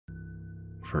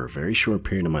For a very short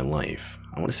period of my life,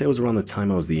 I want to say it was around the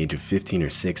time I was the age of 15 or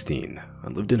 16, I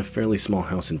lived in a fairly small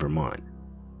house in Vermont.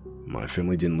 My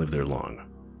family didn't live there long.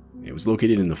 It was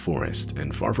located in the forest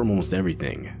and far from almost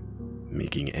everything,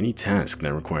 making any task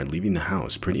that required leaving the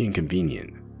house pretty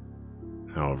inconvenient.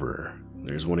 However,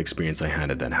 there's one experience I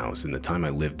had at that house in the time I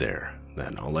lived there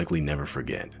that I'll likely never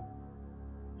forget.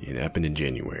 It happened in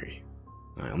January.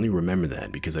 I only remember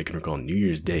that because I can recall New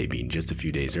Year's Day being just a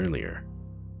few days earlier.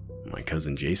 My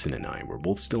cousin Jason and I were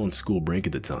both still on school break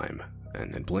at the time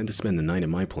and had planned to spend the night at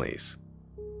my place.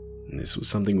 This was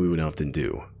something we would often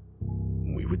do.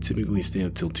 We would typically stay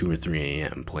up till 2 or 3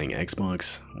 a.m. playing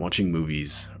Xbox, watching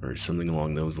movies, or something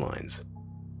along those lines.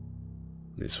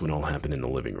 This would all happen in the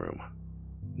living room.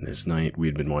 This night, we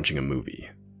had been watching a movie.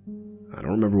 I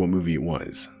don't remember what movie it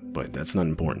was, but that's not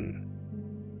important.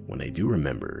 What I do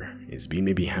remember is being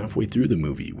maybe halfway through the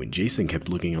movie when Jason kept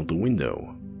looking out the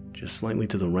window, just slightly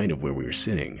to the right of where we were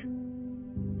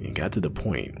sitting. It got to the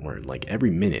point where, like every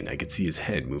minute, I could see his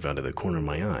head move out of the corner of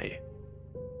my eye.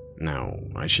 Now,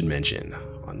 I should mention,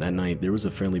 on that night there was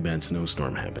a fairly bad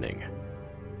snowstorm happening.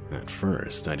 At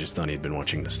first, I just thought he had been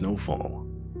watching the snowfall,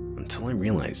 until I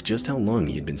realized just how long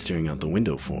he had been staring out the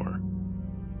window for.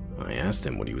 I asked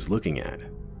him what he was looking at.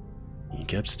 He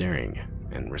kept staring,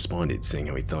 and responded saying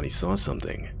how he thought he saw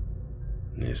something.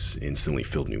 This instantly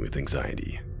filled me with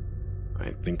anxiety.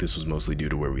 I think this was mostly due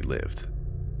to where we lived.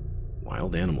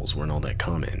 Wild animals weren't all that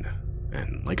common,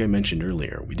 and like I mentioned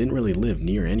earlier, we didn't really live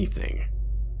near anything.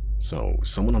 So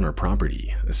someone on our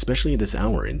property, especially at this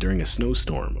hour and during a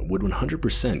snowstorm, would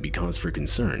 100% be cause for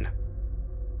concern.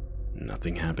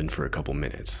 Nothing happened for a couple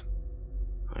minutes.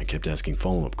 I kept asking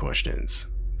follow-up questions,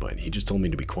 but he just told me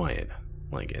to be quiet,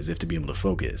 like as if to be able to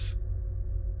focus.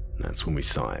 That's when we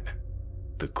saw it.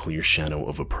 The clear shadow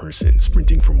of a person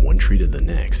sprinting from one tree to the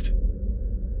next.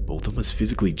 Both of us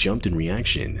physically jumped in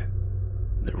reaction.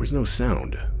 There was no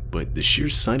sound, but the sheer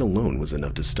sight alone was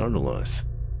enough to startle us.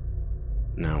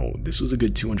 Now, this was a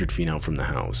good 200 feet out from the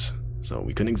house, so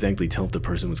we couldn't exactly tell if the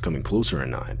person was coming closer or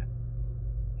not.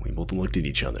 We both looked at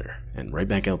each other, and right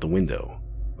back out the window,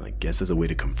 I guess as a way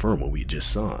to confirm what we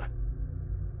just saw.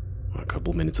 A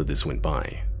couple minutes of this went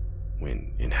by,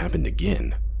 when it happened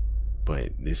again,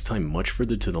 but this time much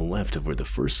further to the left of where the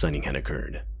first sighting had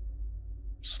occurred.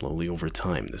 Slowly over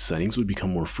time, the sightings would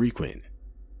become more frequent.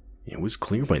 It was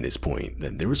clear by this point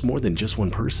that there was more than just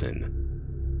one person.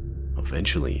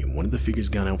 Eventually, one of the figures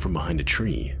got out from behind a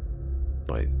tree,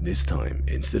 but this time,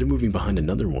 instead of moving behind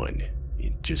another one,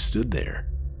 it just stood there.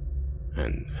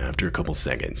 And after a couple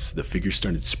seconds, the figure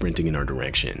started sprinting in our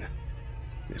direction.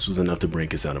 This was enough to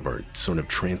break us out of our sort of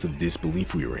trance of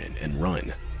disbelief we were in and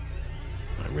run.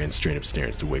 I ran straight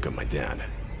upstairs to wake up my dad,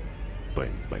 but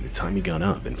by the time he got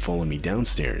up and followed me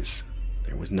downstairs,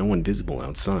 there was no one visible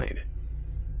outside.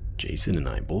 Jason and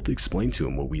I both explained to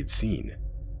him what we had seen.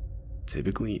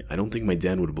 Typically, I don't think my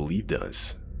dad would have believed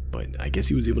us, but I guess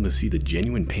he was able to see the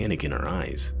genuine panic in our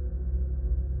eyes.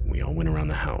 We all went around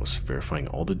the house, verifying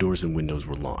all the doors and windows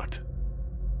were locked.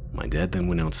 My dad then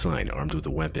went outside armed with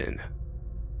a weapon.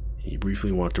 He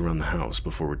briefly walked around the house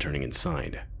before returning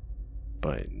inside,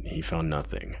 but he found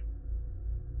nothing.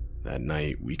 That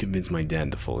night, we convinced my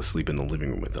dad to fall asleep in the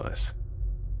living room with us.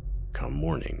 Come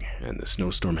morning, and the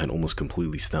snowstorm had almost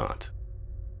completely stopped.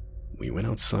 We went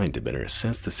outside to better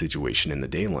assess the situation in the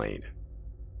daylight,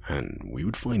 and we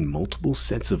would find multiple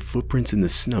sets of footprints in the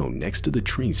snow next to the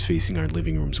trees facing our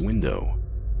living room's window.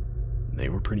 They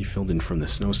were pretty filled in from the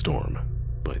snowstorm,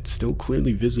 but still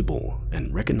clearly visible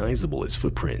and recognizable as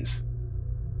footprints.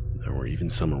 There were even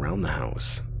some around the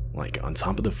house, like on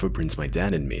top of the footprints my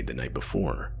dad had made the night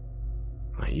before.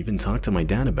 I even talked to my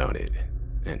dad about it,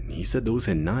 and he said those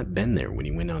had not been there when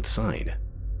he went outside.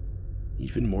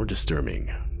 Even more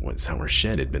disturbing was how our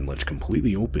shed had been left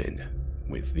completely open,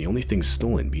 with the only things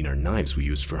stolen being our knives we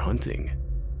used for hunting.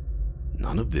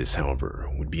 None of this, however,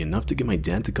 would be enough to get my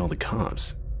dad to call the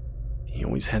cops. He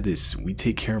always had this we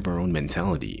take care of our own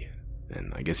mentality,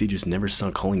 and I guess he just never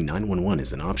saw calling 911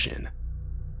 as an option.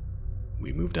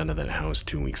 We moved out of that house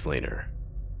 2 weeks later.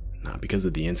 Not because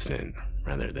of the incident,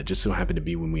 rather that just so happened to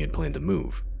be when we had planned to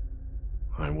move.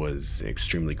 I was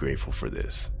extremely grateful for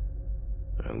this.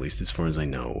 At least as far as I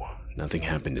know, nothing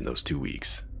happened in those 2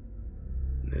 weeks.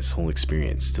 This whole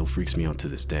experience still freaks me out to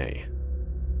this day.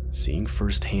 Seeing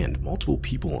firsthand multiple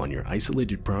people on your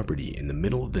isolated property in the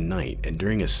middle of the night and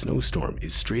during a snowstorm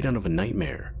is straight out of a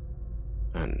nightmare,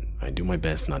 and I do my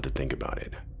best not to think about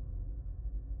it.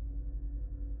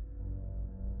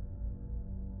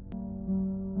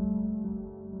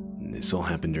 This all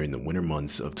happened during the winter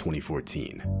months of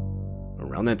 2014.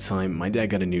 Around that time, my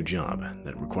dad got a new job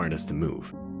that required us to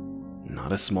move.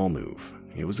 Not a small move.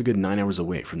 It was a good 9 hours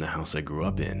away from the house I grew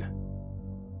up in.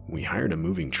 We hired a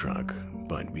moving truck,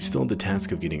 but we still had the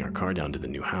task of getting our car down to the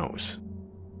new house.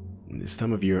 This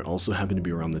time of year also happened to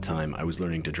be around the time I was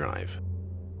learning to drive.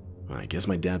 I guess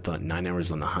my dad thought 9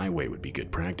 hours on the highway would be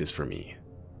good practice for me.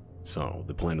 So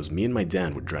the plan was me and my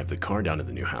dad would drive the car down to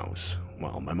the new house,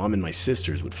 while my mom and my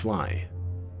sisters would fly.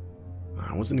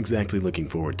 I wasn't exactly looking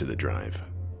forward to the drive.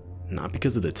 Not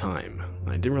because of the time,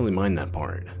 I didn't really mind that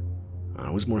part. I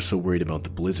was more so worried about the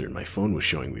blizzard my phone was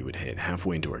showing we would hit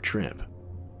halfway into our trip.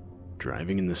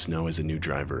 Driving in the snow as a new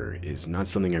driver is not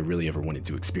something I really ever wanted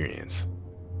to experience.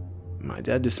 My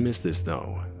dad dismissed this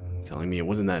though, telling me it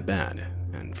wasn't that bad,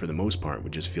 and for the most part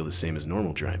would just feel the same as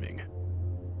normal driving.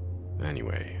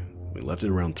 Anyway, we left at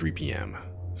around 3 p.m.,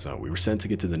 so we were sent to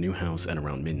get to the new house at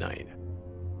around midnight.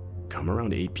 Come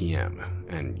around 8 p.m.,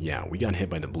 and yeah, we got hit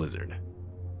by the blizzard.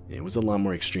 It was a lot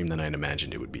more extreme than I'd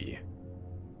imagined it would be.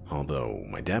 Although,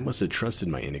 my dad must have trusted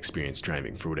my inexperienced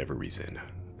driving for whatever reason,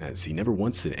 as he never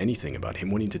once said anything about him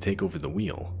wanting to take over the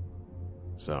wheel.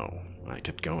 So, I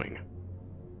kept going.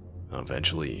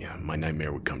 Eventually, my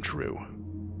nightmare would come true.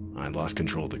 I lost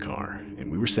control of the car,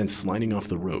 and we were sent sliding off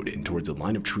the road and towards a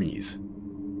line of trees.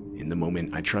 In the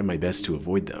moment, I tried my best to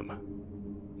avoid them,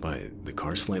 but the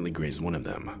car slightly grazed one of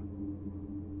them.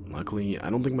 Luckily, I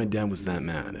don't think my dad was that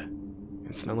mad.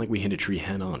 It's not like we hit a tree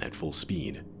head-on at full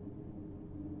speed.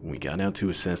 We got out to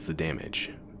assess the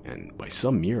damage, and by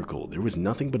some miracle, there was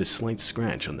nothing but a slight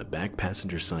scratch on the back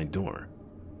passenger side door.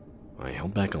 I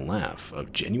held back a laugh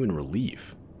of genuine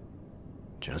relief.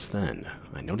 Just then,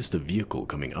 I noticed a vehicle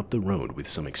coming up the road with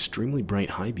some extremely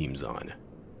bright high beams on.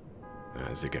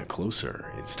 As it got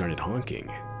closer, it started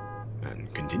honking,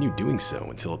 and continued doing so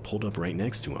until it pulled up right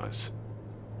next to us.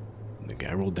 The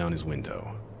guy rolled down his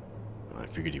window. I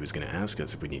figured he was going to ask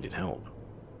us if we needed help.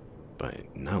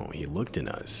 But no, he looked at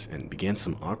us and began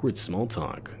some awkward small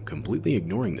talk, completely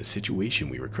ignoring the situation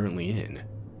we were currently in.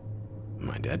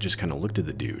 My dad just kind of looked at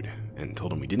the dude and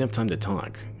told him we didn't have time to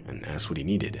talk and asked what he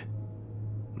needed.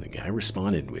 The guy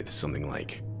responded with something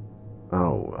like,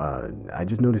 I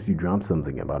just noticed you dropped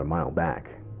something about a mile back.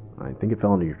 I think it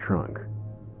fell into your trunk.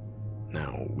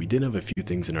 Now, we did have a few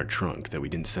things in our trunk that we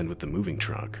didn't send with the moving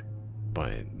truck,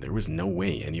 but there was no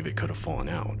way any of it could have fallen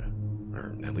out,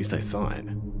 or at least I thought.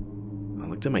 I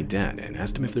looked at my dad and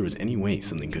asked him if there was any way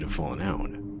something could have fallen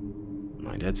out.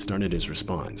 My dad started his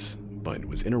response, but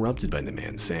was interrupted by the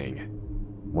man saying,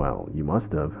 "Well, you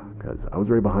must have, because I was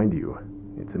right behind you.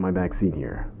 It's in my back seat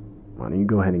here. Why don't you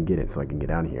go ahead and get it so I can get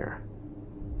out of here?"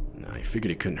 I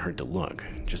figured it couldn't hurt to look,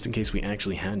 just in case we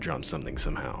actually had dropped something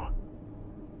somehow.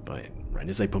 But right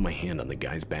as I put my hand on the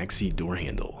guy's backseat door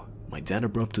handle, my dad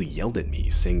abruptly yelled at me,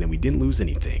 saying that we didn't lose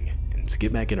anything, and to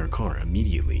get back in our car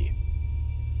immediately.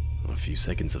 A few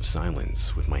seconds of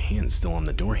silence, with my hand still on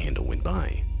the door handle, went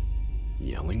by.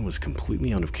 Yelling was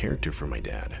completely out of character for my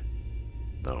dad,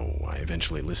 though I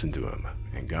eventually listened to him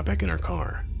and got back in our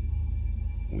car.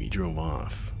 We drove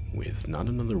off, with not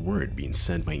another word being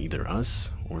said by either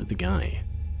us or the guy.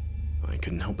 I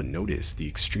couldn't help but notice the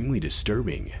extremely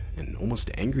disturbing and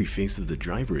almost angry face of the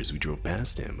driver as we drove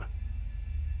past him.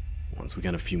 Once we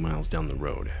got a few miles down the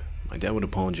road, my dad would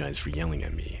apologize for yelling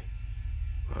at me.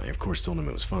 I of course told him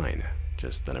it was fine,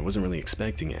 just that I wasn't really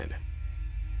expecting it.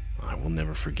 I will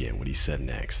never forget what he said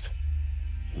next.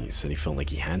 He said he felt like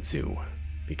he had to,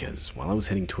 because while I was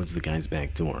heading towards the guy's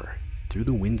back door, through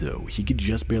the window he could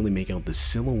just barely make out the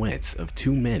silhouettes of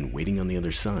two men waiting on the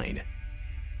other side.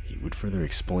 He would further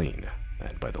explain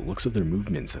that by the looks of their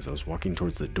movements as I was walking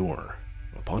towards the door,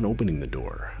 upon opening the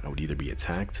door, I would either be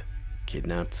attacked,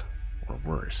 kidnapped, or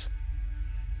worse.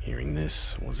 Hearing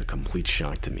this was a complete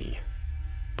shock to me,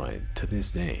 but to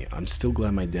this day, I'm still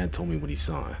glad my dad told me what he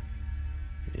saw.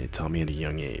 It taught me at a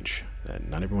young age that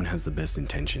not everyone has the best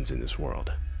intentions in this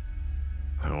world.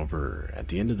 However, at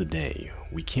the end of the day,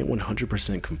 we can't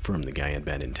 100% confirm the guy had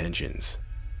bad intentions.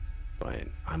 But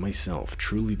I myself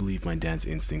truly believe my dad's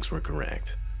instincts were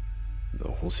correct.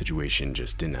 The whole situation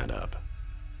just didn't add up.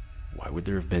 Why would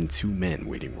there have been two men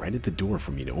waiting right at the door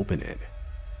for me to open it?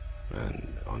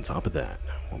 And on top of that,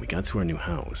 when we got to our new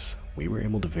house, we were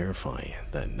able to verify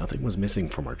that nothing was missing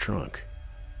from our trunk.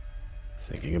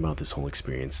 Thinking about this whole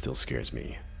experience still scares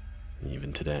me,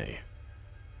 even today.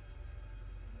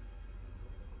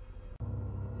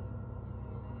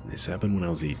 This happened when I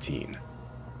was 18.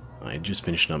 I had just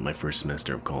finished up my first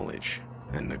semester of college,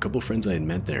 and a couple friends I had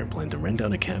met there planned to rent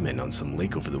out a cabin on some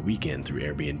lake over the weekend through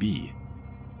Airbnb.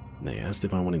 They asked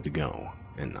if I wanted to go,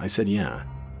 and I said yeah.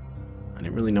 I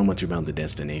didn't really know much about the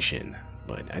destination,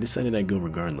 but I decided I'd go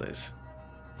regardless.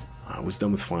 I was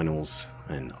done with finals,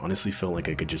 and honestly felt like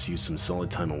I could just use some solid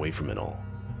time away from it all.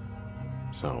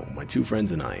 So, my two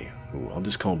friends and I, who I'll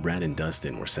just call Brad and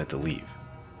Dustin, were set to leave.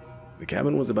 The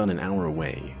cabin was about an hour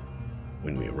away.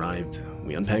 When we arrived,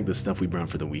 we unpacked the stuff we brought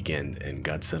for the weekend and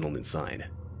got settled inside.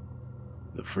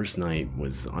 The first night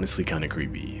was honestly kinda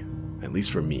creepy, at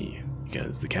least for me,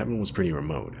 because the cabin was pretty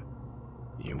remote.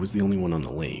 It was the only one on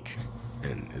the lake,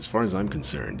 and as far as I'm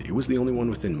concerned, it was the only one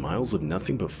within miles of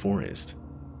nothing but forest.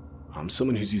 I'm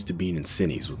someone who's used to being in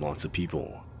cities with lots of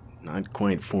people, not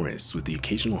quiet forests with the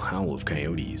occasional howl of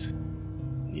coyotes.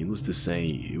 Needless to say,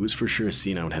 it was for sure a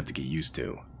scene I would have to get used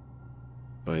to.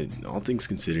 But all things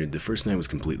considered, the first night was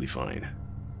completely fine.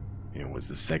 It was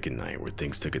the second night where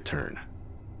things took a turn.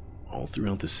 All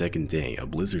throughout the second day, a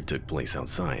blizzard took place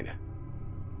outside.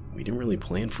 We didn't really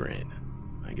plan for it.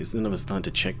 I guess none of us thought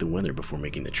to check the weather before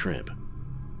making the trip.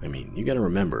 I mean, you gotta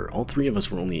remember, all three of us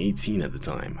were only 18 at the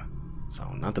time,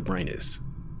 so not the brightest.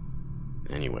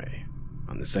 Anyway,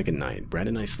 on the second night, Brad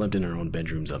and I slept in our own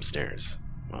bedrooms upstairs,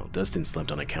 while Dustin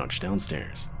slept on a couch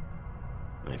downstairs.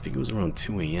 I think it was around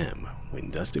 2 AM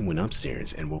when Dustin went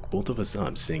upstairs and woke both of us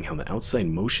up saying how the outside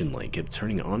motion light kept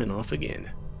turning on and off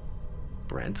again.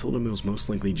 Brad told him it was most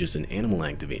likely just an animal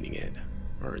activating it,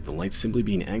 or the light simply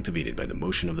being activated by the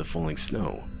motion of the falling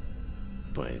snow.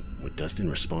 But what Dustin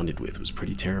responded with was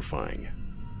pretty terrifying.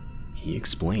 He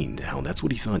explained how that's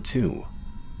what he thought too,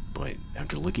 but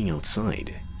after looking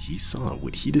outside, he saw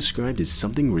what he described as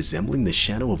something resembling the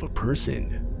shadow of a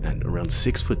person at around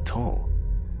 6 foot tall.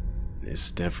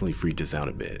 This definitely freaked us out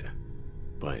a bit,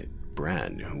 but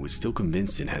Brad, who was still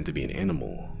convinced it had to be an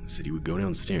animal, said he would go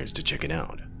downstairs to check it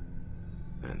out.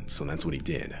 And so that's what he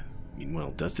did.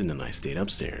 Meanwhile, Dustin and I stayed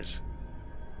upstairs.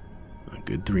 A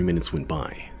good 3 minutes went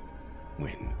by,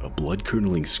 when a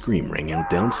blood-curdling scream rang out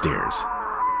downstairs.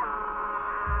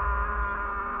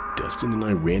 Dustin and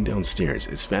I ran downstairs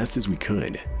as fast as we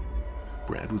could.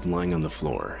 Brad was lying on the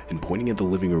floor and pointing at the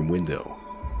living room window.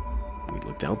 We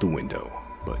looked out the window,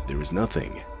 but there was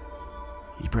nothing.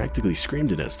 He practically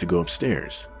screamed at us to go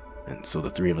upstairs, and so the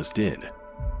three of us did.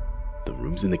 The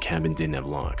rooms in the cabin didn't have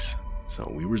locks,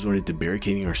 so we resorted to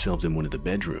barricading ourselves in one of the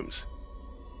bedrooms.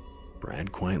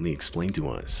 Brad quietly explained to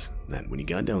us that when he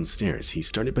got downstairs, he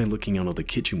started by looking out all the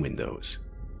kitchen windows,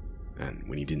 and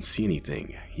when he didn't see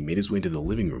anything, he made his way to the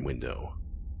living room window.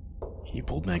 He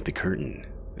pulled back the curtain,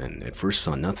 and at first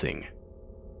saw nothing,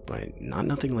 but not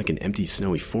nothing like an empty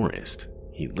snowy forest.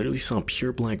 He literally saw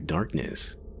pure black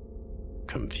darkness.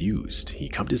 Confused, he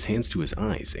cupped his hands to his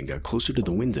eyes and got closer to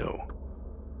the window.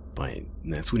 But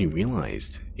that's when he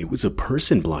realized it was a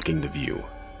person blocking the view.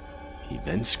 He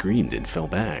then screamed and fell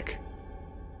back.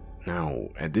 Now,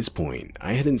 at this point,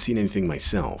 I hadn't seen anything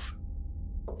myself.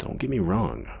 Don't get me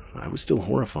wrong, I was still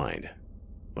horrified.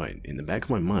 But in the back of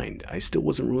my mind, I still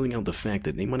wasn't ruling out the fact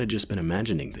that they might have just been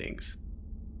imagining things.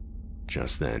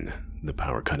 Just then, the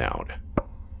power cut out.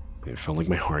 It felt like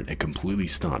my heart had completely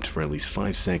stopped for at least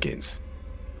 5 seconds.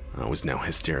 I was now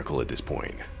hysterical at this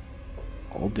point.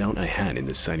 All doubt I had in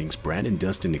the sightings Brad and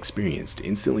Dustin experienced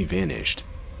instantly vanished.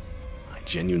 I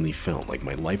genuinely felt like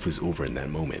my life was over in that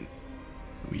moment.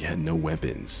 We had no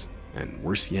weapons, and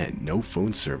worse yet, no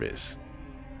phone service.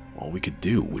 All we could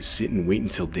do was sit and wait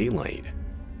until daylight.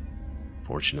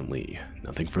 Fortunately,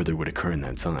 nothing further would occur in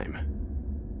that time.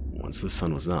 Once the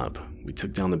sun was up, we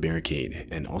took down the barricade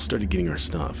and all started getting our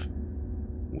stuff.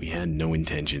 We had no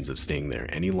intentions of staying there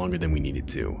any longer than we needed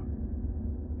to.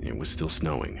 It was still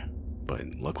snowing,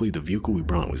 but luckily the vehicle we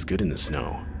brought was good in the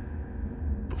snow.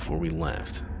 Before we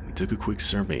left, we took a quick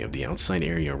survey of the outside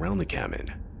area around the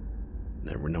cabin.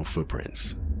 There were no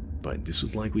footprints, but this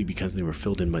was likely because they were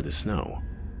filled in by the snow.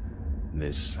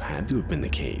 This had to have been the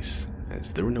case,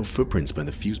 as there were no footprints by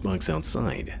the fuse box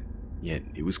outside, yet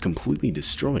it was completely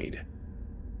destroyed.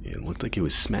 It looked like it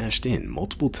was smashed in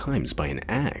multiple times by an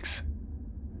axe.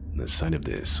 The sight of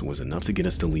this was enough to get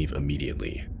us to leave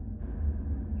immediately.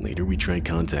 Later we tried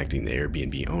contacting the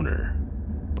Airbnb owner,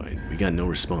 but we got no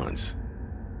response.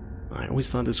 I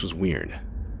always thought this was weird.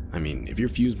 I mean, if your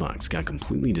fuse box got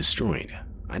completely destroyed,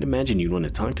 I'd imagine you'd want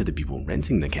to talk to the people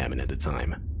renting the cabin at the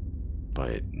time.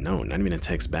 But no, not even a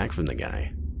text back from the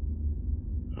guy.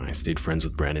 I stayed friends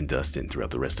with Brad and Dustin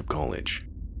throughout the rest of college.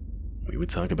 We would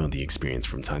talk about the experience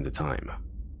from time to time,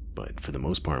 but for the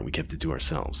most part we kept it to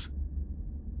ourselves.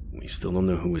 We still don't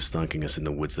know who was stalking us in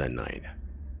the woods that night,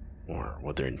 or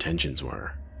what their intentions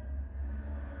were.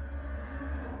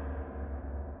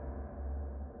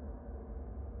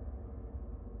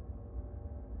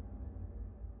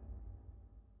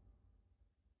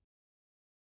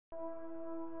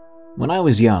 When I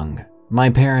was young, my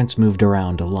parents moved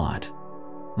around a lot.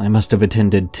 I must have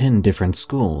attended 10 different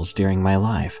schools during my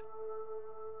life.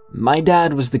 My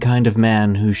dad was the kind of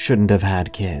man who shouldn't have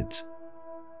had kids.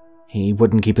 He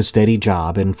wouldn't keep a steady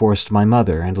job and forced my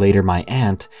mother and later my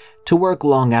aunt to work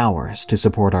long hours to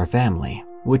support our family,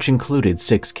 which included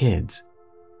 6 kids.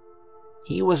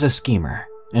 He was a schemer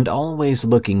and always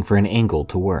looking for an angle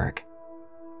to work.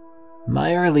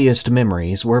 My earliest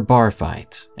memories were bar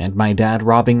fights and my dad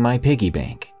robbing my piggy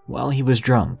bank while he was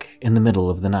drunk in the middle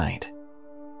of the night.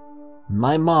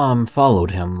 My mom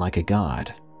followed him like a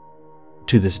god.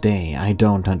 To this day, I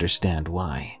don't understand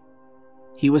why.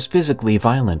 He was physically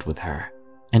violent with her,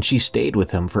 and she stayed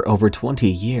with him for over 20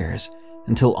 years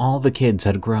until all the kids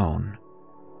had grown.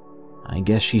 I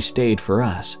guess she stayed for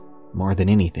us more than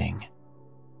anything.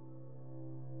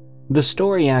 The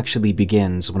story actually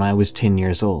begins when I was 10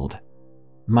 years old.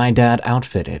 My dad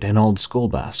outfitted an old school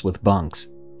bus with bunks,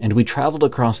 and we traveled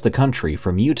across the country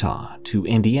from Utah to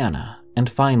Indiana and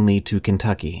finally to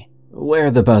Kentucky, where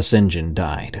the bus engine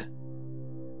died.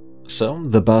 So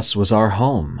the bus was our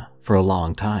home for a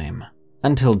long time,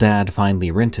 until Dad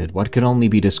finally rented what could only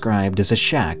be described as a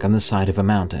shack on the side of a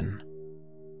mountain.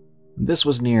 This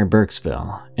was near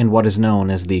Burkesville in what is known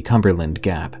as the Cumberland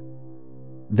Gap.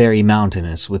 Very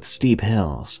mountainous with steep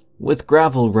hills, with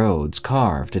gravel roads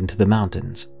carved into the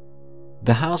mountains.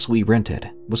 The house we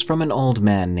rented was from an old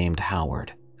man named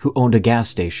Howard, who owned a gas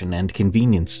station and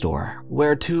convenience store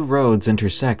where 2 roads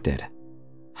intersected.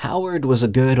 Howard was a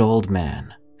good old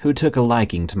man who took a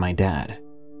liking to my dad.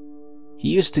 He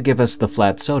used to give us the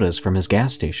flat sodas from his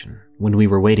gas station when we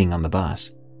were waiting on the bus.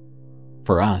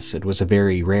 For us, it was a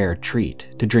very rare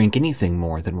treat to drink anything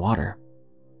more than water.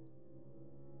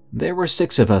 There were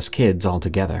 6 of us kids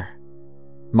altogether.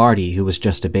 Marty, who was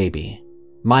just a baby,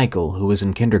 Michael, who was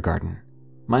in kindergarten,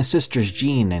 my sisters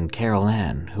Jean and Carol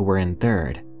Ann, who were in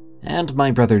 3rd, and my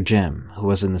brother Jim, who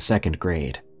was in the 2nd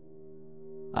grade.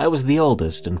 I was the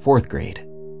oldest in 4th grade.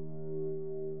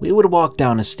 We would walk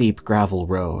down a steep gravel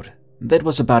road that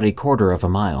was about a quarter of a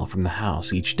mile from the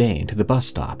house each day to the bus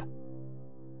stop.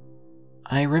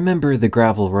 I remember the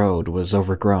gravel road was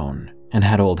overgrown and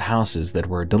had old houses that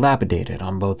were dilapidated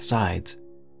on both sides.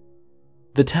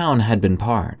 The town had been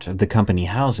part of the company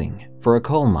housing for a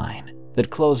coal mine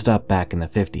that closed up back in the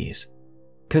 50s.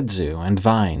 Kudzu and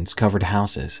vines covered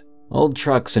houses. Old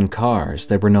trucks and cars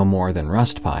that were no more than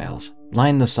rust piles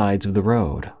lined the sides of the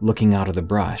road, looking out of the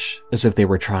brush as if they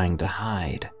were trying to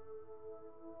hide.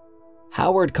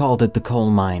 Howard called it the Coal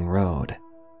Mine Road.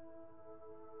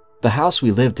 The house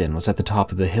we lived in was at the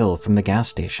top of the hill from the gas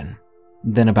station,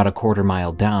 then about a quarter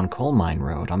mile down Coal Mine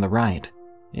Road on the right.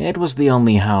 It was the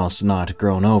only house not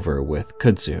grown over with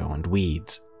kudzu and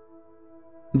weeds.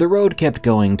 The road kept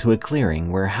going to a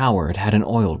clearing where Howard had an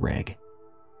oil rig.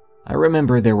 I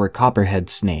remember there were copperhead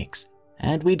snakes,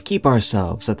 and we'd keep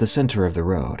ourselves at the center of the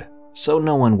road so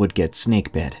no one would get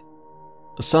snake bit.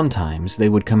 Sometimes they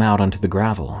would come out onto the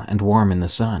gravel and warm in the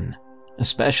sun,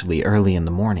 especially early in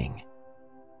the morning.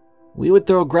 We would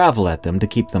throw gravel at them to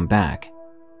keep them back.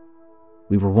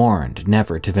 We were warned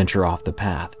never to venture off the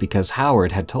path because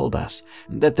Howard had told us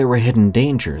that there were hidden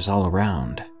dangers all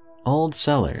around. Old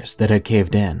cellars that had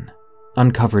caved in,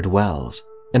 uncovered wells,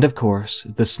 and of course,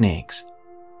 the snakes.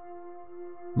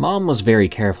 Mom was very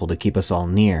careful to keep us all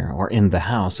near or in the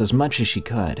house as much as she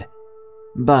could.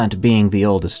 But being the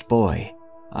oldest boy,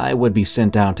 I would be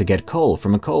sent out to get coal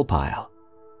from a coal pile.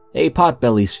 A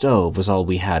potbelly stove was all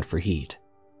we had for heat.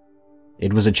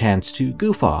 It was a chance to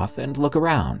goof off and look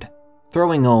around,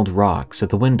 throwing old rocks at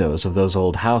the windows of those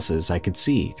old houses I could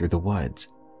see through the woods.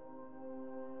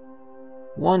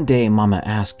 One day, Mama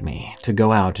asked me to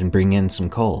go out and bring in some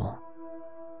coal.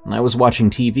 I was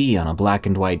watching TV on a black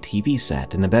and white TV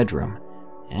set in the bedroom,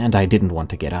 and I didn't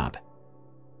want to get up.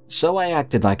 So I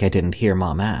acted like I didn't hear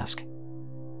Mom ask.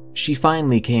 She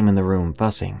finally came in the room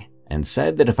fussing and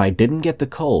said that if I didn't get the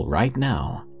coal right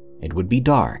now, it would be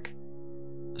dark.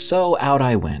 So out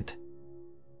I went.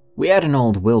 We had an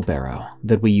old wheelbarrow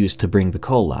that we used to bring the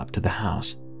coal up to the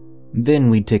house.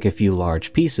 Then we'd take a few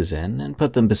large pieces in and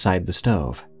put them beside the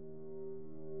stove.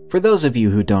 For those of you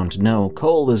who don't know,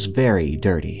 coal is very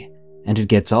dirty, and it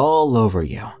gets all over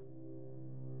you.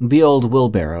 The old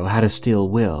wheelbarrow had a steel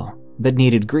wheel that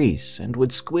needed grease and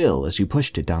would squeal as you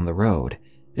pushed it down the road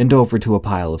and over to a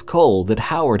pile of coal that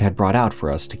Howard had brought out for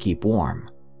us to keep warm.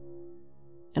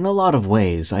 In a lot of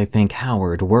ways, I think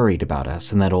Howard worried about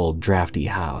us in that old drafty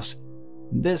house.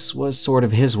 This was sort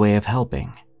of his way of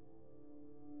helping.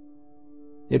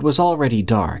 It was already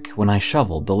dark when I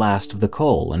shoveled the last of the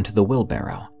coal into the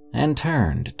wheelbarrow and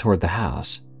turned toward the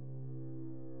house.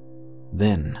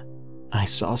 Then I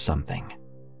saw something.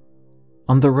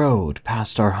 On the road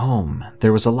past our home,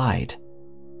 there was a light.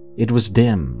 It was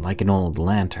dim like an old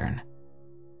lantern.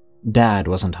 Dad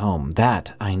wasn't home,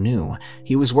 that I knew.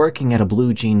 He was working at a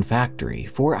blue jean factory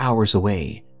 4 hours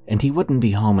away, and he wouldn't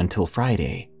be home until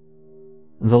Friday.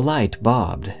 The light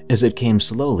bobbed as it came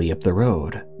slowly up the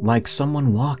road, like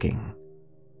someone walking.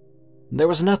 There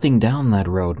was nothing down that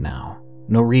road now,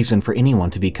 no reason for anyone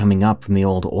to be coming up from the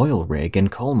old oil rig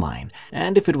and coal mine,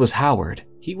 and if it was Howard,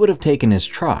 he would have taken his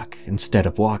truck instead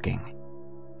of walking.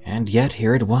 And yet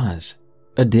here it was,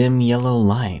 a dim yellow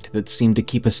light that seemed to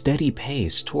keep a steady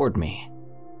pace toward me.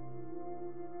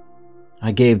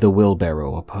 I gave the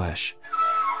wheelbarrow a push.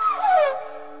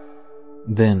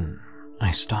 Then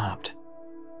I stopped.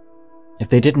 If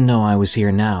they didn't know I was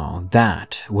here now,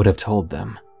 that would have told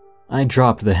them. I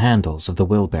dropped the handles of the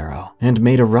wheelbarrow and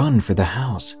made a run for the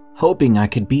house, hoping I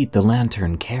could beat the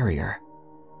lantern carrier.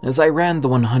 As I ran the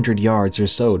 100 yards or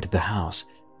so to the house,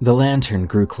 the lantern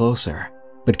grew closer,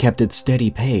 but kept its steady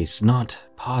pace, not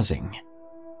pausing.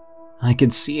 I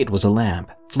could see it was a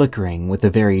lamp, flickering with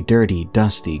a very dirty,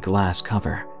 dusty glass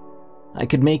cover. I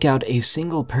could make out a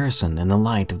single person in the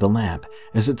light of the lamp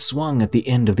as it swung at the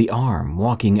end of the arm,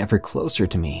 walking ever closer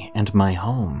to me and my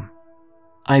home.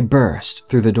 I burst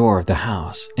through the door of the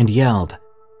house and yelled,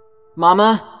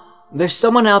 "Mama, there's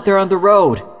someone out there on the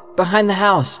road, behind the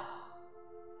house."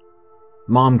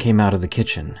 Mom came out of the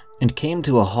kitchen and came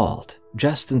to a halt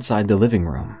just inside the living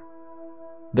room.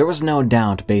 There was no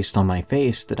doubt based on my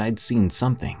face that I'd seen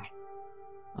something.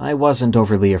 I wasn't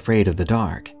overly afraid of the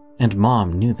dark, and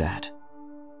Mom knew that.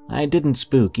 I didn't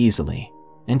spook easily,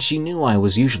 and she knew I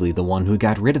was usually the one who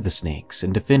got rid of the snakes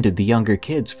and defended the younger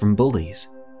kids from bullies.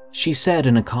 She said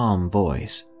in a calm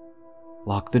voice,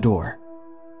 "Lock the door."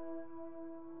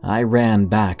 I ran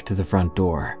back to the front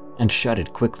door and shut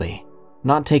it quickly,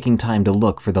 not taking time to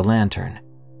look for the lantern.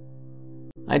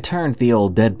 I turned the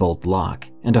old deadbolt lock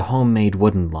and a homemade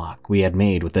wooden lock we had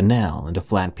made with a nail and a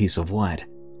flat piece of wood.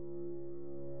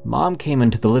 Mom came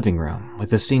into the living room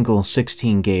with a single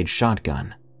 16-gauge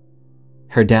shotgun.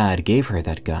 Her dad gave her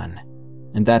that gun,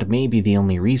 and that may be the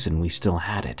only reason we still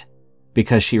had it,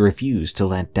 because she refused to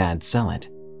let Dad sell it.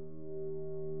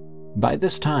 By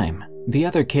this time, the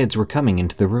other kids were coming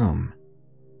into the room.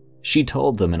 She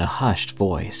told them in a hushed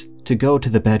voice to go to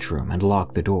the bedroom and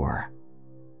lock the door.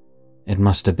 It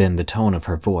must have been the tone of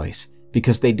her voice,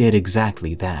 because they did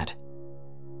exactly that.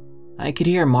 I could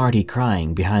hear Marty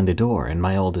crying behind the door and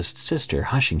my oldest sister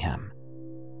hushing him.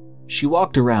 She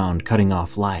walked around cutting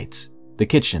off lights, the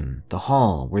kitchen, the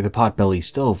hall where the potbelly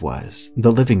stove was,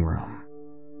 the living room.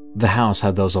 The house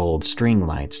had those old string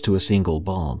lights to a single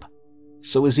bulb,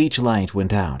 so as each light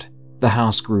went out, the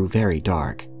house grew very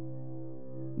dark.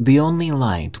 The only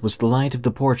light was the light of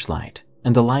the porch light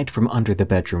and the light from under the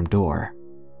bedroom door.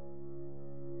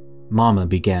 Mama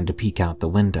began to peek out the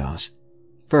windows.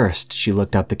 First, she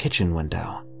looked out the kitchen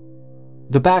window.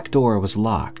 The back door was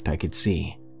locked, I could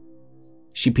see.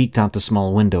 She peeked out the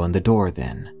small window in the door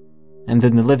then, and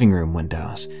then the living room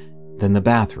windows, then the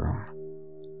bathroom.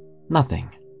 Nothing.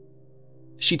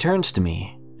 She turns to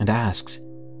me and asks,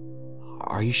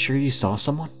 "Are you sure you saw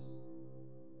someone?"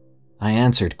 I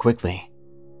answered quickly,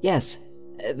 "Yes,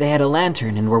 they had a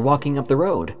lantern and were walking up the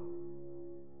road."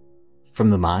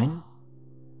 "From the mine?"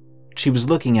 She was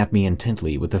looking at me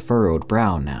intently with a furrowed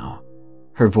brow now,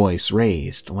 her voice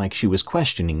raised like she was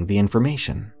questioning the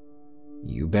information.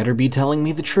 "You better be telling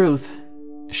me the truth,"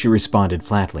 she responded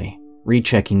flatly,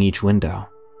 rechecking each window.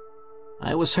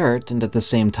 I was hurt and at the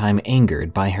same time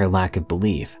angered by her lack of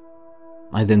belief.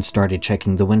 I then started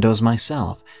checking the windows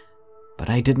myself, but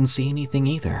I didn't see anything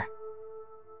either.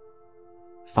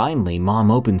 Finally,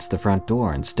 Mom opens the front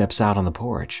door and steps out on the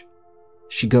porch.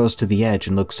 She goes to the edge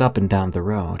and looks up and down the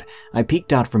road. I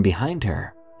peeked out from behind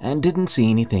her and didn't see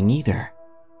anything either.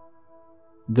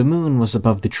 The moon was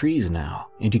above the trees now,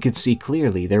 and you could see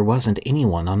clearly there wasn't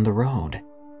anyone on the road.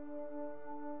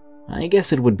 I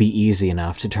guess it would be easy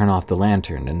enough to turn off the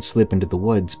lantern and slip into the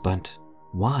woods, but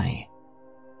why?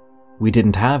 We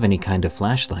didn't have any kind of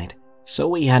flashlight, so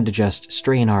we had to just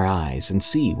strain our eyes and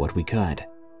see what we could.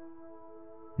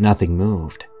 Nothing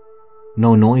moved.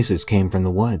 No noises came from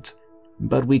the woods,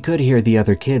 but we could hear the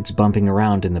other kids bumping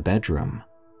around in the bedroom.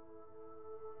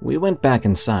 We went back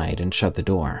inside and shut the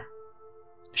door.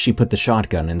 She put the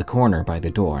shotgun in the corner by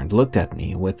the door and looked at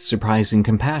me with surprising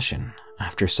compassion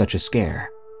after such a scare.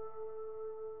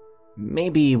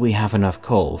 "Maybe we have enough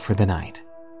coal for the night."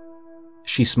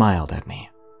 She smiled at me.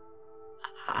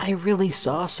 "I really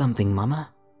saw something, Mama."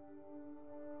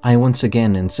 I once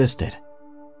again insisted.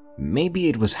 "Maybe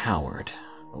it was Howard.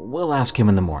 We'll ask him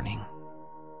in the morning."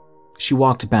 She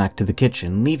walked back to the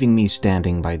kitchen, leaving me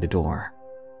standing by the door,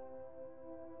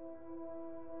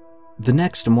 The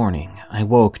next morning, I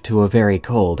woke to a very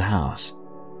cold house.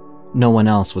 No one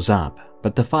else was up,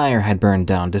 but the fire had burned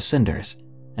down to cinders,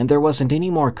 and there wasn't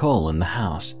any more coal in the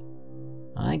house.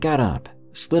 I got up,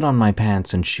 slid on my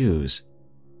pants and shoes.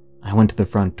 I went to the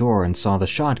front door and saw the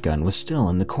shotgun was still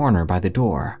in the corner by the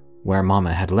door, where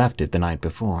Mama had left it the night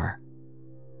before.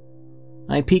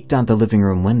 I peeked out the living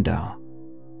room window.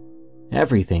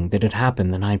 Everything that had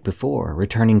happened the night before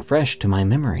returning fresh to my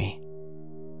memory.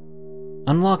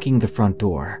 Unlocking the front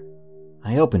door,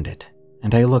 I opened it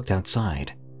and I looked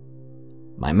outside.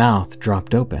 My mouth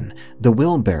dropped open. The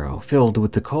wheelbarrow filled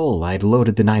with the coal I'd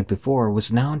loaded the night before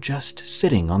was now just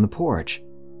sitting on the porch.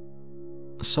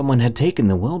 Someone had taken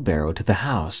the wheelbarrow to the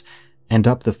house and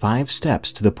up the 5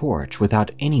 steps to the porch without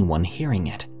anyone hearing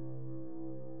it.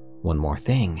 One more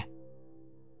thing.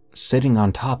 Sitting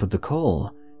on top of the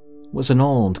coal was an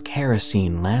old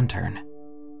kerosene lantern.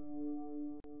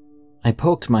 I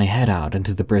poked my head out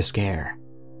into the brisk air.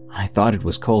 I thought it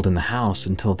was cold in the house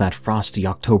until that frosty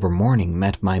October morning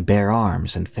met my bare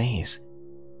arms and face.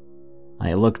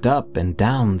 I looked up and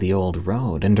down the old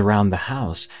road and around the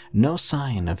house, no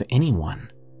sign of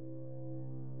anyone.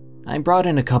 I brought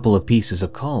in a couple of pieces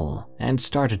of coal and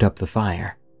started up the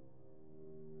fire.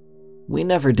 We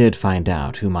never did find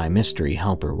out who my mystery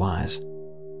helper was.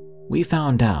 We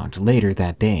found out later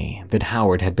that day that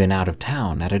Howard had been out of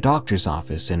town at a doctor's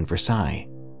office in Versailles,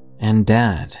 and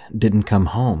Dad didn't come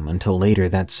home until later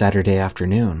that Saturday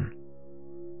afternoon.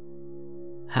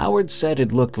 Howard said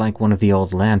it looked like one of the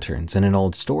old lanterns in an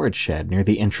old storage shed near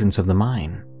the entrance of the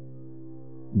mine.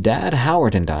 Dad,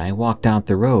 Howard, and I walked out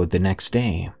the road the next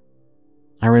day.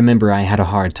 I remember I had a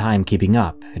hard time keeping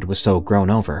up, it was so grown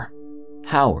over.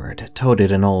 Howard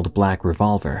toted an old black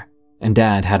revolver, and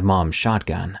Dad had Mom's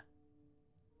shotgun.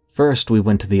 First, we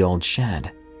went to the old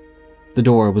shed. The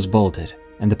door was bolted,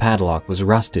 and the padlock was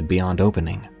rusted beyond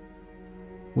opening.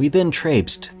 We then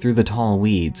traipsed through the tall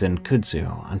weeds and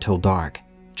kudzu until dark,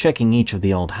 checking each of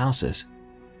the old houses.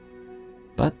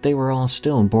 But they were all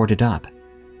still boarded up.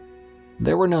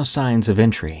 There were no signs of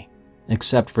entry,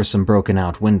 except for some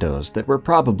broken-out windows that were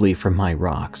probably from my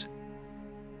rocks.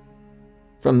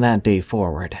 From that day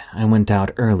forward, I went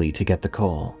out early to get the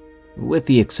coal, with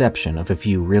the exception of a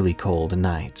few really cold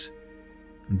nights.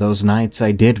 Those nights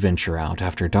I did venture out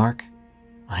after dark,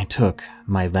 I took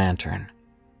my lantern.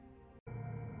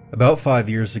 About 5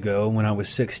 years ago, when I was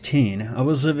 16, I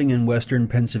was living in western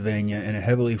Pennsylvania in a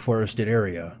heavily forested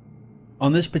area.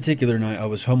 On this particular night, I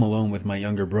was home alone with my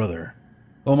younger brother,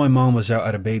 while my mom was out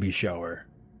at a baby shower.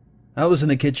 I was in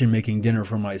the kitchen making dinner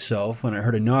for myself when I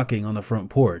heard a knocking on the front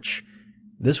porch.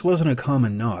 This wasn't a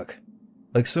common knock,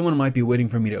 like someone might be waiting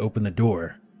for me to open the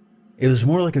door. It was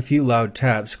more like a few loud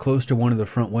taps close to one of the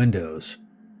front windows.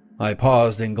 I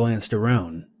paused and glanced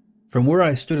around. From where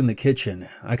I stood in the kitchen,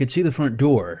 I could see the front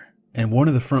door and one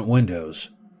of the front windows.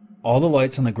 All the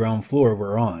lights on the ground floor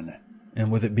were on,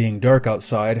 and with it being dark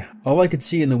outside, all I could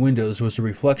see in the windows was a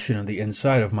reflection of the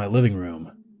inside of my living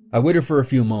room. I waited for a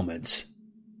few moments,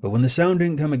 but when the sound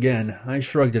didn't come again, I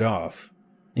shrugged it off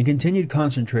and continued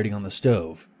concentrating on the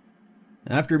stove.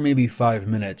 After maybe 5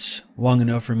 minutes, long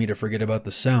enough for me to forget about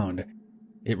the sound,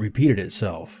 it repeated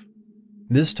itself.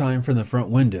 This time from the front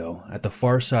window at the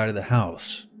far side of the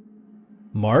house.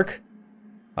 "Mark?"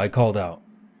 I called out,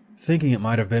 thinking it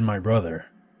might have been my brother.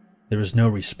 There was no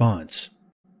response.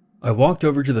 I walked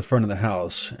over to the front of the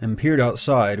house and peered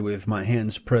outside with my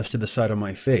hands pressed to the side of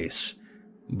my face,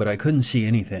 but I couldn't see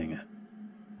anything.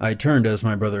 I turned as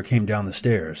my brother came down the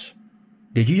stairs.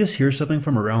 "Did you just hear something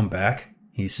from around back?"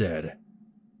 he said.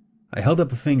 I held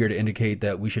up a finger to indicate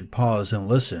that we should pause and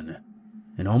listen,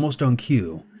 and almost on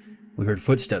cue, we heard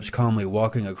footsteps calmly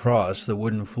walking across the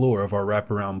wooden floor of our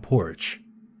wraparound porch,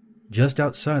 just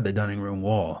outside the dining room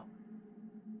wall.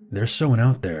 "There's someone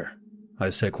out there," I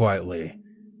said quietly,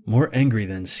 more angry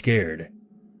than scared.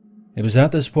 It was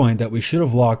at this point that we should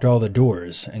have locked all the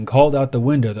doors and called out the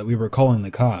window that we were calling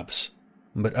the cops,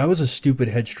 but I was a stupid,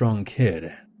 headstrong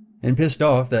kid, and pissed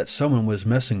off that someone was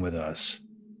messing with us.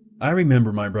 I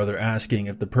remember my brother asking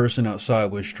if the person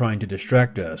outside was trying to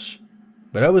distract us,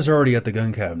 but I was already at the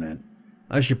gun cabinet.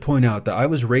 I should point out that I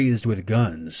was raised with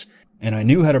guns, and I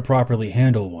knew how to properly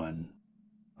handle one.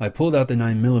 I pulled out the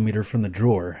 9mm from the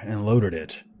drawer and loaded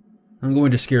it. "I'm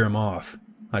going to scare him off,"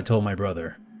 I told my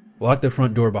brother. "Lock the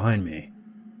front door behind me."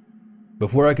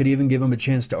 Before I could even give him a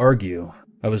chance to argue,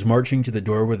 I was marching to the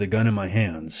door with the gun in my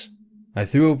hands. I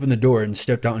threw open the door and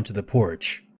stepped out into the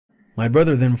porch. My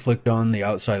brother then flicked on the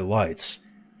outside lights,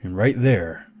 and right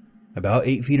there, about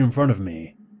 8 feet in front of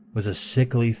me, was a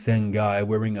sickly thin guy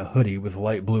wearing a hoodie with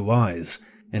light blue eyes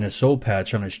and a soul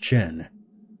patch on his chin.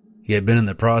 He had been in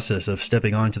the process of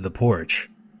stepping onto the porch,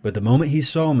 but the moment he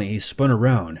saw me, he spun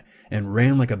around and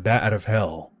ran like a bat out of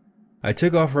hell. I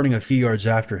took off running a few yards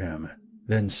after him,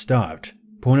 then stopped,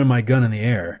 pointed my gun in the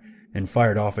air, and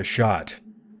fired off a shot.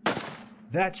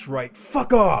 "That's right,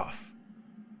 fuck off!"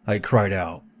 I cried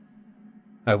out.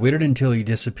 I waited until he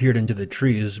disappeared into the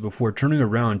trees before turning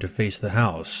around to face the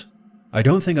house. I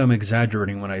don't think I'm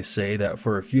exaggerating when I say that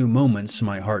for a few moments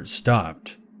my heart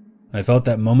stopped. I felt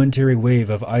that momentary wave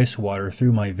of ice water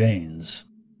through my veins,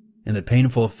 and the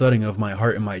painful thudding of my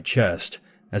heart in my chest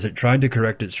as it tried to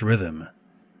correct its rhythm.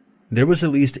 There was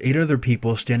at least 8 other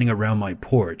people standing around my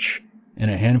porch,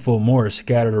 and a handful more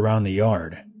scattered around the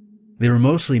yard. They were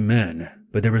mostly men,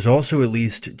 but there was also at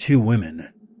least 2 women,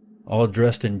 all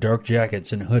dressed in dark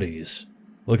jackets and hoodies,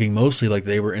 looking mostly like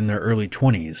they were in their early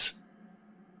 20s.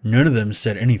 None of them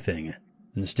said anything.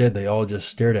 Instead, they all just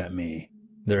stared at me,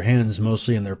 their hands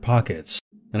mostly in their pockets,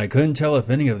 and I couldn't tell if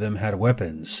any of them had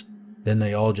weapons. Then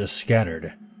they all just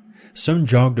scattered. Some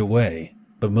jogged away,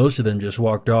 but most of them just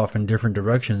walked off in different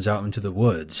directions out into the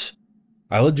woods.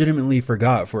 I legitimately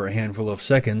forgot for a handful of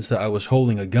seconds that I was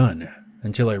holding a gun,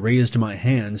 until I raised my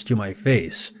hands to my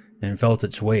face and felt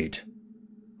its weight.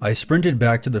 I sprinted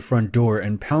back to the front door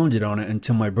and pounded on it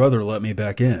until my brother let me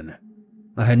back in.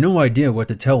 I had no idea what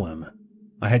to tell him.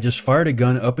 I had just fired a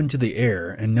gun up into the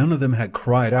air, and none of them had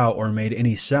cried out or made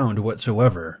any sound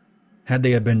whatsoever. Had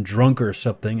they been drunk or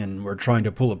something and were trying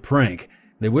to pull a prank,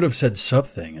 they would have said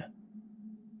something.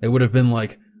 They would have been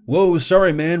like, "Whoa,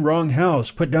 sorry man, wrong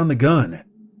house, put down the gun."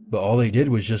 But all they did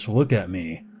was just look at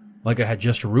me, like I had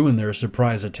just ruined their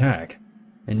surprise attack.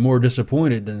 And more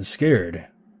disappointed than scared,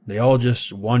 they all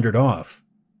just wandered off.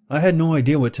 I had no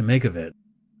idea what to make of it.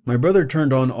 My brother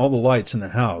turned on all the lights in the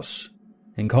house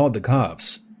and called the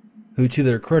cops, who to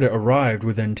their credit arrived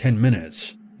within 10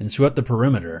 minutes and swept the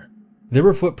perimeter. There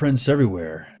were footprints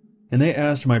everywhere, and they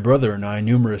asked my brother and I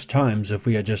numerous times if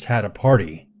we had just had a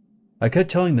party. I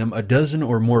kept telling them a dozen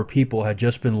or more people had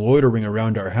just been loitering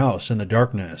around our house in the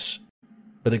darkness,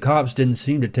 but the cops didn't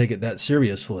seem to take it that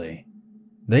seriously.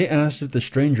 They asked if the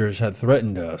strangers had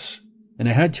threatened us, and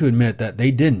I had to admit that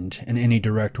they didn't in any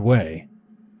direct way.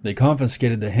 They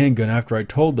confiscated the handgun after I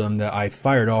told them that I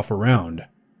fired off a round,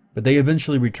 but they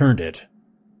eventually returned it.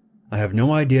 I have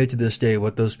no idea to this day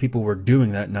what those people were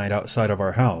doing that night outside of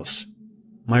our house.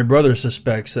 My brother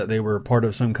suspects that they were part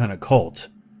of some kind of cult,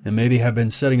 and maybe have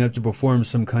been setting up to perform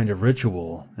some kind of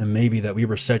ritual, and maybe that we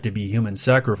were set to be human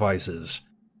sacrifices.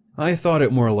 I thought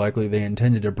it more likely they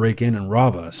intended to break in and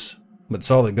rob us, but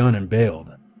saw the gun and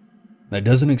bailed. That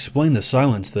doesn't explain the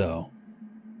silence, though.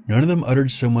 None of them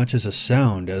uttered so much as a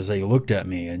sound as they looked at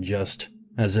me and just,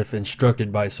 as if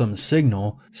instructed by some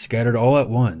signal, scattered all at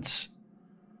once.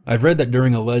 I've read that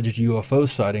during alleged UFO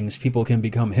sightings, people can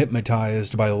become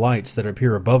hypnotized by lights that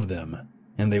appear above them,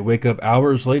 and they wake up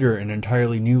hours later in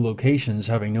entirely new locations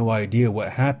having no idea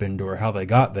what happened or how they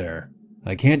got there.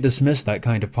 I can't dismiss that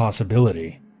kind of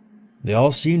possibility. They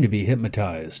all seem to be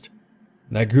hypnotized.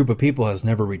 That group of people has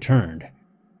never returned,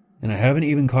 and I haven't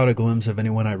even caught a glimpse of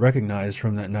anyone I recognized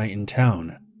from that night in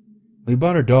town. We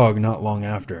bought a dog not long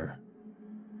after.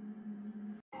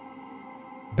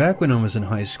 Back when I was in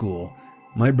high school,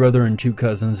 my brother and 2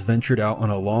 cousins ventured out on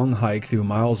a long hike through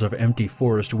miles of empty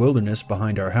forest wilderness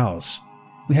behind our house.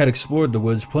 We had explored the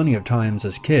woods plenty of times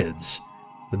as kids,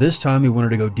 but this time we wanted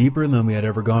to go deeper than we had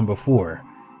ever gone before,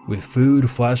 with food,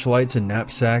 flashlights, and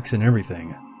knapsacks and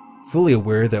everything, fully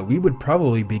aware that we would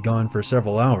probably be gone for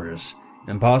several hours,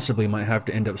 and possibly might have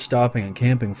to end up stopping and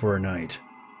camping for a night.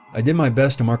 I did my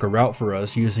best to mark a route for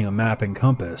us using a map and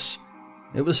compass.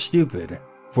 It was stupid.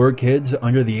 4 kids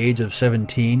under the age of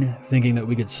 17 thinking that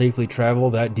we could safely travel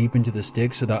that deep into the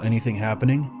sticks without anything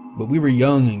happening, but we were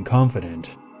young and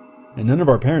confident, and none of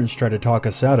our parents tried to talk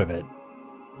us out of it.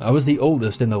 I was the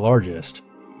oldest and the largest.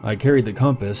 I carried the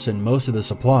compass and most of the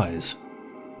supplies,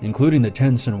 including the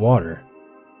tents and water.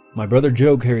 My brother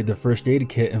Joe carried the first aid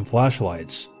kit and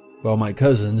flashlights, while my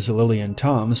cousins Lily and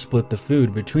Tom split the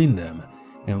food between them,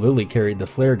 and Lily carried the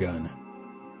flare gun.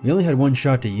 We only had 1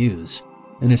 shot to use,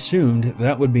 and assumed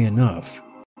that would be enough.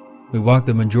 We walked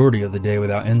the majority of the day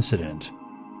without incident,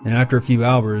 and after a few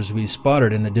hours we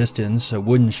spotted in the distance a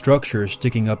wooden structure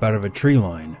sticking up out of a tree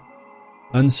line.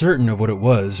 Uncertain of what it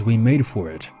was, we made for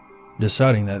it,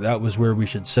 deciding that that was where we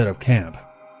should set up camp.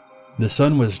 The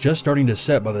sun was just starting to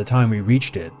set by the time we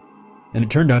reached it, and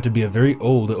it turned out to be a very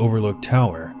old overlooked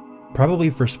tower, probably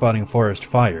for spotting forest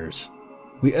fires.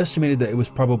 We estimated that it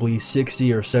was probably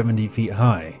 60 or 70 feet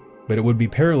high, but it would be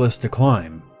perilous to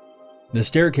climb. The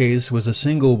staircase was a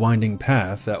single winding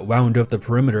path that wound up the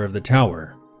perimeter of the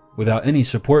tower, without any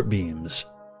support beams.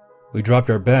 We dropped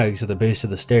our bags at the base of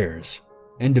the stairs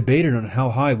and debated on how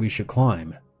high we should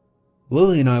climb.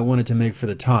 Lily and I wanted to make for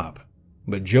the top,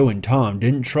 but Joe and Tom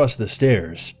didn't trust the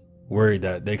stairs, worried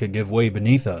that they could give way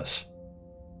beneath us.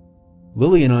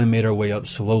 Lily and I made our way up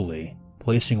slowly,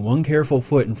 placing one careful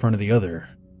foot in front of the other.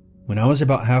 When I was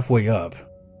about halfway up,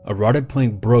 a rotted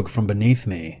plank broke from beneath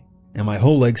me, and my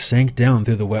whole leg sank down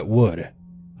through the wet wood.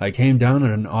 I came down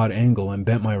at an odd angle and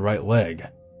bent my right leg.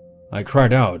 I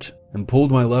cried out and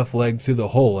pulled my left leg through the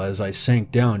hole as I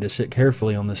sank down to sit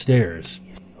carefully on the stairs.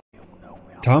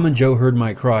 Tom and Joe heard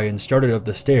my cry and started up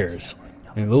the stairs,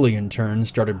 and Lily in turn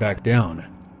started back down,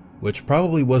 which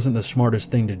probably wasn't the smartest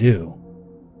thing to do,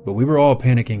 but we were all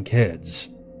panicking kids.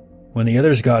 When the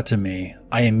others got to me,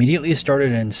 I immediately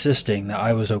started insisting that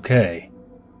I was okay,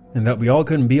 and that we all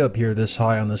couldn't be up here this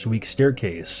high on this weak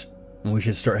staircase, and we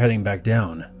should start heading back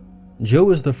down. Joe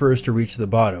was the first to reach the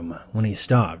bottom when he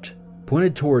stopped,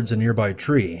 pointed towards a nearby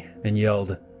tree, and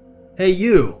yelled, "Hey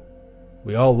you!"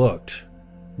 We all looked.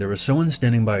 There was someone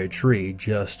standing by a tree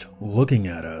just looking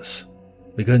at us.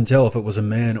 We couldn't tell if it was a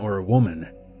man or a woman,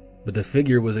 but the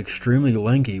figure was extremely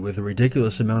lanky with a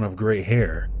ridiculous amount of gray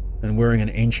hair and wearing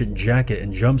an ancient jacket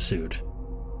and jumpsuit.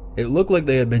 It looked like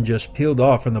they had been just peeled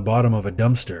off from the bottom of a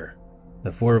dumpster.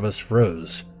 The four of us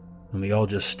froze, and we all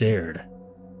just stared.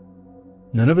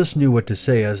 None of us knew what to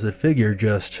say as the figure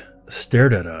just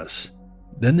stared at us.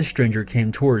 Then the stranger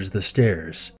came towards the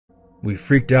stairs. We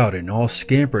freaked out and all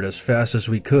scampered as fast as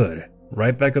we could,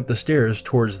 right back up the stairs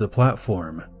towards the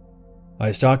platform.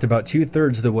 I stopped about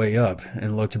 2/3 of the way up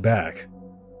and looked back.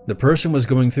 The person was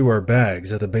going through our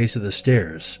bags at the base of the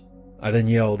stairs. I then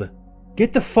yelled,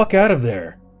 "Get the fuck out of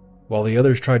there!" while the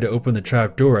others tried to open the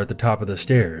trap door at the top of the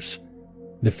stairs.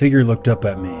 The figure looked up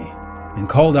at me and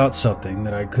called out something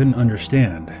that I couldn't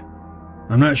understand.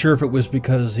 I'm not sure if it was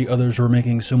because the others were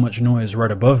making so much noise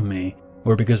right above me,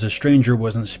 or because the stranger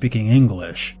wasn't speaking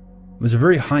English. It was a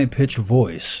very high-pitched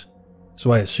voice,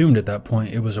 so I assumed at that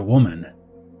point it was a woman.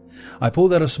 I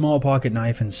pulled out a small pocket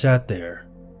knife and sat there,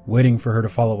 waiting for her to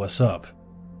follow us up.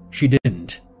 She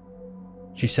didn't.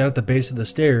 She sat at the base of the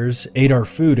stairs, ate our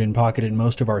food, and pocketed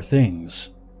most of our things.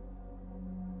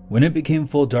 When it became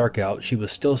full dark out, she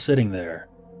was still sitting there,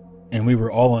 and we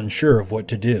were all unsure of what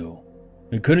to do.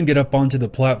 We couldn't get up onto the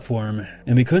platform,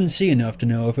 and we couldn't see enough to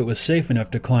know if it was safe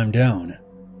enough to climb down.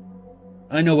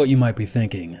 I know what you might be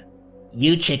thinking.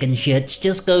 "You chicken shits,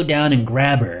 just go down and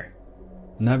grab her."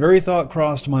 And that very thought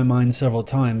crossed my mind several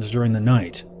times during the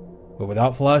night, but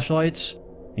without flashlights,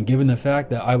 and given the fact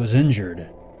that I was injured,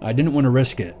 I didn't want to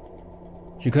risk it.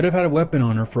 She could have had a weapon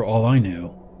on her for all I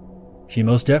knew. She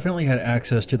most definitely had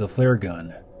access to the flare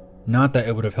gun, not that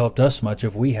it would have helped us much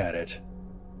if we had it.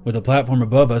 With the platform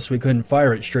above us, we couldn't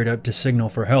fire it straight up to signal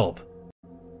for help.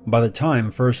 By the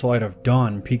time first light of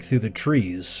dawn peeked through the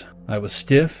trees, I was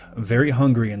stiff, very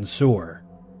hungry, and sore.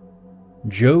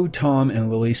 Joe, Tom, and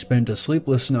Lily spent a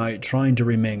sleepless night trying to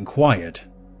remain quiet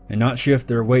and not shift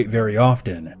their weight very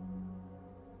often.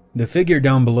 The figure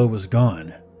down below was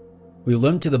gone. We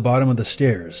limped to the bottom of the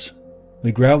stairs.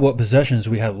 We grabbed what possessions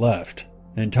we had left,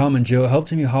 and Tom and Joe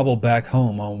helped me hobble back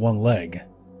home on one leg.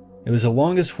 It was the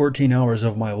longest 14 hours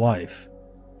of my life,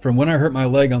 from when I hurt my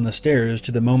leg on the stairs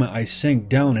to the moment I sank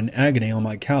down in agony on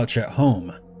my couch at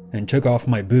home and took off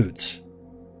my boots.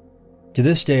 To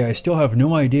this day, I still have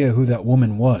no idea who that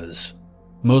woman was.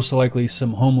 Most likely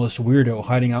some homeless weirdo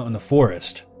hiding out in the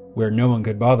forest, where no one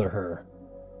could bother her.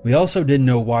 We also didn't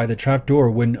know why the trapdoor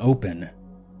wouldn't open.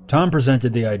 Tom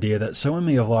presented the idea that someone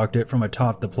may have locked it from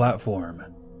atop the platform.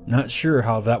 Not sure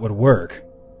how that would work.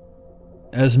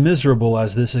 As miserable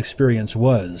as this experience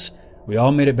was, we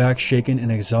all made it back shaken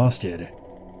and exhausted.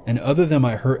 And other than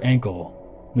my hurt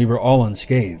ankle, we were all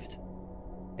unscathed.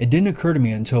 It didn't occur to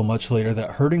me until much later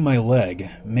that hurting my leg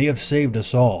may have saved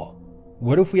us all.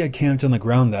 What if we had camped on the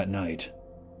ground that night,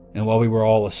 and while we were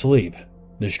all asleep,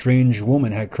 the strange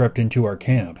woman had crept into our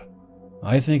camp?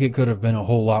 I think it could have been a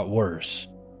whole lot worse.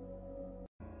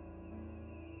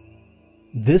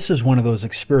 This is one of those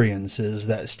experiences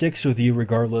that sticks with you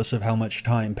regardless of how much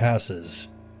time passes.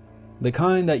 The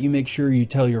kind that you make sure you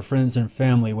tell your friends and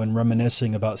family when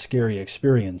reminiscing about scary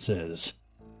experiences.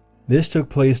 This took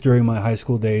place during my high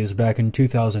school days back in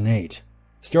 2008.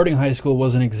 Starting high school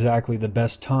wasn't exactly the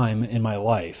best time in my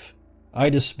life. I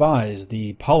despised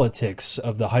the politics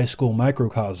of the high school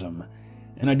microcosm,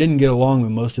 and I didn't get along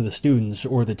with most of the students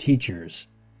or the teachers.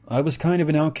 I was kind of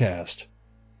an outcast.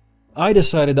 I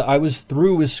decided that I was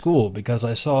through with school because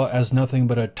I saw it as nothing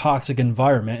but a toxic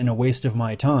environment and a waste of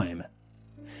my time.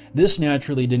 This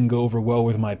naturally didn't go over well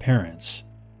with my parents.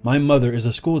 My mother is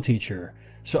a school teacher,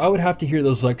 so I would have to hear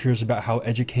those lectures about how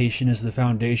education is the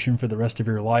foundation for the rest of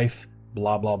your life,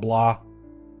 blah blah blah.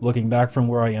 Looking back from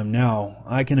where I am now,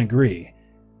 I can agree.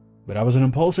 But I was an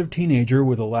impulsive teenager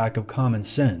with a lack of common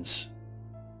sense.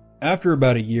 After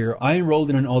about a year, I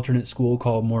enrolled in an alternate school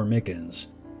called Moore Mickens,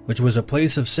 which was a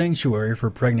place of sanctuary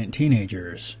for pregnant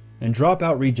teenagers and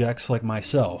dropout rejects like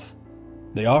myself.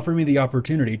 They offered me the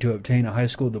opportunity to obtain a high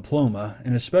school diploma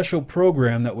in a special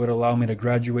program that would allow me to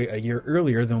graduate a year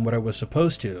earlier than what I was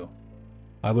supposed to.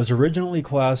 I was originally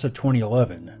class of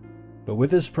 2011, but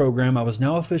with this program I was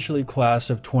now officially class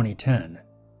of 2010.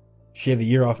 Shave a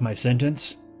year off my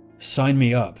sentence? Sign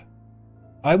me up.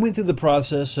 I went through the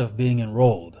process of being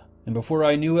enrolled, and before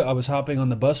I knew it I was hopping on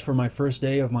the bus for my first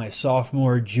day of my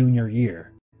sophomore/junior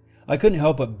year. I couldn't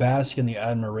help but bask in the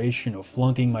admiration of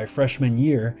flunking my freshman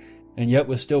year and yet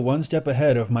was still one step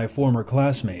ahead of my former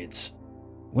classmates.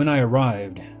 When I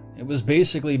arrived, it was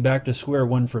basically back to square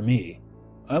one for me.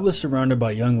 I was surrounded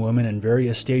by young women in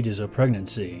various stages of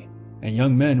pregnancy, and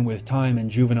young men with time in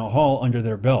juvenile hall under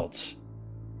their belts.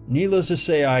 Needless to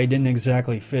say, I didn't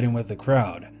exactly fit in with the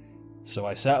crowd, so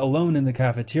I sat alone in the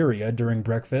cafeteria during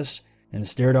breakfast and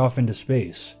stared off into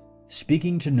space,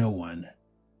 speaking to no one.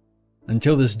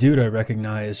 Until this dude I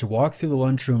recognized walked through the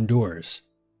lunchroom doors.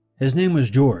 His name was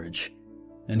George,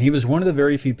 and he was one of the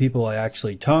very few people I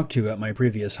actually talked to at my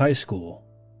previous high school.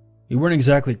 We weren't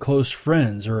exactly close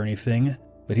friends or anything,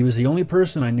 but he was the only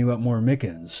person I knew at Moore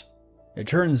Mickens. It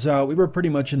turns out we were pretty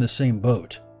much in the same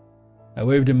boat. I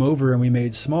waved him over and we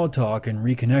made small talk and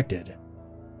reconnected.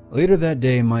 Later that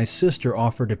day, my sister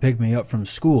offered to pick me up from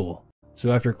school,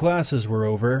 so after classes were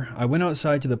over, I went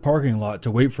outside to the parking lot to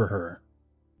wait for her.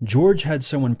 George had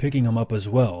someone picking him up as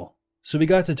well, so we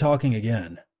got to talking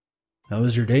again. "How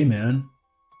was your day, man?"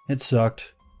 "It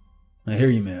sucked." "I hear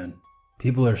you, man.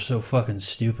 People are so fucking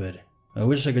stupid. I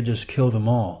wish I could just kill them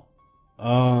all."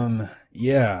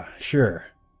 Yeah, sure.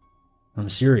 "I'm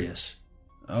serious.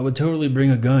 I would totally bring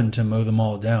a gun to mow them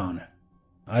all down.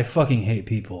 I fucking hate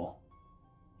people."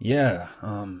 "Yeah,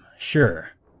 sure.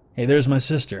 Hey, there's my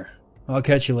sister. I'll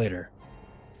catch you later."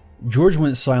 George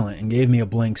went silent and gave me a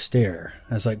blank stare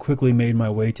as I quickly made my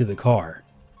way to the car.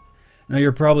 Now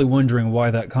you're probably wondering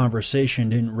why that conversation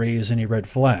didn't raise any red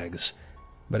flags,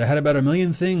 but I had about a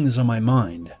million things on my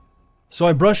mind. So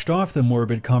I brushed off the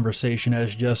morbid conversation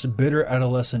as just bitter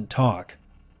adolescent talk.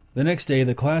 The next day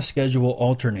the class schedule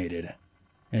alternated,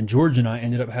 and George and I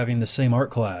ended up having the same art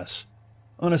class.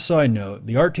 On a side note,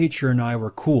 the art teacher and I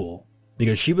were cool,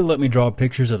 because she would let me draw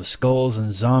pictures of skulls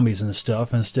and zombies and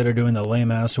stuff instead of doing the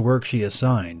lame-ass work she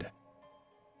assigned.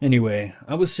 Anyway,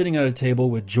 I was sitting at a table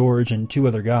with George and two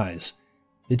other guys.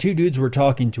 The two dudes were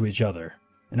talking to each other,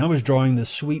 and I was drawing this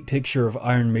sweet picture of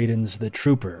Iron Maiden's The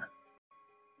Trooper.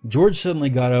 George suddenly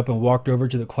got up and walked over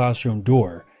to the classroom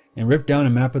door and ripped down a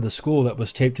map of the school that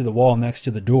was taped to the wall next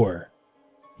to the door.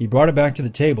 He brought it back to the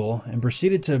table and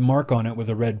proceeded to mark on it with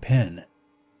a red pen.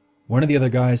 One of the other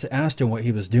guys asked him what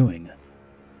he was doing.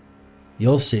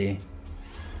 "You'll see.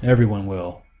 Everyone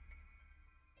will."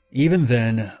 Even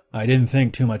then, I didn't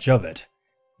think too much of it,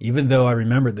 even though I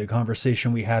remembered the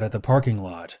conversation we had at the parking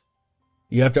lot.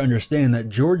 You have to understand that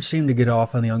George seemed to get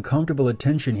off on the uncomfortable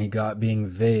attention he got being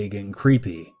vague and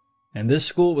creepy, and this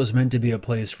school was meant to be a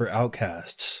place for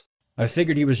outcasts. I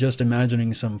figured he was just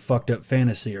imagining some fucked up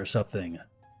fantasy or something.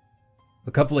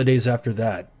 A couple of days after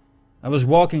that, I was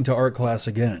walking to art class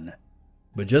again,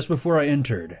 but just before I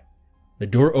entered, the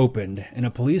door opened and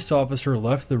a police officer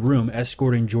left the room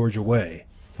escorting George away,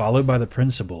 followed by the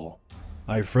principal.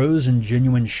 I froze in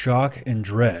genuine shock and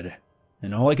dread,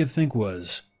 and all I could think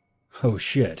was, oh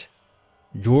shit.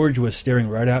 George was staring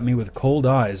right at me with cold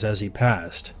eyes as he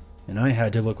passed, and I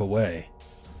had to look away.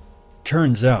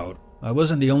 Turns out, I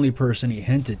wasn't the only person he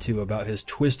hinted to about his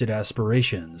twisted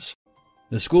aspirations.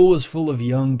 The school was full of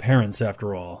young parents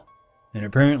after all, and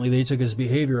apparently they took his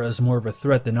behavior as more of a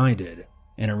threat than I did,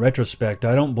 and in retrospect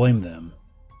I don't blame them.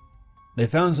 They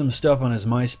found some stuff on his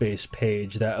MySpace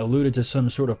page that alluded to some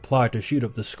sort of plot to shoot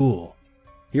up the school.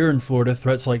 Here in Florida,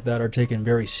 threats like that are taken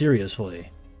very seriously,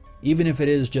 even if it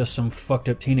is just some fucked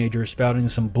up teenager spouting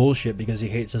some bullshit because he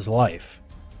hates his life.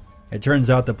 It turns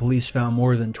out the police found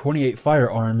more than 28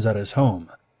 firearms at his home,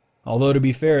 although to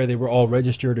be fair they were all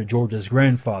registered to George's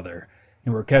grandfather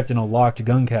and were kept in a locked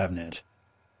gun cabinet.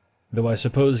 Though I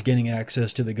suppose gaining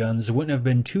access to the guns wouldn't have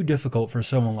been too difficult for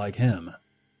someone like him.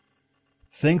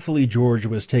 Thankfully George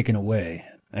was taken away,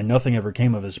 and nothing ever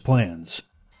came of his plans.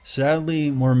 Sadly,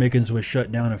 Moore Mickens was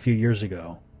shut down a few years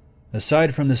ago.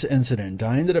 Aside from this incident,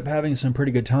 I ended up having some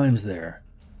pretty good times there.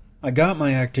 I got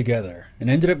my act together, and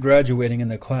ended up graduating in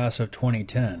the class of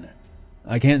 2010.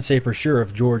 I can't say for sure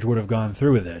if George would have gone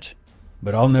through with it,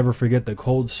 but I'll never forget the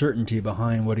cold certainty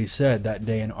behind what he said that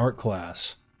day in art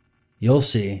class. You'll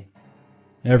see.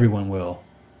 Everyone will.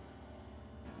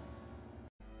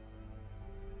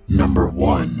 Number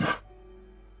 1.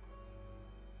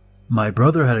 My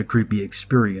brother had a creepy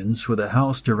experience with a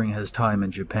house during his time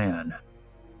in Japan.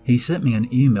 He sent me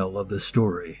an email of the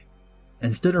story.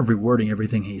 Instead of rewording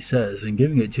everything he says and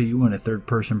giving it to you in a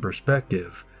third-person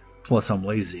perspective, plus I'm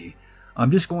lazy,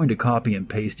 I'm just going to copy and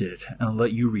paste it and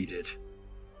let you read it.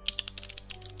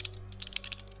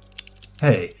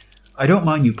 Hey, I don't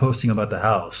mind you posting about the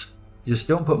house. Just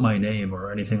don't put my name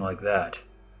or anything like that.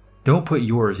 Don't put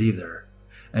yours either.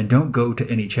 And don't go to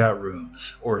any chat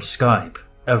rooms or Skype,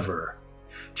 ever.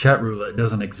 Chat roulette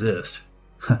doesn't exist.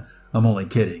 I'm only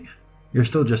kidding. You're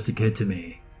still just a kid to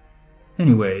me.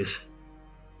 Anyways,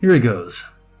 here it goes.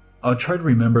 I'll try to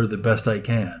remember the best I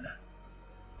can.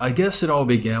 I guess it all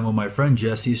began when my friend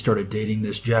Jesse started dating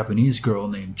this Japanese girl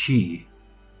named Chi.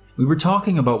 We were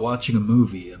talking about watching a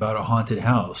movie about a haunted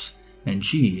house, and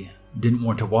Chi didn't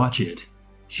want to watch it.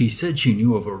 She said she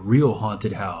knew of a real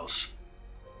haunted house.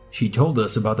 She told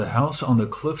us about the house on the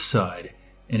cliffside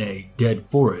in a dead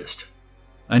forest.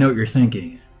 I know what you're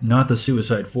thinking, not the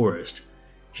suicide forest.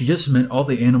 She just meant all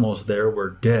the animals there were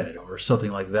dead or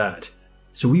something like that.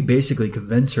 So we basically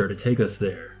convinced her to take us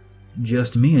there.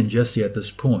 Just me and Jesse at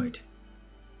this point.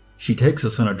 She takes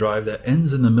us on a drive that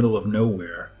ends in the middle of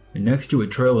nowhere, next to a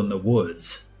trail in the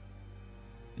woods.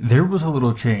 There was a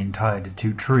little chain tied to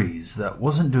 2 trees that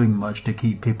wasn't doing much to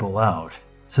keep people out,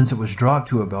 since it was dropped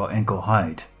to about ankle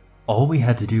height. All we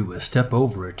had to do was step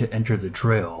over it to enter the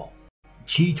trail.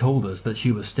 Chi told us that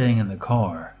she was staying in the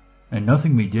car, and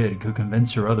nothing we did could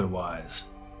convince her otherwise.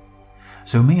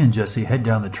 So me and Jesse head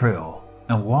down the trail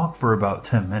and walk for about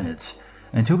 10 minutes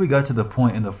until we got to the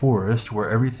point in the forest where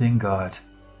everything got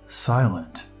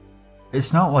silent.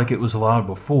 It's not like it was loud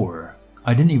before.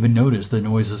 I didn't even notice the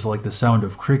noises like the sound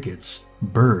of crickets,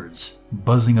 birds,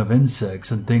 buzzing of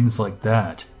insects, and things like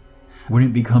that. When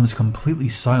it becomes completely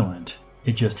silent,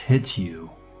 it just hits you.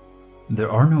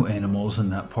 There are no animals in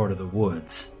that part of the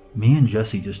woods. Me and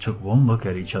Jesse just took one look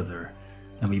at each other,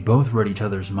 and we both read each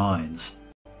other's minds.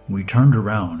 We turned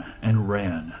around and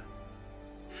ran.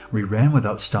 We ran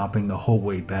without stopping the whole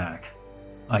way back.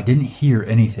 I didn't hear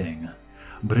anything,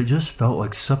 but it just felt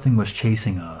like something was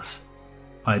chasing us.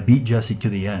 I beat Jesse to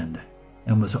the end,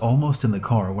 and was almost in the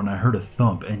car when I heard a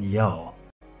thump and yell.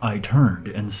 I turned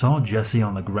and saw Jesse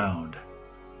on the ground.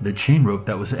 The chain rope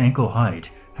that was ankle height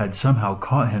had somehow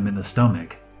caught him in the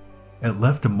stomach. It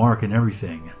left a mark and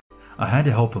everything. I had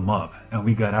to help him up, and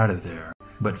we got out of there.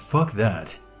 But fuck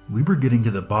that, we were getting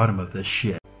to the bottom of this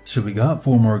shit. So we got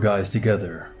 4 more guys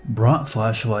together, brought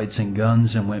flashlights and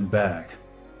guns, and went back.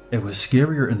 It was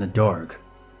scarier in the dark,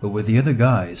 but with the other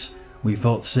guys, we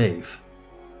felt safe.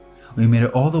 We made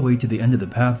it all the way to the end of the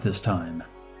path this time.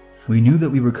 We knew that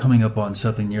we were coming up on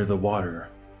something near the water,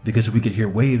 because we could hear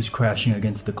waves crashing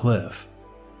against the cliff.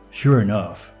 Sure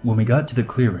enough, when we got to the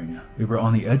clearing, we were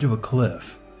on the edge of a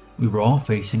cliff. We were all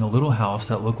facing a little house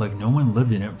that looked like no one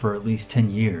lived in it for at least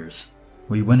 10 years.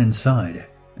 We went inside,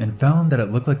 and found that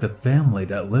it looked like the family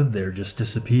that lived there just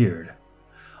disappeared.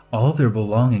 All of their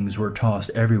belongings were tossed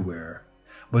everywhere,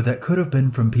 but that could have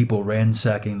been from people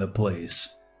ransacking the place.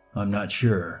 I'm not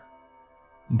sure.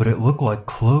 But it looked like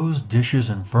clothes, dishes,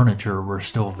 and furniture were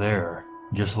still there,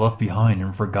 just left behind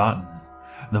and forgotten.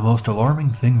 The most alarming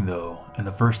thing though, and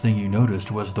the first thing you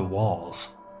noticed, was the walls.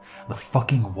 The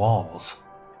fucking walls.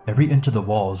 Every inch of the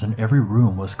walls in every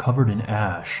room was covered in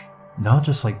ash, not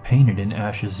just like painted in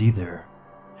ashes either.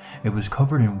 It was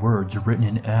covered in words written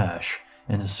in ash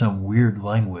in some weird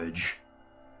language.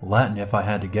 Latin if I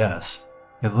had to guess.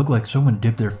 It looked like someone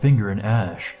dipped their finger in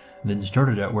ash, then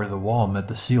started at where the wall met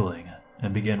the ceiling,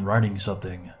 and began writing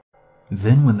something.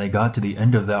 Then when they got to the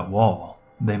end of that wall,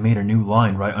 they made a new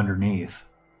line right underneath.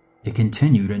 It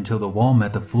continued until the wall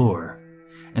met the floor,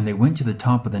 and they went to the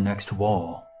top of the next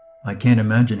wall. I can't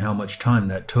imagine how much time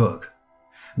that took.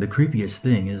 The creepiest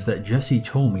thing is that Jesse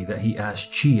told me that he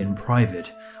asked Chi in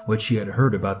private what she had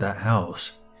heard about that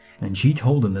house, and she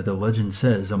told him that the legend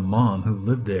says a mom who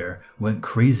lived there went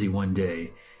crazy one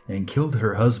day and killed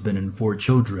her husband and 4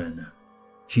 children.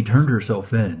 She turned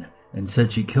herself in and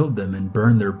said she killed them and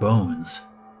burned their bones.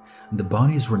 The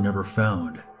bodies were never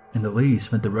found, and the lady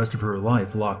spent the rest of her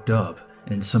life locked up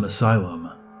in some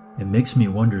asylum. It makes me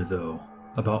wonder though,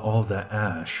 about all that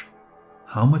ash.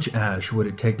 How much ash would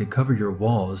it take to cover your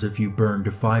walls if you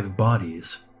burned 5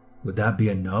 bodies? Would that be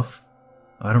enough?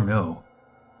 I don't know.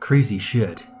 Crazy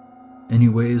shit.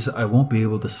 Anyways, I won't be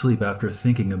able to sleep after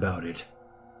thinking about it.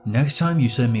 Next time you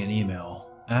send me an email,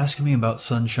 Ask me about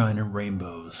sunshine and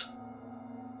rainbows.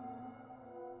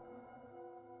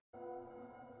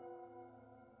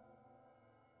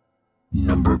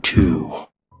 Number 2.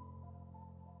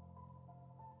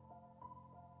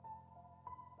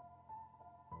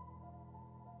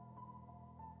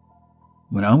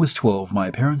 When I was 12,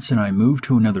 my parents and I moved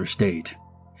to another state.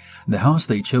 The house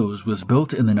they chose was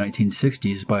built in the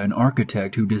 1960s by an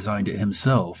architect who designed it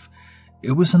himself.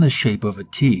 It was in the shape of a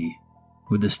T,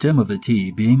 with the stem of the T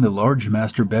being the large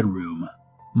master bedroom.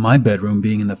 My bedroom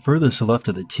being in the furthest left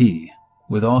of the T,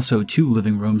 with also 2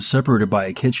 living rooms separated by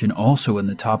a kitchen also in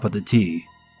the top of the T.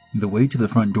 The way to the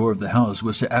front door of the house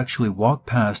was to actually walk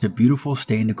past a beautiful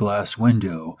stained glass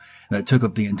window that took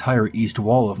up the entire east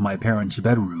wall of my parents'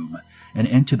 bedroom and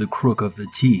into the crook of the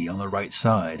T on the right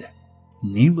side.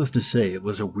 Needless to say, it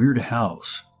was a weird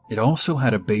house. It also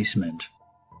had a basement.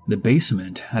 The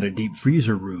basement had a deep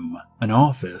freezer room, an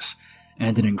office,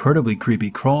 and an incredibly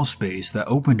creepy crawl space that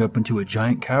opened up into a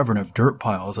giant cavern of dirt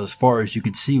piles as far as you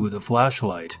could see with a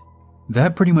flashlight.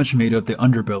 That pretty much made up the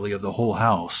underbelly of the whole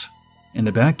house. In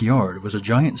the backyard was a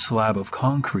giant slab of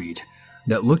concrete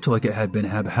that looked like it had been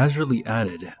haphazardly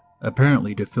added,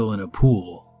 apparently to fill in a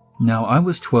pool. Now, I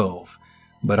was 12,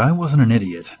 but I wasn't an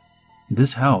idiot.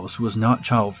 This house was not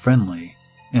child-friendly,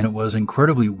 and it was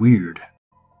incredibly weird.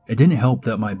 It didn't help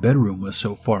that my bedroom was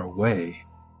so far away,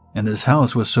 and this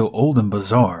house was so old and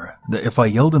bizarre that if I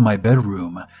yelled in my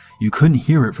bedroom, you couldn't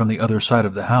hear it from the other side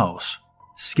of the house.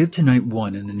 Skip to night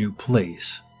 1 in the new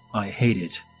place. I hate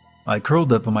it. I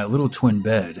curled up in my little twin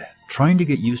bed, trying to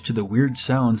get used to the weird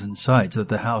sounds and sights that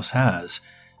the house has,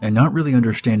 and not really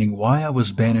understanding why I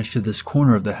was banished to this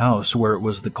corner of the house where it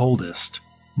was the coldest.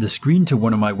 The screen to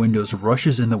one of my windows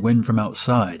rushes in the wind from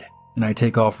outside, and I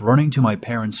take off running to my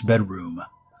parents' bedroom.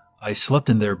 I slept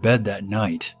in their bed that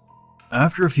night.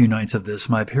 After a few nights of this,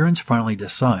 my parents finally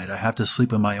decide I have to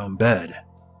sleep in my own bed.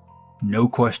 No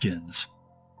questions.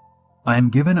 I am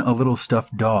given a little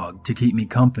stuffed dog to keep me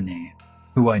company,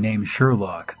 who I named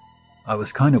Sherlock. I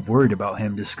was kind of worried about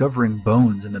him discovering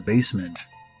bones in the basement.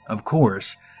 Of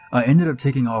course, I ended up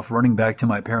taking off running back to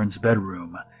my parents'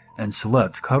 bedroom, and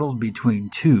slept cuddled between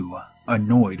 2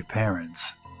 annoyed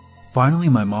parents. Finally,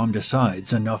 my mom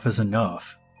decides enough is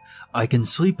enough. I can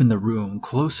sleep in the room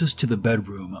closest to the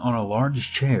bedroom on a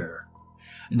large chair.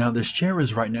 Now, this chair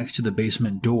is right next to the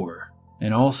basement door,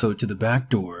 and also to the back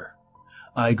door.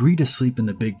 I agree to sleep in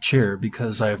the big chair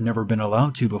because I have never been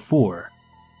allowed to before.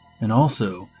 And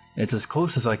also, it's as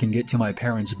close as I can get to my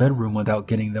parents' bedroom without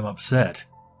getting them upset.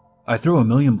 I throw a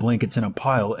million blankets in a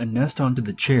pile and nest onto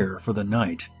the chair for the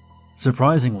night.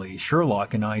 Surprisingly,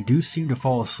 Sherlock and I do seem to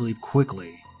fall asleep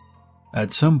quickly.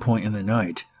 At some point in the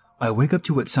night, I wake up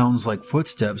to what sounds like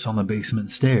footsteps on the basement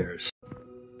stairs.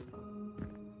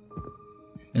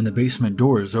 And the basement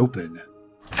door is open.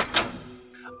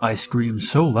 I scream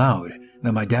so loud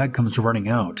that my dad comes running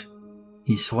out.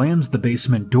 He slams the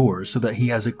basement door so that he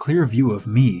has a clear view of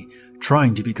me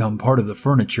trying to become part of the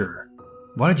furniture.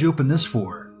 "Why did you open this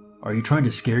for? Are you trying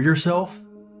to scare yourself?"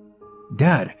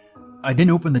 "Dad, I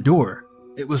didn't open the door.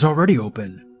 It was already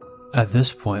open." At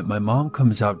this point, my mom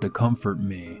comes out to comfort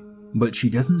me, but she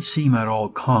doesn't seem at all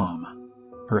calm.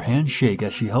 Her hands shake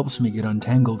as she helps me get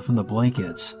untangled from the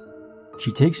blankets.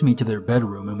 She takes me to their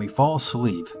bedroom and we fall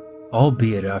asleep,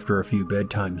 albeit after a few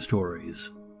bedtime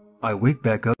stories. I wake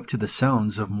back up to the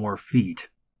sounds of more feet,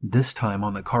 this time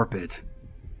on the carpet.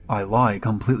 I lie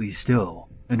completely still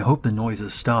and hope the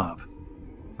noises stop,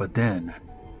 but then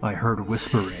I heard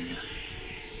whispering.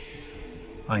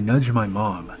 I nudge my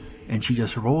mom, and she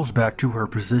just rolls back to her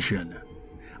position.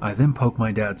 I then poke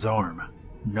my dad's arm.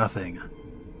 Nothing.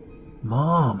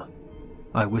 "Mom!"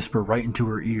 I whisper right into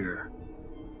her ear.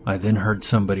 I then heard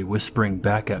somebody whispering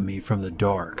back at me from the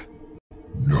dark.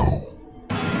 No.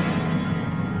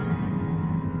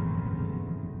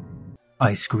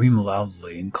 I scream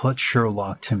loudly and clutch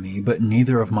Sherlock to me, but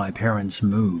neither of my parents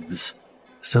moves.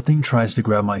 Something tries to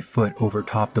grab my foot over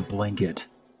top the blanket.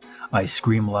 I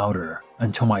scream louder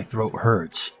until my throat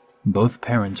hurts. Both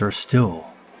parents are still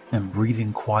and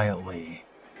breathing quietly.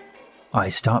 I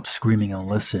stop screaming and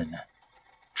listen,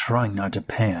 trying not to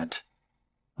pant.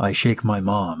 I shake my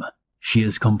mom. She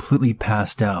is completely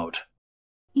passed out.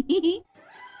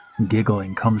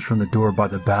 Giggling comes from the door by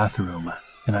the bathroom,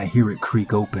 and I hear it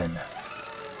creak open.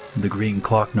 The green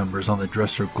clock numbers on the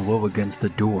dresser glow against the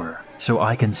door, so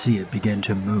I can see it begin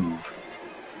to move.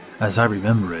 As I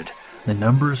remember it, the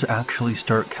numbers actually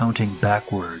start counting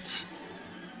backwards,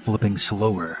 flipping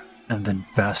slower and then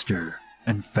faster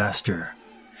and faster,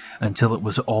 until it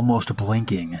was almost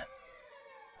blinking.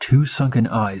 2 sunken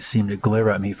eyes seem to glare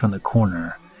at me from the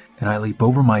corner, and I leap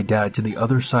over my dad to the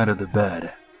other side of the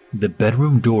bed The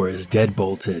bedroom door is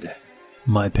deadbolted.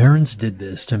 My parents did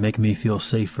this to make me feel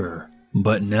safer,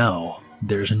 but now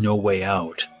there's no way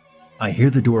out. I hear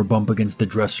the door bump against the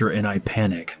dresser and I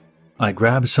panic. I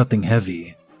grab something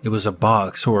heavy. It was a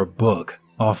box or a book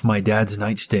off my dad's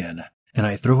nightstand, and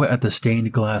I throw it at the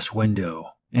stained glass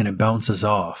window, and it bounces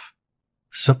off.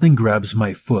 Something grabs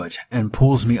my foot and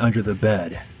pulls me under the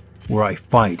bed, where I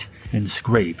fight and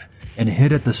scrape and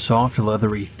hit at the soft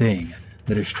leathery thing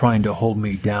that is trying to hold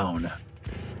me down.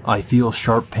 I feel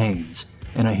sharp pains,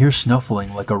 and I hear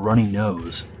snuffling like a runny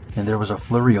nose, and there was a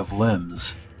flurry of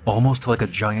limbs, almost like a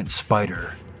giant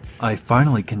spider. I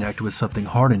finally connect with something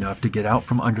hard enough to get out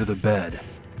from under the bed.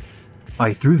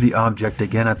 I threw the object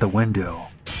again at the window,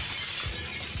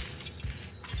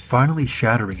 finally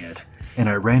shattering it, and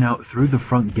I ran out through the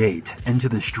front gate into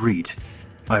the street.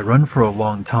 I run for a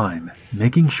long time,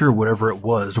 making sure whatever it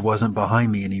was wasn't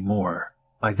behind me anymore.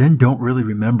 I then don't really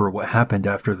remember what happened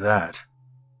after that.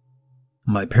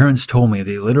 My parents told me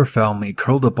they later found me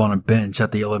curled up on a bench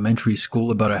at the elementary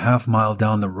school about a half-mile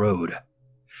down the road.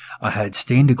 I had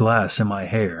stained glass in my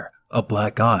hair, a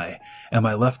black eye, and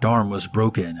my left arm was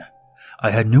broken.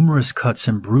 I had numerous cuts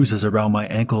and bruises around my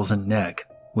ankles and neck.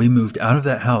 We moved out of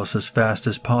that house as fast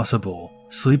as possible,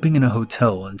 sleeping in a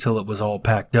hotel until it was all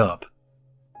packed up.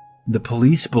 The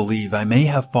police believe I may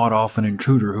have fought off an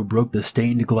intruder who broke the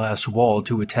stained glass wall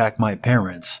to attack my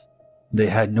parents. They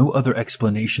had no other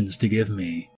explanations to give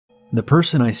me. The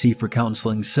person I see for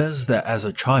counseling says that as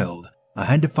a child, I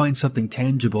had to find something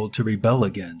tangible to rebel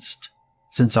against,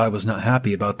 since I was not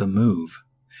happy about the move.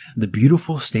 The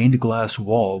beautiful stained glass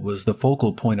wall was the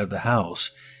focal point of the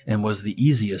house and was the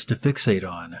easiest to fixate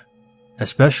on,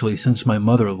 especially since my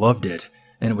mother loved it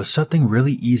and it was something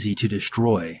really easy to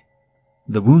destroy.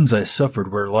 The wounds I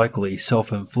suffered were likely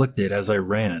self-inflicted as I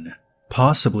ran,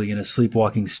 possibly in a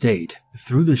sleepwalking state,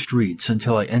 through the streets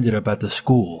until I ended up at the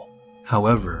school.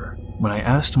 However, when I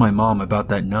asked my mom about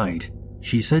that night,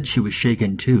 she said she was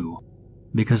shaken too,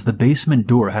 because the basement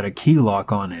door had a key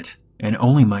lock on it, and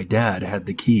only my dad had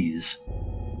the keys.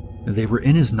 They were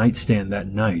in his nightstand that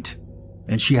night,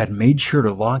 and she had made sure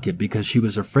to lock it because she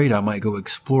was afraid I might go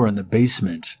explore in the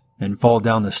basement and fall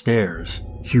down the stairs.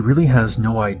 She really has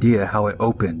no idea how it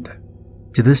opened.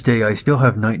 To this day, I still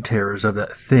have night terrors of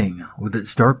that thing with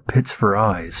its dark pits for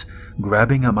eyes,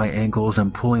 grabbing at my ankles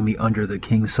and pulling me under the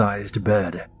king-sized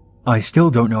bed. I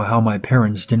still don't know how my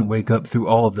parents didn't wake up through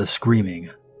all of the screaming.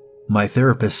 My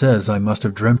therapist says I must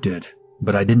have dreamt it,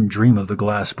 but I didn't dream of the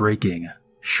glass breaking.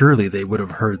 Surely they would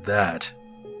have heard that.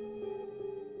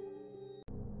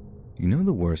 You know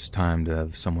the worst time to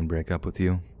have someone break up with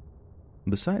you?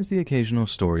 Besides the occasional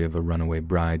story of a runaway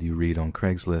bride you read on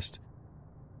Craigslist,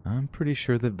 I'm pretty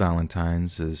sure that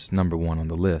Valentine's is #1 on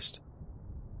the list.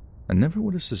 I never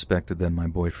would have suspected that my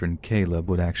boyfriend Caleb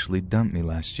would actually dump me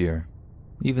last year.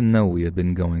 Even though we had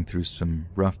been going through some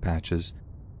rough patches,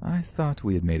 I thought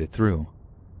we had made it through.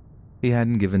 He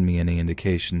hadn't given me any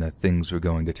indication that things were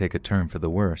going to take a turn for the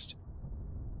worst.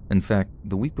 In fact,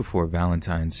 the week before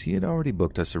Valentine's, he had already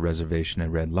booked us a reservation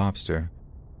at Red Lobster,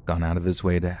 gone out of his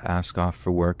way to ask off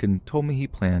for work, and told me he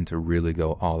planned to really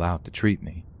go all out to treat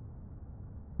me.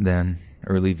 Then,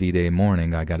 early V-Day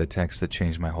morning, I got a text that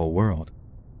changed my whole world.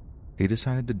 He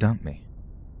decided to dump me.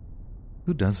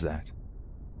 Who does that?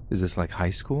 Is this like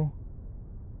high school?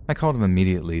 I called him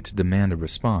immediately to demand a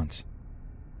response.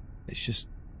 It's just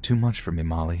too much for me,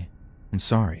 Molly. I'm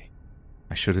sorry.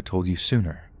 I should have told you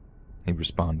sooner, he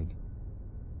responded.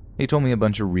 He told me a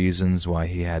bunch of reasons why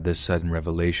he had this sudden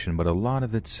revelation, but a lot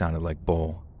of it sounded like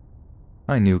bull.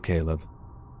 I knew Caleb.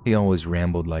 He always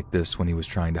rambled like this when he was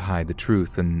trying to hide the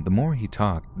truth, and the more he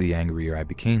talked, the angrier I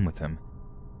became with him.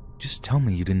 Just tell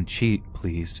me you didn't cheat,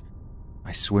 please.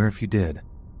 I swear if you did,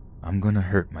 I'm going to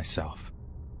hurt myself,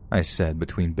 I said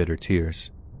between bitter tears.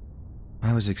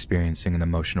 I was experiencing an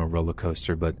emotional roller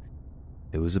coaster, but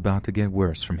it was about to get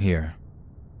worse from here.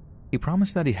 He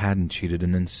promised that he hadn't cheated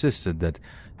and insisted that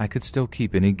I could still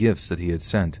keep any gifts that he had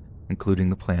sent, including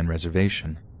the planned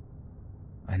reservation.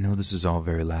 I know this is all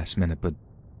very last minute, but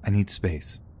I need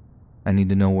space. I need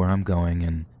to know where I'm going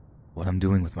and what I'm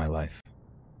doing with my life,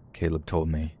 Caleb told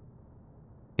me.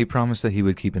 He promised that he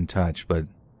would keep in touch, but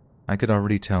I could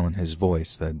already tell in his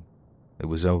voice that it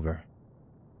was over.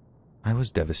 I was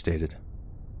devastated.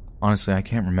 Honestly, I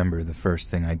can't remember the first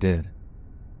thing I did.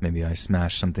 Maybe I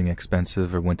smashed something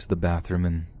expensive or went to the bathroom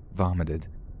and vomited.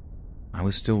 I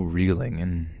was still reeling,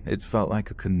 and it felt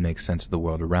like I couldn't make sense of the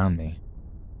world around me.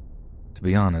 To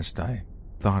be honest, I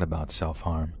thought about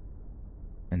self-harm.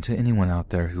 And to anyone out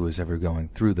there who is ever going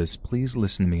through this, please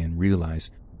listen to me and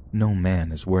realize no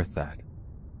man is worth that.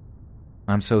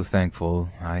 I'm so thankful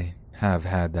I have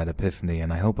had that epiphany,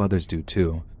 and I hope others do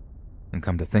too. And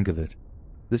come to think of it,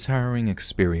 this harrowing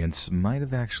experience might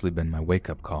have actually been my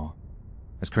wake-up call,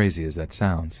 as crazy as that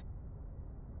sounds.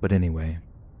 But anyway,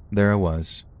 there I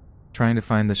was, trying to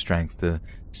find the strength to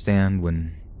stand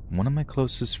when one of my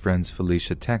closest friends,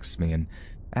 Felicia, texted me and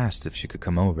asked if she could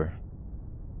come over.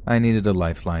 I needed a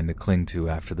lifeline to cling to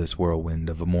after this whirlwind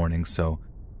of a morning, so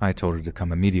I told her to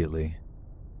come immediately.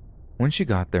 When she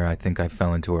got there, I think I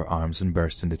fell into her arms and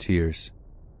burst into tears.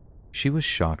 She was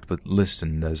shocked but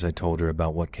listened as I told her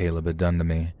about what Caleb had done to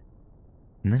me.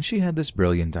 And then she had this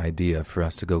brilliant idea for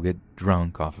us to go get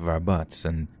drunk off of our butts,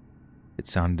 and it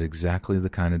sounded exactly the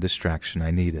kind of distraction I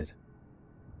needed.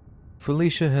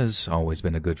 Felicia has always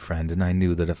been a good friend, and I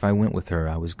knew that if I went with her,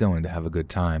 I was going to have a good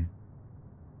time.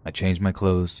 I changed my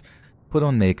clothes, put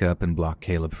on makeup, and blocked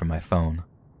Caleb from my phone.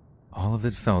 All of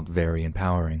it felt very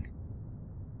empowering.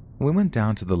 We went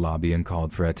down to the lobby and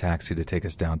called for a taxi to take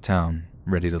us downtown,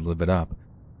 ready to live it up.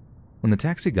 When the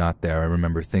taxi got there, I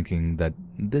remember thinking that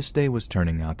this day was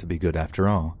turning out to be good after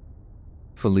all.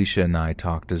 Felicia and I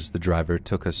talked as the driver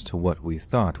took us to what we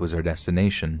thought was our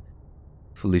destination.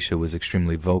 Felicia was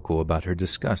extremely vocal about her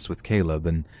disgust with Caleb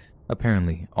and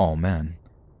apparently all men.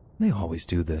 They always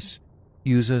do this.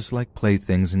 Use us like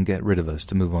playthings and get rid of us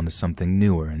to move on to something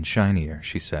newer and shinier,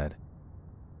 she said.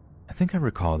 I think I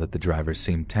recall that the driver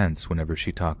seemed tense whenever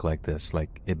she talked like this,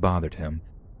 like it bothered him.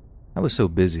 I was so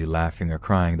busy laughing or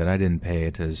crying that I didn't pay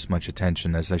it as much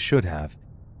attention as I should have,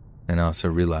 and I also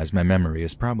realized my memory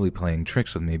is probably playing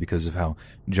tricks with me because of how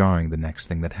jarring the next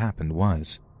thing that happened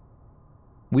was.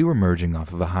 We were merging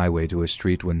off of a highway to a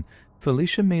street when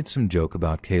Felicia made some joke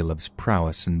about Caleb's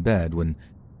prowess in bed when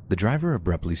the driver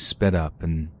abruptly sped up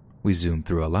and we zoomed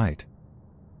through a light.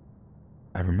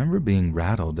 I remember being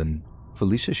rattled and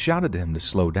Felicia shouted to him to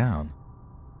slow down.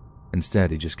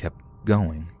 Instead, he just kept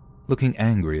going, looking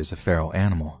angry as a feral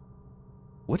animal.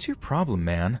 "What's your problem,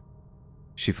 man?"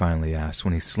 she finally asked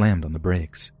when he slammed on the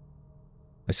brakes.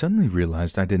 I suddenly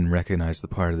realized I didn't recognize the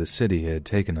part of the city he had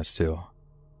taken us to.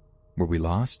 Were we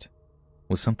lost?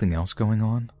 Was something else going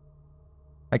on?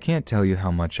 I can't tell you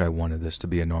how much I wanted this to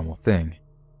be a normal thing.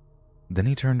 Then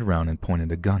he turned around and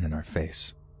pointed a gun in our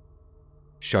face.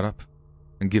 "Shut up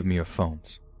and give me your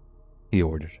phones," he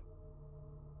ordered.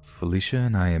 Felicia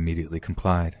and I immediately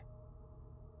complied.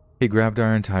 He grabbed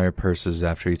our entire purses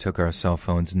after he took our cell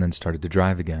phones and then started to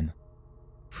drive again.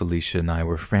 Felicia and I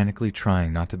were frantically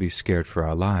trying not to be scared for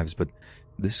our lives, but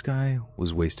this guy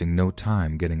was wasting no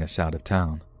time getting us out of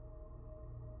town.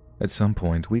 At some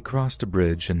point, we crossed a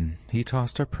bridge and he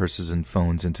tossed our purses and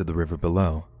phones into the river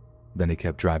below. Then he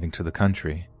kept driving to the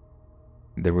country.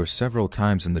 There were several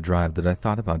times in the drive that I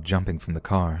thought about jumping from the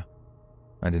car.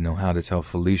 I didn't know how to tell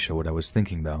Felicia what I was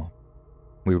thinking, though.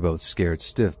 We were both scared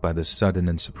stiff by this sudden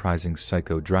and surprising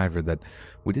psycho driver that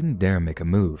we didn't dare make a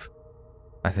move.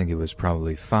 I think it was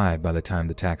probably 5 by the time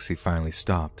the taxi finally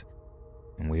stopped,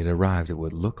 and we had arrived at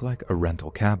what looked like a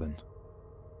rental cabin.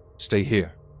 "Stay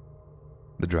here,"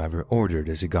 the driver ordered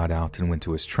as he got out and went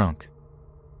to his trunk.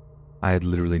 I had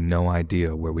literally no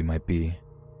idea where we might be,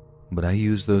 but I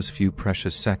used those few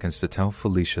precious seconds to tell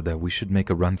Felicia that we should make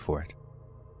a run for it.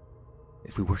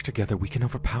 "If we work together, we can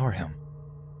overpower him,"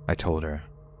 I told her.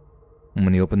 And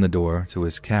when he opened the door to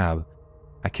his cab,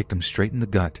 I kicked him straight in the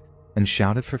gut and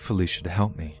shouted for Felicia to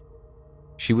help me.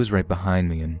 She was right behind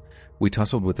me, and we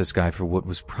tussled with this guy for what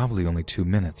was probably only 2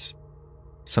 minutes.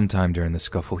 Sometime during the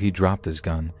scuffle, he dropped his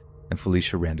gun, and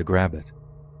Felicia ran to grab it.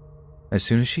 As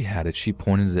soon as she had it, she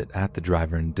pointed it at the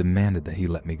driver and demanded that he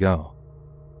let me go.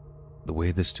 The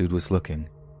way this dude was looking,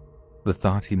 the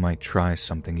thought he might try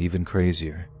something even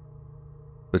crazier.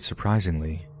 But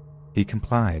surprisingly, he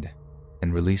complied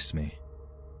and released me.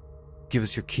 "Give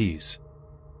us your keys,"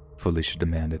 Felicia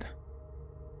demanded.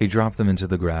 He dropped them into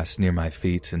the grass near my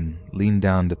feet and leaned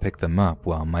down to pick them up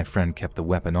while my friend kept the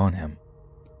weapon on him.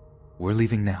 "We're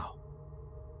leaving now,"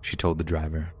 she told the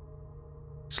driver.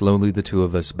 Slowly, the two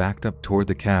of us backed up toward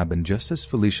the cab, and just as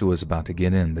Felicia was about to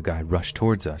get in, the guy rushed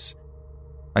towards us.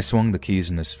 I swung the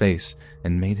keys in his face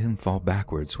and made him fall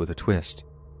backwards with a twist.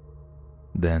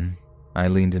 Then, I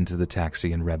leaned into the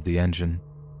taxi and revved the engine.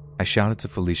 I shouted to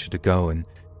Felicia to go, and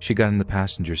she got in the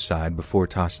passenger side before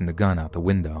tossing the gun out the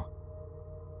window.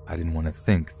 I didn't want to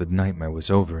think the nightmare was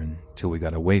over until we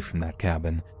got away from that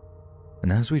cabin,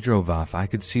 and as we drove off, I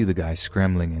could see the guy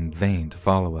scrambling in vain to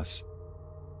follow us.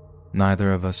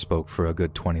 Neither of us spoke for a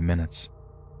good 20 minutes.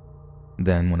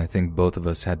 Then, when I think both of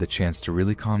us had the chance to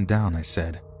really calm down, I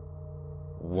said,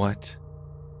 "What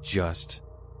just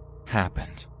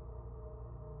happened?"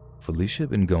 Felicia had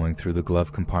been going through the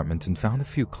glove compartment and found a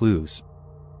few clues.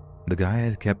 The guy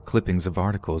had kept clippings of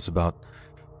articles about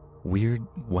weird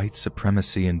white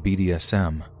supremacy and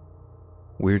BDSM,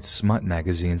 weird smut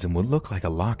magazines, and what looked like a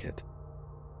locket.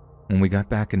 When we got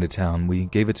back into town, we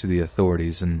gave it to the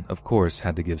authorities and, of course,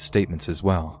 had to give statements as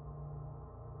well.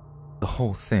 The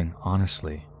whole thing,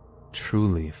 honestly,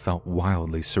 truly felt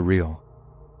wildly surreal.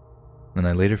 And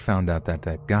I later found out that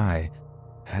that guy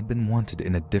had been wanted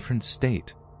in a different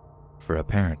state for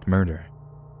apparent murder.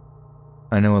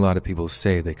 I know a lot of people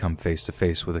say they come face to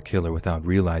face with a killer without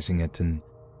realizing it, and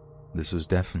this was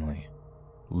definitely,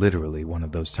 literally one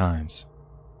of those times.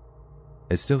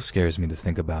 It still scares me to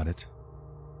think about it.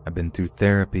 I've been through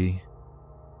therapy,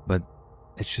 but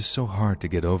it's just so hard to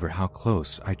get over how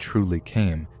close I truly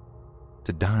came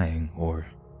to dying or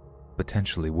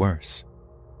potentially worse,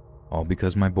 all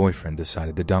because my boyfriend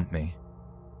decided to dump me.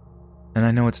 And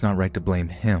I know it's not right to blame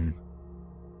him.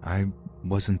 I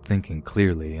wasn't thinking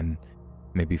clearly, and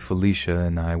maybe Felicia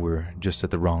and I were just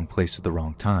at the wrong place at the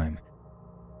wrong time,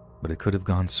 but it could have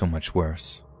gone so much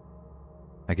worse.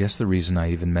 I guess the reason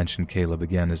I even mentioned Caleb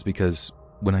again is because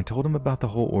when I told him about the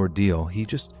whole ordeal, he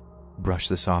just brushed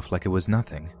this off like it was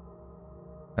nothing.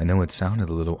 I know it sounded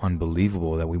a little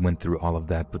unbelievable that we went through all of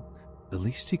that, but at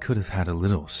least he could have had a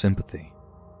little sympathy.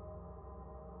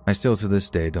 I still to this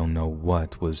day don't know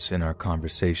what was in our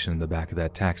conversation in the back of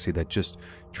that taxi that just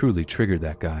truly triggered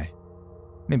that guy.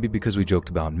 Maybe because we joked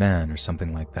about man or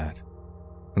something like that.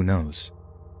 Who knows?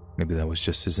 Maybe that was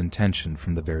just his intention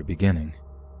from the very beginning.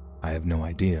 I have no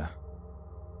idea.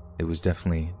 It was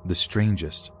definitely the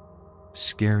strangest,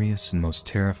 scariest, and most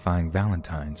terrifying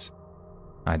Valentine's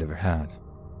I'd ever had.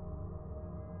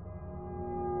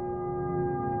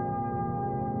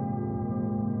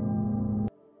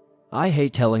 I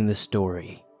hate telling this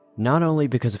story, not only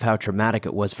because of how traumatic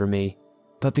it was for me,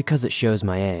 but because it shows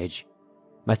my age.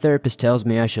 My therapist tells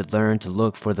me I should learn to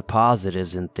look for the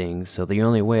positives in things, so the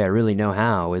only way I really know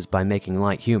how is by making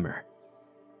light humor.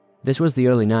 This was the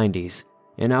early 90s,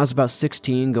 and I was about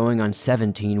 16 going on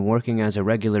 17 working as a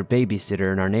regular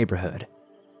babysitter in our neighborhood.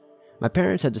 My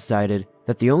parents had decided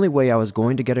that the only way I was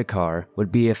going to get a car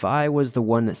would be if I was the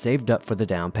one that saved up for the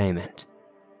down payment.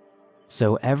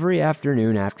 So every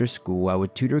afternoon after school I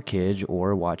would tutor kids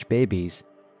or watch babies.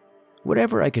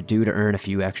 Whatever I could do to earn a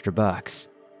few extra bucks.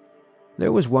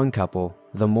 There was one couple,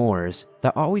 the Moores,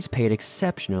 that always paid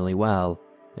exceptionally well,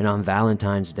 and on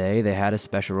Valentine's Day they had a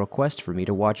special request for me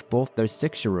to watch both their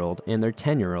 6-year-old and their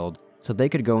 10-year-old so they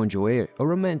could go enjoy a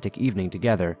romantic evening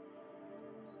together.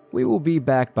 "We will be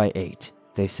back by 8,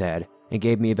 they said, and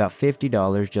gave me about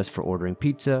 $50 just for ordering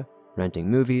pizza,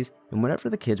 renting movies, and whatever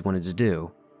the kids wanted to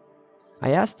do.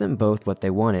 I asked them both what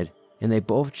they wanted, and they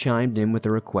both chimed in with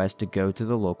a request to go to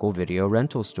the local video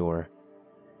rental store.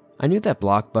 I knew that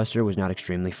Blockbuster was not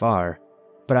extremely far,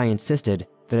 but I insisted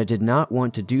that I did not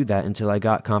want to do that until I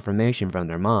got confirmation from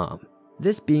their mom.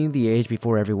 This being the age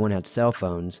before everyone had cell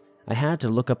phones, I had to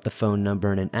look up the phone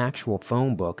number in an actual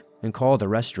phone book and call the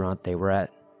restaurant they were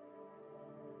at.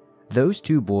 Those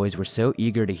two boys were so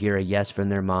eager to hear a yes from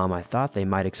their mom I thought they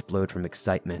might explode from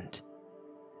excitement.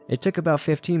 It took about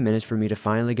 15 minutes for me to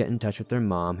finally get in touch with their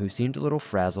mom, who seemed a little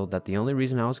frazzled that the only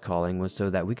reason I was calling was so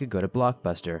that we could go to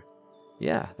Blockbuster.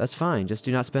 "Yeah, that's fine, just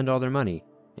do not spend all their money,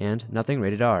 and nothing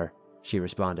rated R," she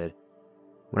responded.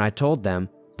 When I told them,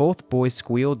 both boys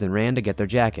squealed and ran to get their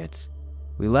jackets.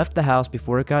 We left the house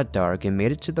before it got dark and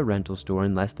made it to the rental store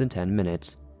in less than 10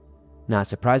 minutes. Not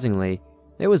surprisingly,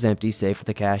 it was empty save for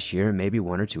the cashier and maybe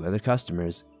 1 or 2 other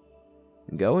customers.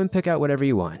 "Go and pick out whatever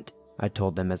you want," I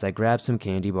told them as I grabbed some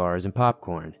candy bars and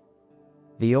popcorn.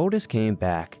 The oldest came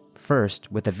back,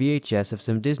 first with a VHS of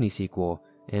some Disney sequel,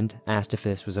 and asked if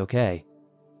this was okay.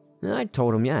 I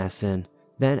told him yes, and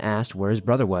then asked where his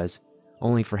brother was,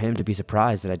 only for him to be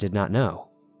surprised that I did not know.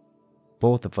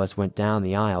 Both of us went down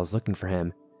the aisles looking for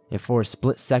him, and for a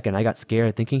split second I got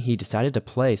scared thinking he decided to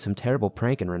play some terrible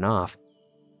prank and run off.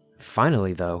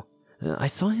 Finally, though, I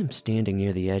saw him standing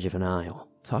near the edge of an aisle,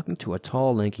 talking to a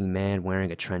tall, lanky man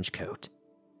wearing a trench coat.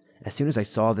 As soon as I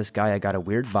saw this guy, I got a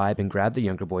weird vibe and grabbed the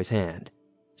younger boy's hand.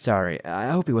 "Sorry,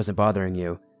 I hope he wasn't bothering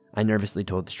you," I nervously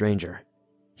told the stranger.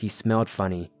 He smelled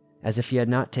funny, as if he had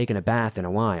not taken a bath in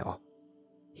a while.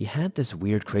 He had this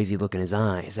weird, crazy look in his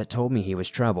eyes that told me he was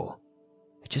trouble.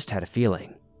 I just had a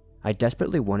feeling. I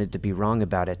desperately wanted to be wrong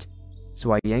about it,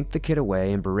 so I yanked the kid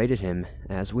away and berated him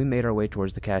as we made our way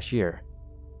towards the cashier.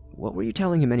 "What were you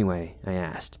telling him anyway?" I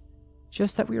asked.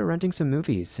 "Just that we were renting some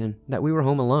movies and that we were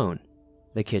home alone,"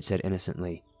 the kid said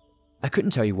innocently. I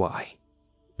couldn't tell you why,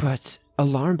 but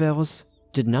alarm bells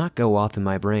did not go off in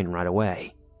my brain right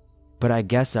away. But I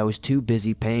guess I was too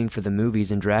busy paying for the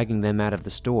movies and dragging them out of the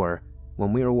store.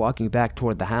 When we were walking back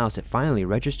toward the house, it finally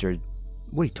registered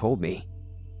what he told me.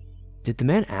 "Did the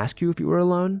man ask you if you were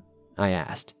alone?" I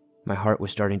asked. My heart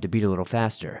was starting to beat a little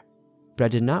faster, but I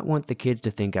did not want the kids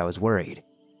to think I was worried.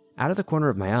 Out of the corner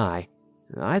of my eye,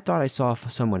 I thought I saw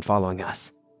someone following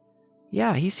us.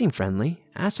 "Yeah, he seemed friendly,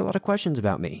 asked a lot of questions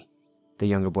about me," the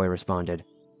younger boy responded.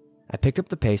 I picked up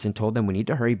the pace and told them we need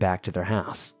to hurry back to their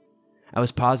house. I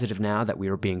was positive now that we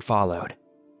were being followed.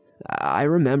 I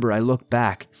remember I looked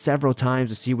back several times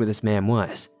to see where this man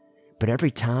was, but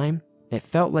every time it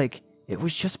felt like it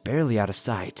was just barely out of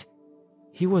sight.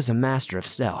 He was a master of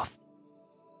stealth.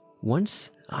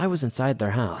 Once I was inside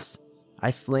their house, I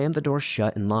slammed the door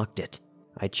shut and locked it.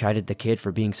 I chided the kid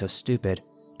for being so stupid.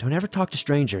 "Don't ever talk to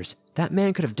strangers. That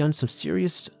man could have done some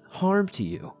serious harm to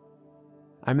you."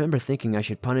 I remember thinking I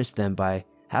should punish them by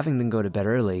having them go to bed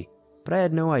early, but I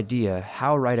had no idea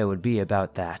how right I would be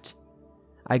about that.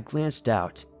 I glanced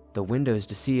out the windows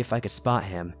to see if I could spot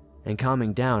him, and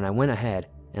calming down, I went ahead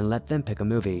and let them pick a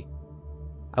movie.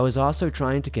 I was also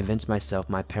trying to convince myself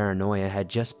my paranoia had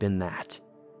just been that.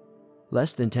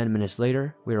 Less than 10 minutes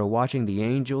later, we were watching the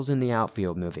Angels in the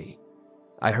Outfield movie.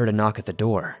 I heard a knock at the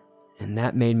door, and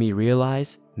that made me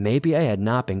realize maybe I had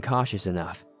not been cautious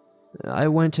enough. I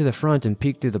went to the front and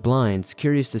peeked through the blinds,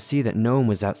 curious to see that no one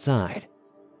was outside.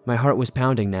 My heart was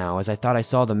pounding now as I thought I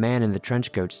saw the man in the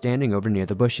trench coat standing over near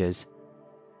the bushes.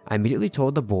 I immediately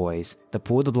told the boys to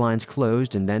pull the blinds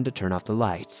closed and then to turn off the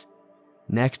lights.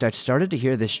 Next, I started to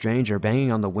hear this stranger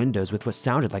banging on the windows with what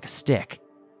sounded like a stick.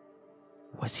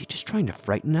 Was he just trying to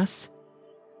frighten us?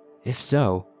 If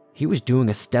so, he was doing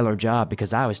a stellar job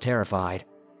because I was terrified.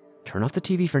 "Turn off the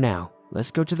TV for now.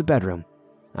 Let's go to the bedroom,"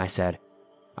 I said.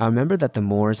 I remember that the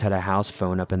Moores had a house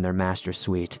phone up in their master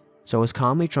suite, so I was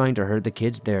calmly trying to herd the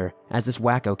kids there as this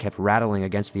wacko kept rattling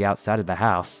against the outside of the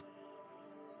house.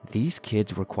 These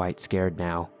kids were quite scared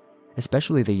now,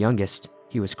 especially the youngest.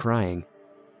 He was crying.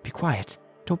 "Be quiet.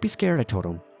 Don't be scared," I told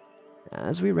him.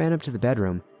 As we ran up to the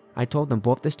bedroom, I told them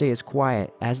both to stay as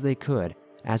quiet as they could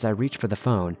as I reached for the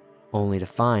phone, only to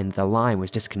find the line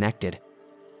was disconnected.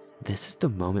 This is the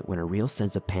moment when a real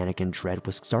sense of panic and dread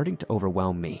was starting to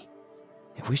overwhelm me.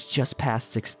 It was just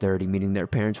past 6:30, meaning their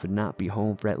parents would not be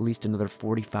home for at least another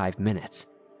 45 minutes,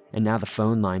 and now the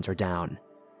phone lines are down.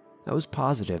 I was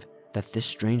positive that this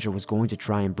stranger was going to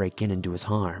try and break in and do us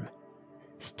harm.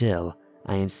 Still,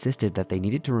 I insisted that they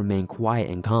needed to remain quiet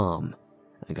and calm.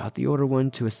 I got the older one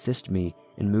to assist me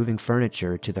in moving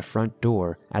furniture to the front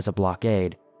door as a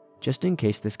blockade, just in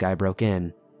case this guy broke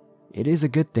in. It is a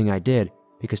good thing I did,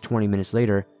 because 20 minutes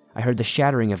later, I heard the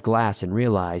shattering of glass and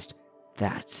realized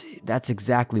that's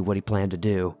exactly what he planned to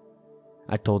do.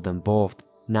 I told them both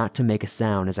not to make a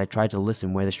sound as I tried to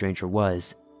listen where the stranger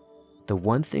was. The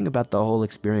one thing about the whole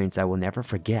experience I will never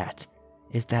forget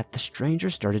is that the stranger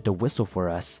started to whistle for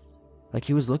us, like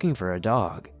he was looking for a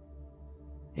dog.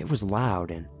 It was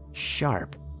loud and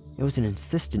sharp. It was an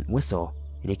insistent whistle,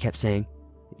 and he kept saying,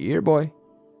 "Here, boy.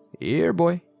 Here,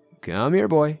 boy. Come here,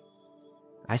 boy."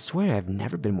 I swear I've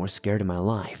never been more scared in my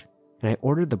life, and I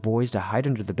ordered the boys to hide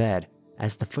under the bed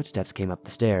as the footsteps came up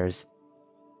the stairs.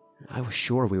 I was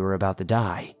sure we were about to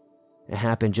die. It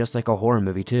happened just like a horror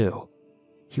movie, too.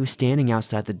 He was standing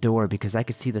outside the door because I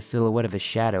could see the silhouette of his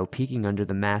shadow peeking under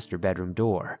the master bedroom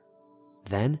door.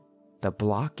 Then, the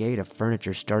blockade of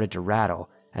furniture started to rattle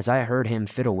as I heard him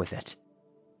fiddle with it.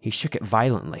 He shook it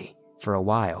violently for a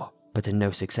while, but to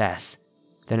no success.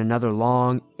 Then another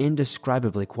long,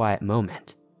 indescribably quiet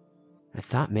moment. I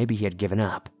thought maybe he had given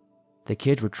up. The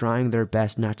kids were trying their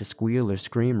best not to squeal or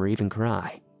scream or even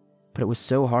cry, but it was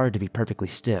so hard to be perfectly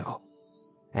still.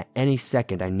 At any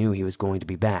second I knew he was going to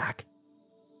be back.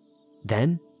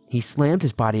 Then, he slammed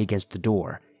his body against the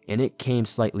door, and it came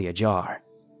slightly ajar.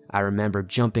 I remember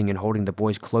jumping and holding the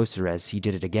boys closer as he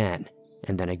did it again,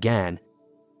 and then again,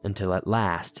 until at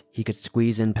last he could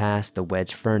squeeze in past the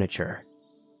wedged furniture.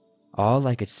 All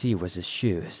I could see was his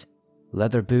shoes,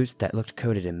 leather boots that looked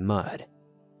coated in mud.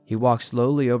 He walked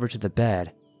slowly over to the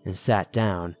bed and sat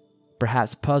down,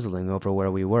 perhaps puzzling over where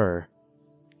we were.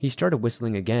 He started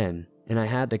whistling again, and I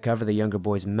had to cover the younger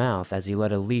boy's mouth as he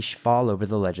let a leash fall over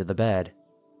the ledge of the bed.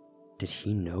 Did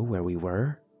he know where we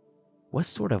were? What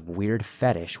sort of weird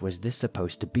fetish was this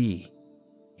supposed to be?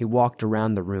 He walked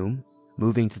around the room,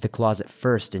 moving to the closet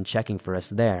first and checking for us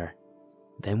there.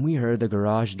 Then we heard the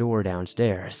garage door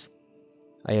downstairs.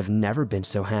 I have never been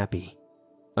so happy.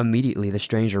 Immediately the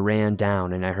stranger ran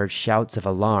down and I heard shouts of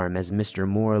alarm as Mr.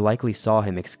 Moore likely saw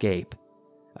him escape.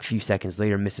 A few seconds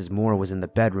later, Mrs. Moore was in the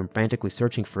bedroom frantically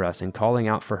searching for us and calling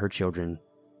out for her children.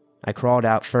 I crawled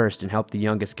out first and helped the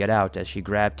youngest get out as she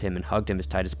grabbed him and hugged him as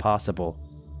tight as possible.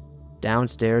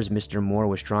 Downstairs, Mr. Moore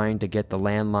was trying to get the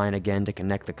landline again to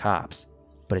connect the cops,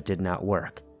 but it did not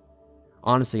work.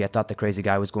 Honestly, I thought the crazy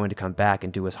guy was going to come back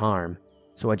and do us harm,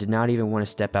 so I did not even want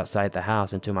to step outside the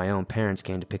house until my own parents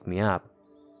came to pick me up.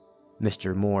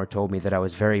 Mr. Moore told me that I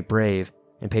was very brave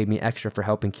and paid me extra for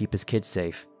helping keep his kids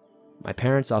safe. My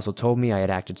parents also told me I had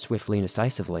acted swiftly and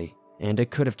decisively, and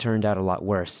it could have turned out a lot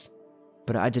worse.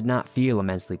 But I did not feel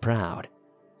immensely proud.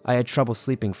 I had trouble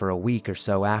sleeping for a week or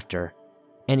so after.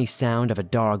 Any sound of a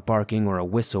dog barking or a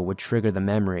whistle would trigger the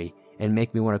memory and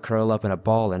make me want to curl up in a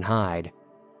ball and hide.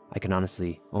 I can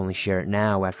honestly only share it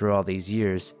now after all these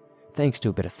years, thanks to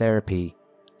a bit of therapy.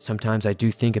 Sometimes I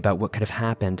do think about what could have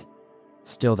happened.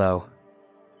 Still though,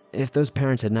 if those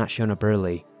parents had not shown up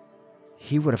early,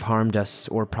 he would have harmed us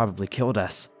or probably killed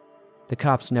us. The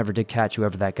cops never did catch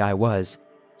whoever that guy was,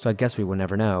 so I guess we will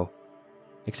never know.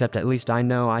 Except at least I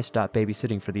know I stopped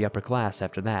babysitting for the upper class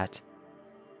after that.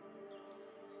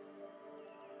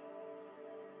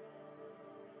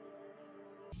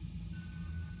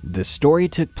 The story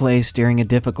took place during a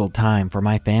difficult time for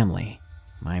my family.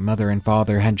 My mother and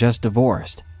father had just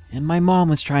divorced, and my mom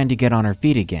was trying to get on her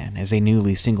feet again as a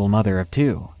newly single mother of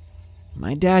two.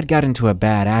 My dad got into a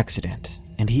bad accident,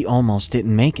 and he almost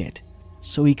didn't make it,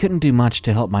 so he couldn't do much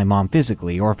to help my mom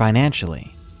physically or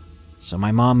financially. So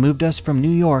my mom moved us from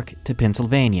New York to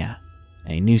Pennsylvania,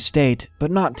 a new state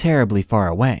but not terribly far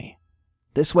away.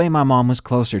 This way my mom was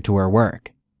closer to her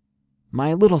work.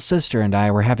 My little sister and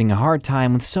I were having a hard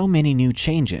time with so many new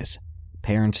changes.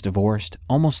 Parents divorced,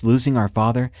 almost losing our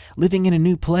father, living in a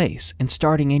new place, and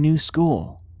starting a new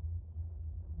school.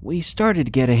 We started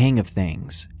to get a hang of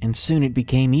things, and soon it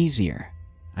became easier.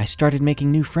 I started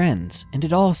making new friends, and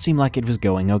it all seemed like it was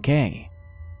going okay.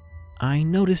 I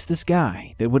noticed this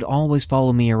guy that would always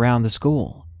follow me around the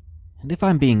school, and if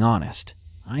I'm being honest,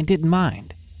 I didn't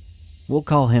mind. We'll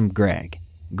call him Greg.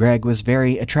 Greg was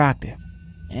very attractive,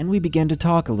 and we began to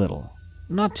talk a little.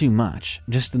 Not too much,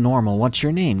 just the normal "what's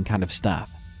your name" kind of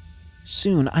stuff.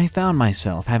 Soon I found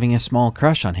myself having a small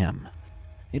crush on him.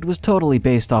 It was totally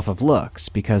based off of looks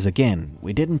because, again,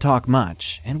 we didn't talk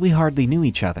much and we hardly knew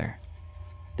each other.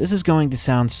 This is going to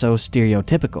sound so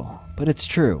stereotypical, but it's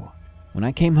true. When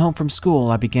I came home from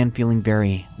school, I began feeling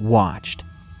very watched.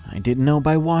 I didn't know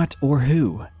by what or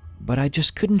who, but I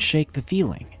just couldn't shake the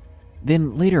feeling.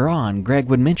 Then later on, Greg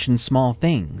would mention small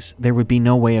things there would be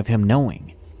no way of him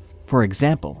knowing. For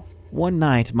example, one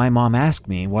night my mom asked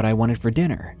me what I wanted for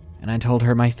dinner, and I told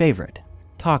her my favorite,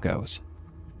 tacos.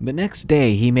 The next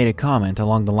day he made a comment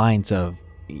along the lines of,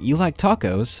 "You like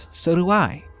tacos, so do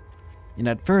I." And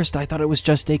at first I thought it was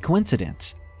just a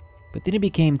coincidence, but then it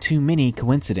became too many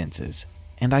coincidences,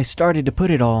 and I started to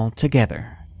put it all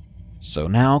together. So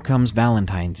now comes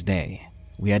Valentine's Day.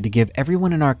 We had to give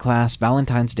everyone in our class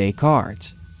Valentine's Day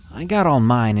cards. I got all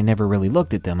mine and never really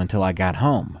looked at them until I got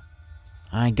home.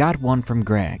 I got one from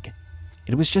Greg.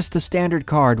 It was just the standard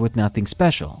card with nothing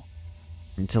special,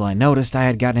 until I noticed I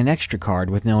had got an extra card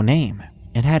with no name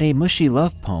and had a mushy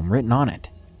love poem written on it,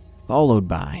 followed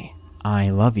by "I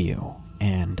love you"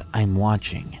 and "I'm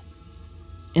watching."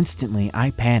 Instantly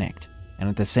I panicked, and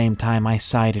at the same time I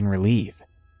sighed in relief.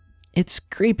 It's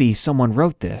creepy someone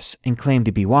wrote this and claimed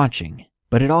to be watching,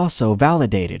 but it also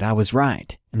validated I was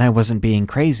right and I wasn't being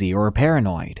crazy or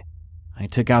paranoid. I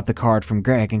took out the card from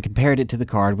Greg and compared it to the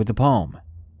card with the poem.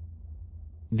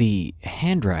 The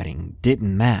handwriting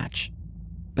didn't match,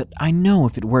 but I know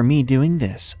if it were me doing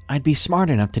this, I'd be smart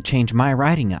enough to change my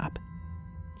writing up.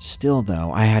 Still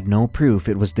though, I had no proof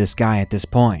it was this guy at this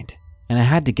point, and I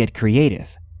had to get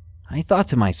creative. I thought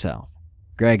to myself,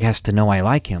 Greg has to know I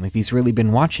like him if he's really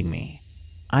been watching me.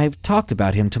 I've talked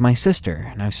about him to my sister,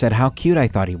 and I've said how cute I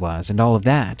thought he was and all of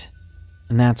that.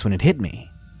 And that's when it hit me.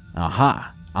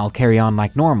 Aha, I'll carry on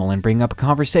like normal and bring up a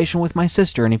conversation with my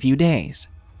sister in a few days.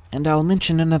 And I'll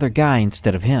mention another guy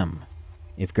instead of him.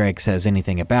 If Greg says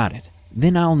anything about it,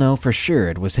 then I'll know for sure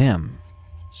it was him.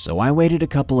 So I waited a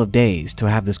couple of days to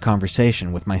have this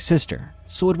conversation with my sister,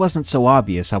 so it wasn't so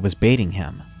obvious I was baiting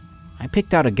him. I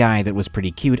picked out a guy that was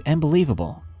pretty cute and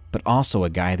believable, but also a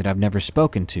guy that I've never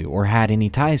spoken to or had any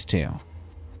ties to.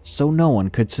 So no one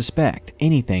could suspect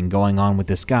anything going on with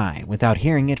this guy without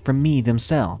hearing it from me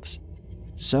themselves.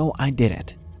 So I did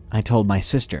it. I told my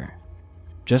sister.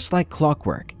 Just like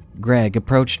clockwork, Greg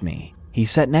approached me. He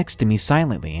sat next to me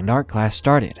silently and art class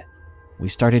started. We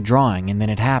started drawing and then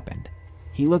it happened.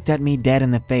 He looked at me dead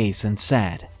in the face and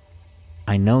said,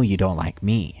 "I know you don't like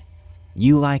me.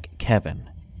 You like Kevin."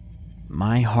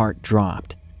 My heart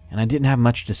dropped, and I didn't have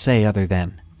much to say other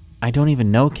than, "I don't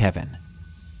even know Kevin."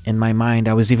 In my mind,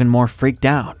 I was even more freaked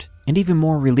out, and even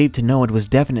more relieved to know it was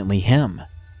definitely him.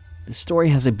 The story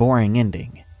has a boring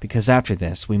ending, because after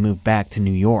this we moved back to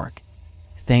New York.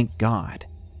 Thank God.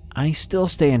 I still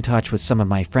stay in touch with some of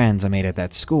my friends I made at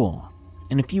that school,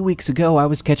 and a few weeks ago I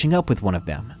was catching up with one of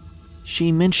them.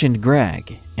 She mentioned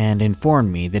Greg and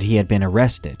informed me that he had been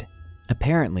arrested.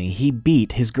 Apparently, he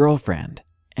beat his girlfriend,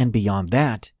 and beyond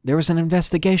that, there was an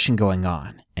investigation going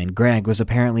on, and Greg was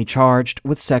apparently charged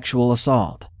with sexual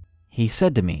assault. He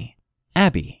said to me,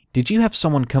 "Abby, did you have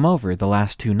someone come over the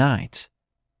last 2 nights?"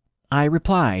 I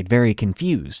replied, very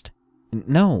confused,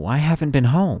 "No, I haven't been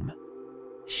home."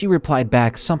 She replied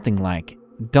back something like,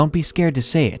 "Don't be scared to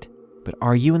say it, but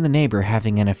are you and the neighbor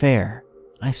having an affair?"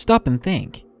 I stop and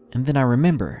think, and then I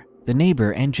remember the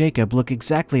neighbor and Jacob look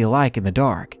exactly alike in the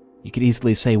dark. You could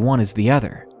easily say one is the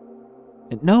other.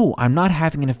 "No, I'm not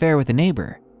having an affair with the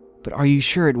neighbor, but are you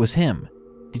sure it was him?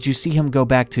 Did you see him go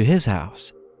back to his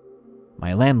house?"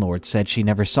 My landlord said she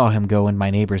never saw him go in my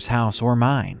neighbor's house or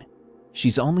mine.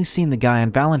 She's only seen the guy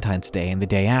on Valentine's Day and the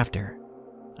day after.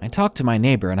 I talked to my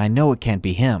neighbor and I know it can't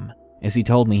be him, as he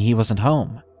told me he wasn't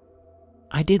home.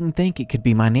 I didn't think it could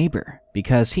be my neighbor,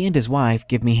 because he and his wife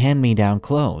give me hand-me-down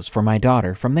clothes for my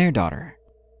daughter from their daughter.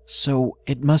 So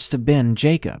it must have been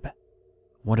Jacob.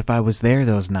 What if I was there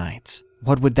those nights?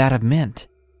 What would that have meant?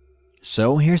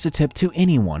 So here's a tip to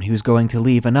anyone who's going to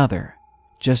leave another.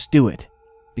 Just do it,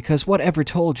 because whatever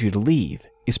told you to leave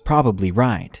is probably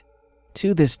right.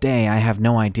 To this day, I have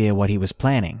no idea what he was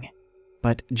planning.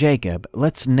 But Jacob,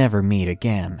 let's never meet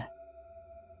again.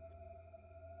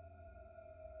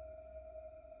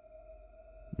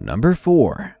 Number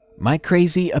 4. My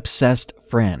Crazy Obsessed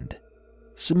Friend.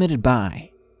 Submitted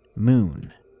by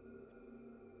Moon.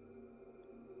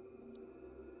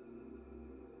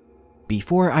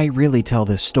 Before I really tell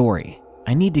this story,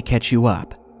 I need to catch you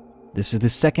up. This is the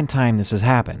second time this has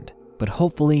happened, but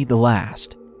hopefully the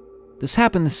last. This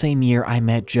happened the same year I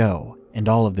met Joe, and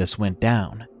all of this went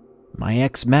down. My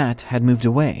ex Matt had moved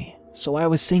away, so I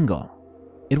was single.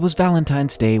 It was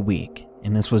Valentine's Day week,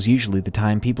 and this was usually the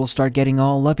time people start getting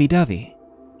all lovey-dovey.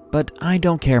 But I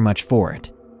don't care much for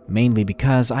it, mainly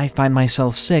because I find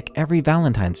myself sick every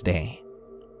Valentine's Day.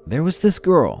 There was this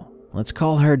girl, let's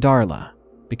call her Darla,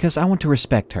 because I want to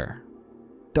respect her.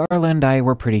 Darla and I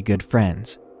were pretty good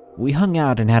friends. We hung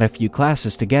out and had a few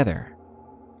classes together.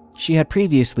 She had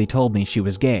previously told me she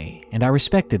was gay, and I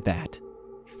respected that.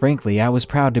 Frankly, I was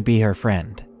proud to be her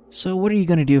friend. "So what are you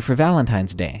going to do for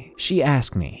Valentine's Day?" she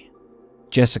asked me.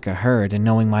 Jessica heard, and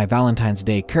knowing my Valentine's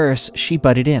Day curse, she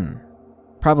butted in.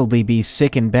 "Probably be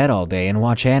sick in bed all day and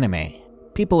watch anime."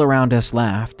 People around us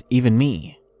laughed, even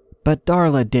me. But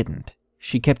Darla didn't.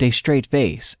 She kept a straight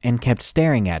face and kept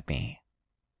staring at me.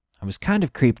 I was kind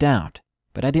of creeped out,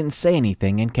 but I didn't say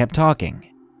anything and kept talking.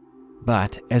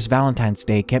 But as Valentine's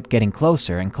Day kept getting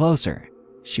closer and closer,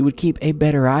 she would keep a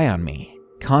better eye on me,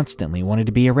 constantly wanted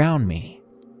to be around me.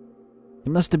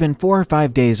 It must have been 4 or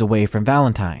 5 days away from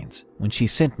Valentine's when she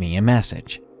sent me a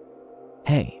message.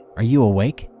 "Hey, are you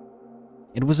awake?"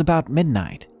 It was about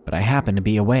midnight, but I happened to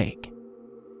be awake.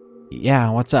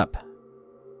 "Yeah, what's up?"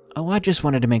 "Oh, I just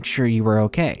wanted to make sure you were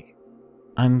okay."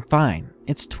 "I'm fine.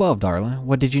 It's 12, Darla.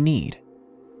 What did you need?"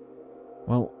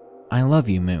 "Well, I love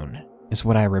you, Moon," is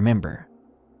what I remember.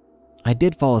 I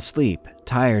did fall asleep,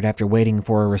 tired after waiting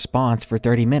for a response for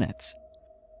 30 minutes.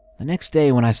 The next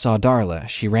day when I saw Darla,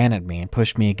 she ran at me and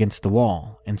pushed me against the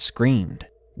wall and screamed,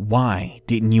 "Why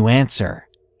didn't you answer?"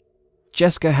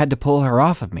 Jessica had to pull her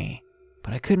off of me,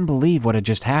 but I couldn't believe what had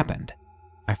just happened.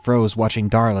 I froze watching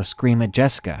Darla scream at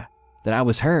Jessica that I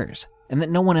was hers and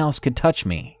that no one else could touch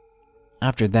me.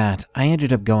 After that, I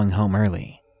ended up going home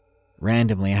early.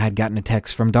 Randomly, I had gotten a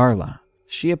text from Darla.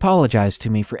 She apologized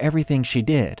to me for everything she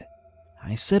did.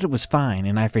 I said it was fine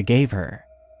and I forgave her,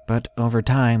 but over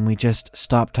time we just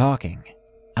stopped talking.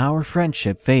 Our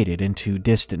friendship faded into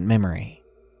distant memory.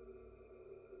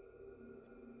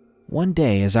 One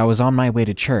day as I was on my way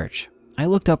to church, I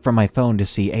looked up from my phone to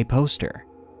see a poster.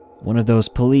 One of those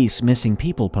police missing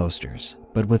people posters,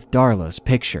 but with Darla's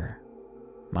picture.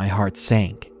 My heart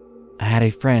sank. I had a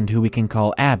friend who we can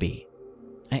call Abby.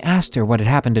 I asked her what had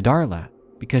happened to Darla,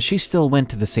 because she still went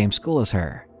to the same school as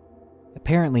her.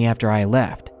 Apparently after I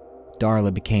left,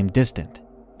 Darla became distant,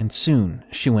 and soon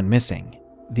she went missing.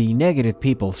 The negative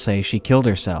people say she killed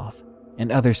herself,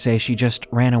 and others say she just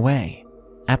ran away.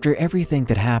 After everything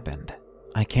that happened,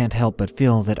 I can't help but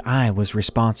feel that I was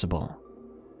responsible.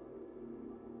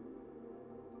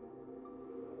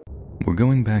 We're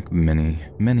going back many,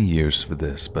 many years for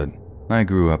this, but I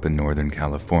grew up in Northern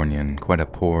California in quite a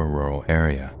poor rural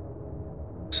area.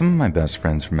 Some of my best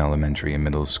friends from elementary and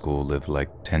middle school lived like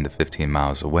 10 to 15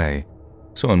 miles away,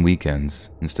 so on weekends,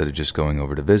 instead of just going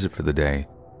over to visit for the day,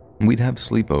 we'd have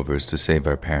sleepovers to save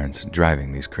our parents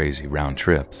driving these crazy round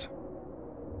trips.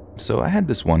 So I had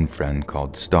this one friend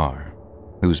called Star,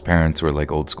 whose parents were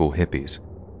like old school hippies.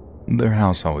 Their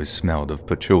house always smelled of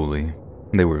patchouli.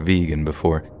 They were vegan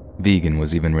before vegan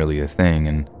was even really a thing,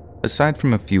 and aside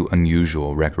from a few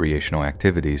unusual recreational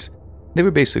activities, they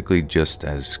were basically just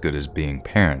as good as being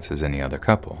parents as any other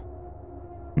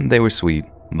couple. They were sweet,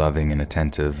 loving, and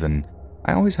attentive, and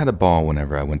I always had a ball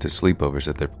whenever I went to sleepovers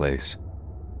at their place,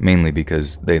 mainly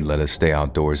because they'd let us stay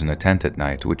outdoors in a tent at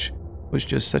night, which was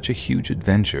just such a huge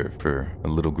adventure for a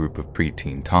little group of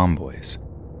preteen tomboys.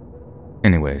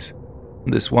 Anyways,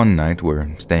 this one night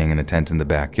we're staying in a tent in the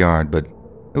backyard, but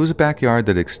it was a backyard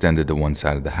that extended to one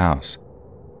side of the house.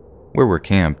 Where we're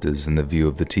camped is in the view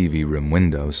of the TV room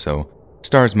window, so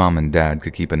Star's mom and dad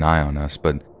could keep an eye on us,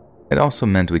 but it also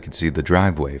meant we could see the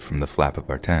driveway from the flap of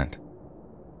our tent.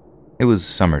 It was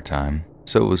summertime,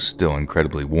 so it was still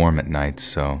incredibly warm at night,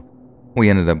 so we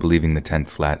ended up leaving the tent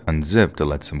flat unzipped to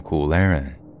let some cool air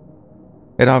in.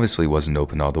 It obviously wasn't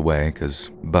opened all the way, 'cause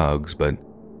bugs, but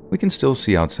we can still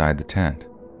see outside the tent.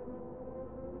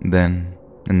 Then,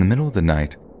 in the middle of the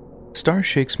night, Star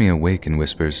shakes me awake and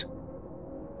whispers,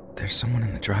 "There's someone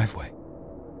in the driveway."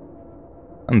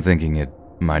 I'm thinking it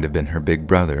might have been her big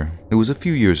brother, who was a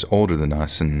few years older than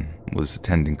us and was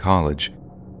attending college.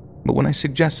 But when I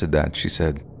suggested that, she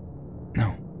said,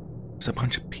 "No, there's a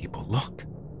bunch of people, look."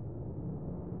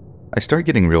 I start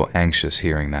getting real anxious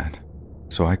hearing that,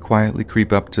 so I quietly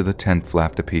creep up to the tent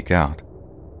flap to peek out,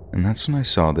 and that's when I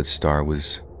saw that Star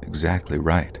was exactly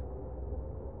right.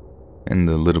 In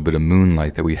the little bit of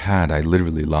moonlight that we had, I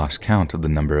literally lost count of the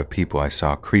number of people I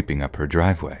saw creeping up her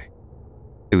driveway.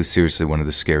 It was seriously one of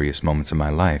the scariest moments of my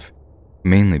life,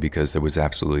 mainly because there was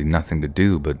absolutely nothing to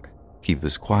do but keep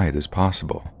as quiet as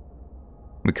possible.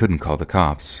 We couldn't call the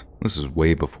cops. This was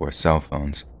way before cell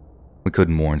phones. We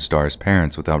couldn't warn Star's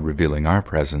parents without revealing our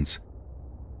presence.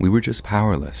 We were just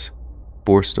powerless,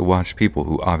 forced to watch people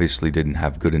who obviously didn't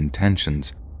have good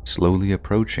intentions slowly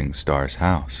approaching Star's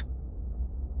house.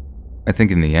 I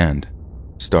think in the end,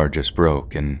 Star just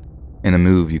broke, and in a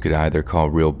move you could either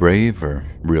call real brave or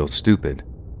real stupid,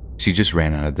 she just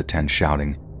ran out of the tent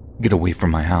shouting, "Get away from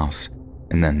my house,"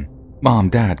 and then, "Mom,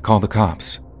 Dad, call the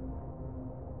cops."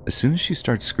 As soon as she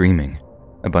starts screaming,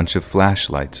 a bunch of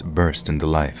flashlights burst into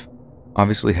life,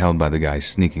 obviously held by the guy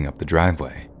sneaking up the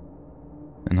driveway.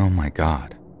 And oh my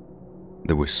God,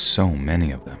 there were so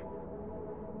many of them.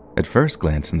 At first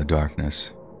glance in the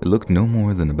darkness, it looked no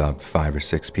more than about 5 or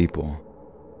 6 people,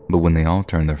 but when they all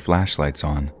turned their flashlights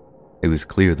on, it was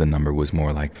clear the number was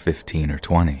more like 15 or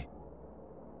 20.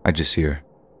 I just hear,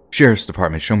 "Sheriff's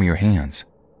Department, show me your hands."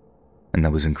 And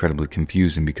that was incredibly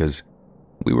confusing because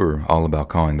we were all about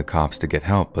calling the cops to get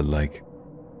help, but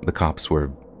the cops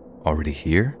were already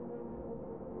here?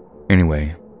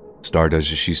 Anyway, Star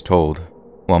does as she's told,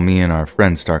 while me and our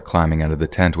friends start climbing out of the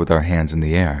tent with our hands in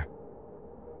the air.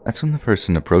 That's when the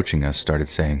person approaching us started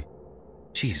saying,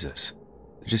 "Jesus,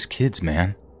 they're just kids,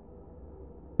 man."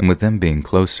 And with them being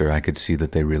closer, I could see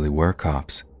that they really were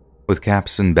cops, with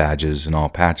caps and badges and all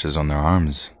patches on their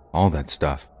arms, all that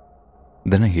stuff.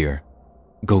 Then I hear,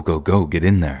 "Go, go, go, get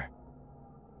in there."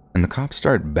 And the cops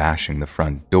start bashing the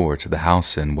front door to the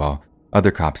house in while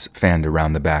other cops fanned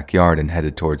around the backyard and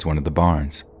headed towards one of the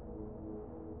barns.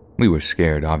 We were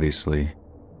scared, obviously,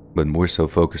 but we're so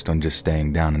focused on just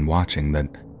staying down and watching that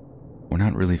we're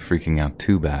not really freaking out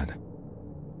too bad.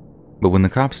 But when the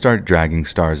cops start dragging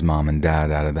Star's mom and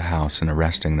dad out of the house and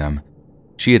arresting them,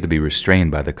 she had to be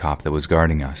restrained by the cop that was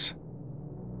guarding us.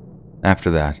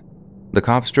 After that, the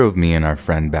cops drove me and our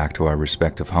friend back to our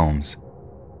respective homes.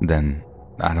 Then,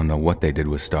 I don't know what they did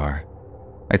with Star.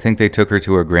 I think they took her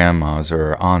to her grandma's or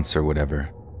her aunt's or whatever.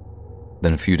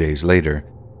 Then a few days later,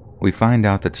 we find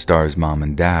out that Star's mom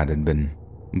and dad had been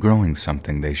growing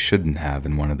something they shouldn't have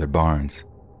in one of their barns.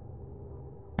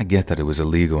 I get that it was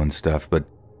illegal and stuff, but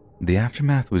the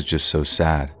aftermath was just so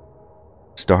sad.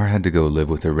 Star had to go live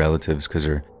with her relatives because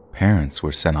her parents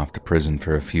were sent off to prison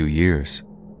for a few years.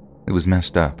 It was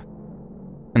messed up.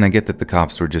 And I get that the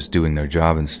cops were just doing their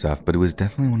job and stuff, but it was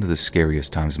definitely one of the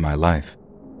scariest times of my life,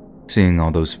 seeing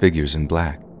all those figures in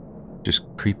black, just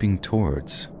creeping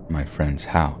towards my friend's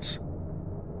house.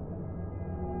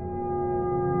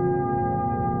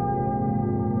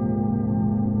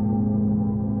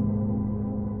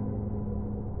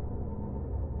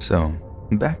 So,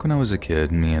 back when I was a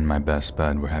kid, me and my best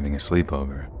bud were having a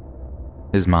sleepover.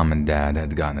 His mom and dad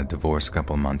had gotten a divorce a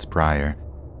couple months prior,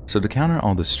 so to counter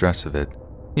all the stress of it,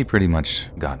 he pretty much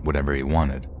got whatever he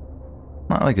wanted.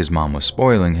 Not like his mom was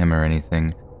spoiling him or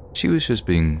anything, she was just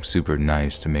being super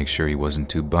nice to make sure he wasn't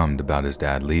too bummed about his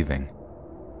dad leaving.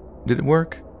 Did it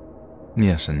work?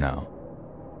 Yes and no.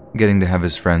 Getting to have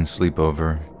his friends sleep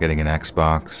over, getting an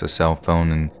Xbox, a cell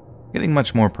phone, and getting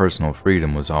much more personal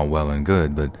freedom was all well and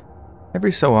good, but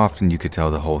every so often you could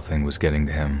tell the whole thing was getting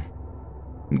to him.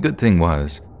 The good thing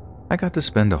was, I got to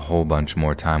spend a whole bunch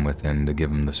more time with him to give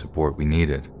him the support we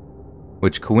needed,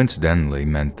 which coincidentally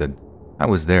meant that I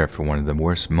was there for one of the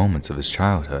worst moments of his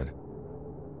childhood.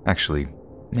 Actually,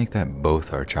 make that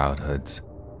both our childhoods.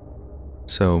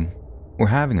 So, we're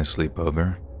having a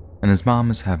sleepover, and his mom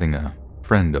is having a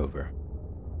friend over.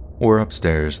 We're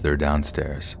upstairs, they're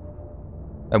downstairs.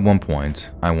 At one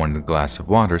point, I wanted a glass of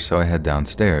water, so I head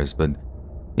downstairs, but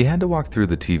you had to walk through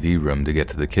the TV room to get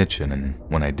to the kitchen, and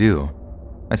when I do,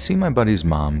 I see my buddy's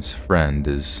mom's friend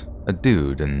is a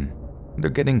dude, and they're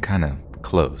getting kinda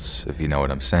close, if you know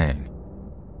what I'm saying.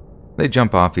 They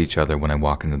jump off each other when I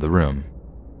walk into the room.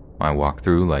 I walk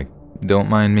through like, don't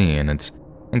mind me, and it's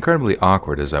incredibly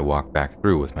awkward as I walk back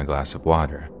through with my glass of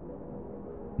water.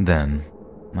 Then,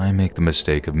 I make the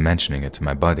mistake of mentioning it to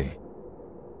my buddy.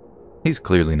 He's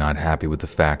clearly not happy with the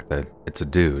fact that it's a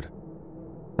dude.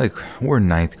 Like, we're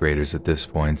 9th graders at this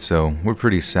point, so we're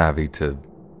pretty savvy to,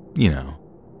 you know.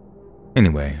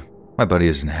 Anyway, my buddy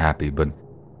isn't happy, but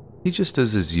he just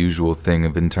does his usual thing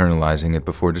of internalizing it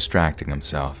before distracting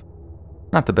himself.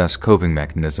 Not the best coping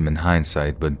mechanism in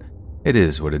hindsight, but it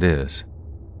is what it is.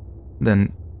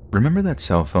 Then, remember that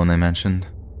cell phone I mentioned?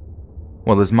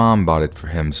 Well, his mom bought it for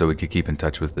him so he could keep in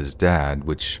touch with his dad,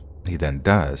 which he then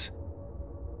does.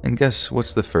 And guess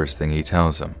what's the first thing he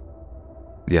tells him?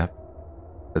 Yep,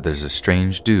 that there's a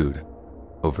strange dude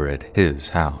over at his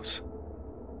house.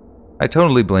 I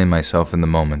totally blame myself in the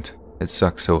moment. It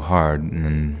sucked so hard,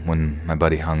 and when my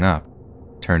buddy hung up,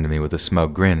 turned to me with a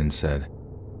smug grin and said,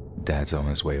 "Dad's on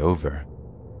his way over."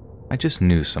 I just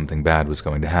knew something bad was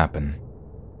going to happen.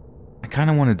 I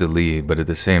kinda wanted to leave, but at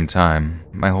the same time,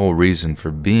 my whole reason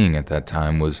for being at that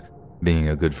time was being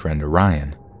a good friend to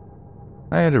Ryan.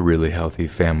 I had a really healthy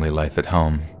family life at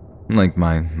home. Like,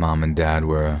 my mom and dad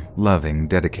were a loving,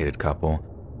 dedicated couple,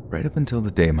 right up until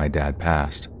the day my dad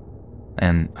passed.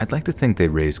 And I'd like to think they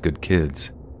raised good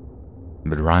kids.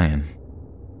 But Ryan,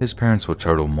 his parents were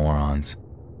total morons,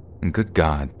 and good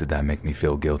God, did that make me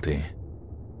feel guilty.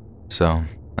 So,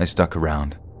 I stuck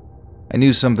around. I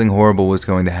knew something horrible was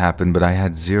going to happen, but I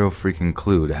had zero freaking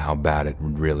clue to how bad it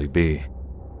would really be.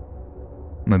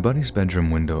 My buddy's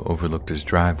bedroom window overlooked his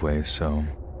driveway, so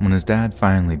when his dad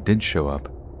finally did show up,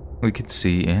 we could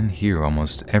see and hear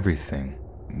almost everything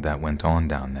that went on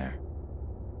down there.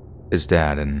 His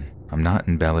dad, and I'm not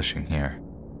embellishing here,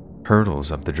 hurtles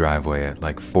up the driveway at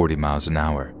like 40 miles an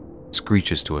hour,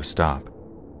 screeches to a stop,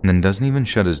 and then doesn't even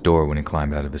shut his door when he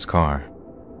climbed out of his car.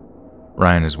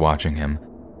 Ryan is watching him,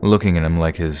 looking at him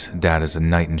like his dad is a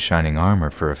knight in shining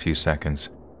armor for a few seconds,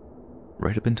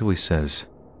 right up until he says,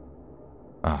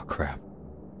 "Oh crap,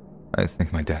 I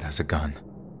think my dad has a gun."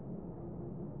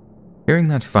 Hearing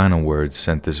that final word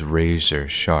sent this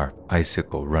razor-sharp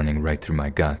icicle running right through my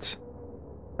guts.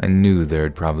 I knew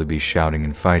there'd probably be shouting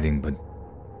and fighting, but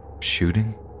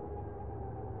shooting?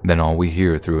 Then all we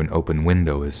hear through an open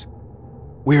window is,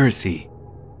 "Where is he?"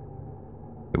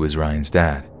 It was Ryan's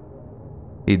dad.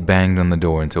 He'd banged on the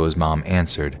door until his mom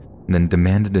answered, and then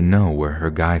demanded to know where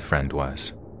her guy friend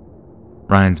was.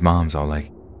 Ryan's mom's all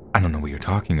like, "I don't know what you're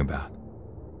talking about."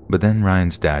 But then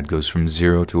Ryan's dad goes from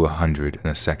 0 to 100 in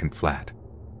a second flat.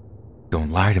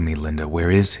 "Don't lie to me, Linda,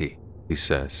 where is he?" he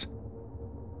says.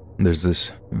 There's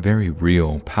this very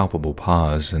real, palpable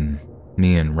pause, and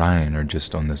me and Ryan are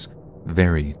just on this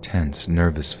very tense,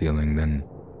 nervous feeling. Then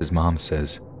his mom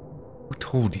says, "Who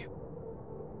told you?"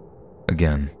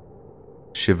 Again,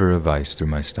 shiver of ice through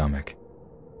my stomach,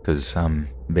 because I'm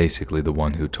basically the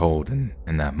one who told, and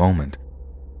in that moment,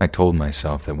 I told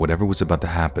myself that whatever was about to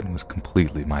happen was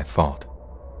completely my fault.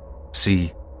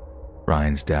 "See?"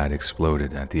 Ryan's dad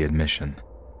exploded at the admission.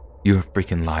 "You're a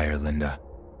freaking liar, Linda.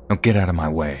 Now get out of my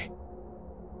way."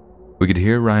 We could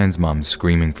hear Ryan's mom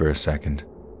screaming for a second.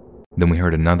 Then we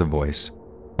heard another voice,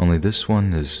 only this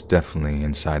one is definitely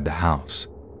inside the house.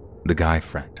 The guy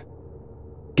friend.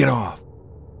 "Get off!"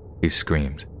 he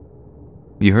screamed.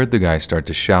 You heard the guy start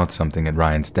to shout something at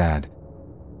Ryan's dad.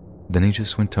 Then he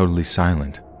just went totally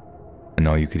silent, and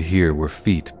all you could hear were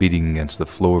feet beating against the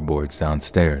floorboards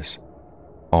downstairs.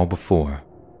 All before,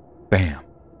 bam,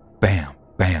 bam,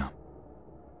 bam.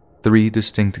 3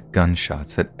 distinct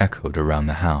gunshots that echoed around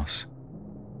the house.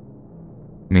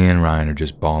 Me and Ryan are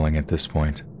just bawling at this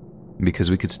point,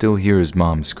 because we could still hear his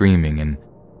mom screaming, and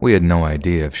we had no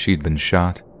idea if she'd been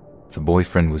shot, if the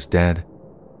boyfriend was dead,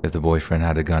 if the boyfriend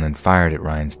had a gun and fired at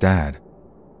Ryan's dad.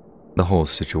 The whole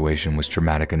situation was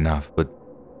traumatic enough, but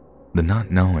the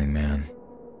not knowing, man,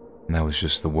 that was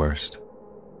just the worst.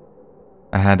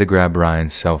 I had to grab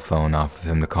Ryan's cell phone off of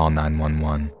him to call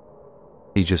 911.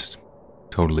 He just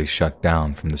totally shut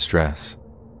down from the stress.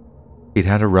 He'd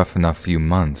had a rough enough few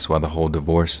months while the whole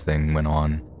divorce thing went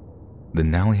on,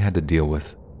 then now he had to deal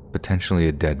with potentially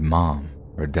a dead mom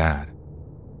or dad.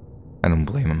 I don't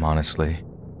blame him, honestly.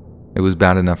 It was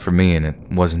bad enough for me, and it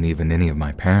wasn't even any of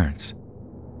my parents.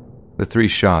 The 3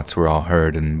 shots were all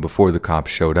heard, and before the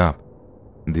cops showed up,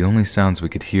 the only sounds we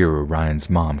could hear were Ryan's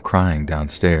mom crying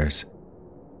downstairs.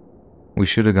 We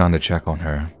should have gone to check on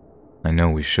her. I know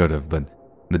we should have, but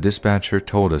the dispatcher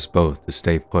told us both to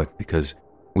stay put because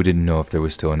we didn't know if there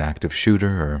was still an active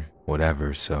shooter or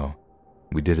whatever, so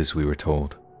we did as we were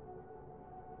told.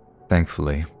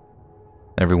 Thankfully,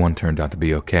 everyone turned out to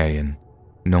be okay and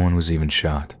no one was even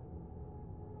shot.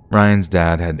 Ryan's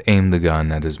dad had aimed the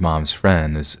gun at his mom's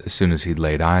friend as soon as he'd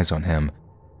laid eyes on him,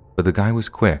 but the guy was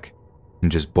quick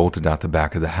and just bolted out the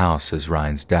back of the house as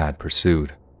Ryan's dad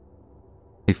pursued.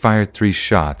 He fired 3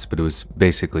 shots, but it was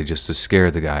basically just to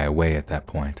scare the guy away at that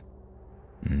point,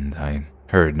 and I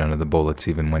heard none of the bullets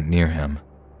even went near him.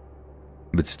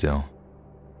 But still,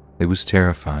 it was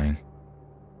terrifying,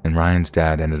 and Ryan's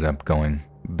dad ended up going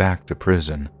back to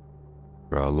prison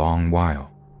for a long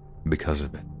while because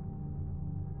of it.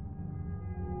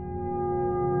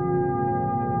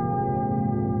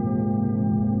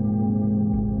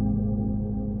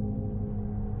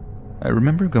 I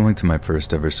remember going to my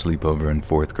first ever sleepover in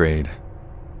 4th grade.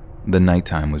 The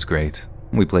nighttime was great.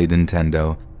 We played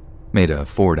Nintendo, made a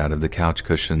fort out of the couch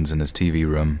cushions in his TV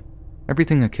room,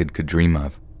 everything a kid could dream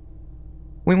of.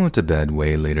 We went to bed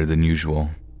way later than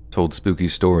usual, told spooky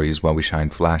stories while we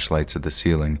shined flashlights at the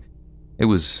ceiling. It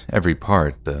was every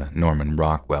part the Norman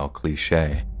Rockwell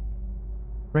cliché.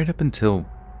 Right up until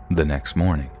the next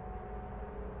morning.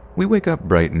 We wake up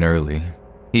bright and early.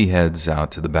 He heads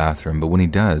out to the bathroom, but when he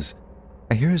does,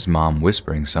 I hear his mom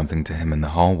whispering something to him in the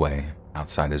hallway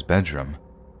outside his bedroom.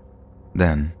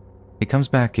 Then, he comes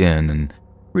back in and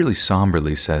really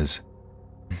somberly says,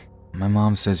 "My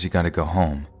mom says you gotta go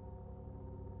home."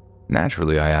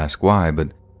 Naturally, I ask why,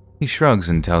 but he shrugs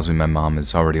and tells me my mom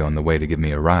is already on the way to give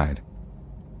me a ride.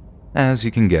 As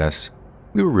you can guess,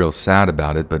 we were real sad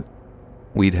about it, but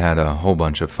we'd had a whole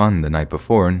bunch of fun the night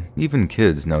before, and even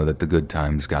kids know that the good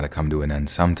times gotta come to an end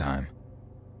sometime.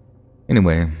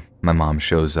 Anyway, my mom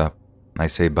shows up. I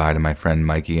say bye to my friend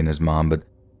Mikey and his mom, but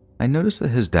I notice that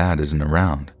his dad isn't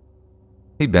around.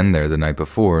 He'd been there the night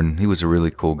before, and he was a really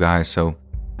cool guy, so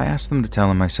I asked them to tell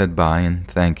him I said bye and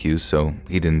thank you so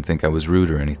he didn't think I was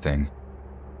rude or anything.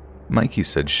 Mikey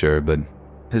said sure, but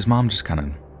his mom just kind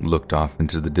of looked off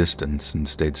into the distance and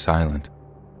stayed silent.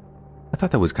 I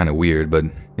thought that was kind of weird, but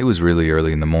it was really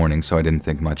early in the morning, so I didn't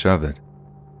think much of it.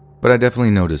 But I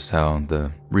definitely noticed how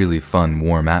the really fun,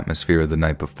 warm atmosphere of the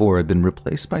night before had been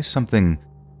replaced by something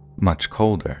much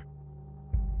colder.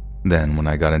 Then, when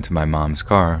I got into my mom's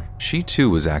car, she too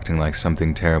was acting like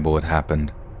something terrible had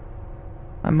happened.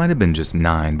 I might have been just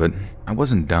 9, but I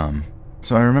wasn't dumb,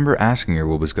 so I remember asking her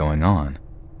what was going on,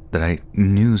 that I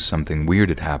knew something weird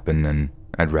had happened and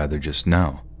I'd rather just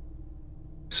know.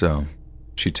 So,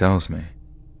 she tells me.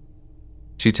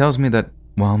 She tells me that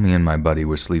while me and my buddy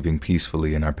were sleeping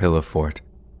peacefully in our pillow fort,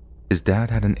 his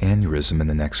dad had an aneurysm in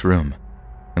the next room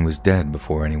and was dead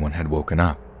before anyone had woken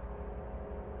up.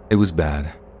 It was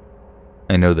bad.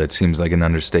 I know that seems like an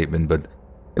understatement, but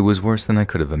it was worse than I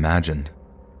could have imagined.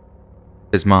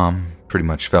 His mom pretty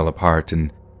much fell apart,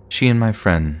 and she and my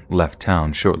friend left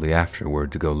town shortly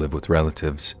afterward to go live with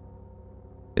relatives.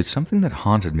 It's something that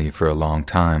haunted me for a long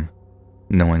time,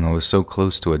 knowing I was so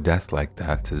close to a death like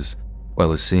that, as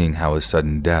well as seeing how a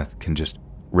sudden death can just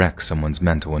wreck someone's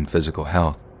mental and physical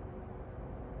health.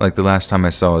 Like the last time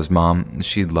I saw his mom,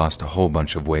 she'd lost a whole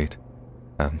bunch of weight,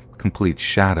 a complete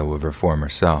shadow of her former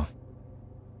self.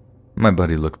 My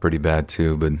buddy looked pretty bad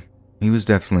too, but he was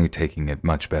definitely taking it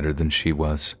much better than she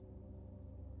was.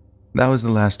 That was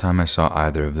the last time I saw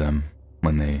either of them,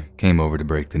 when they came over to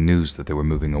break the news that they were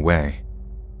moving away.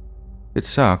 It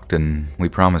sucked, and we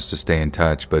promised to stay in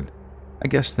touch, but I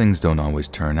guess things don't always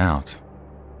turn out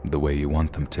the way you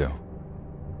want them to.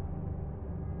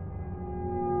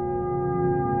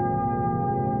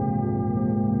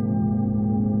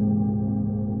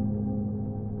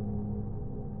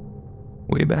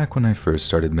 Way back when I first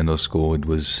started middle school, it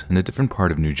was in a different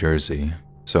part of New Jersey,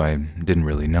 so I didn't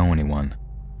really know anyone.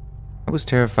 I was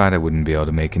terrified I wouldn't be able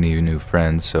to make any new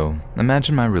friends, so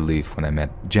imagine my relief when I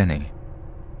met Jenny.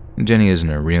 Jenny isn't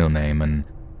her real name, and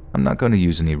I'm not going to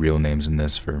use any real names in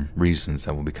this for reasons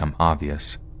that will become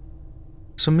obvious.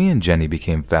 So me and Jenny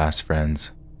became fast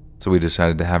friends, so we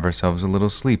decided to have ourselves a little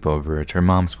sleepover at her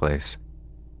mom's place.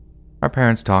 Our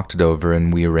parents talked it over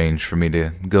and we arranged for me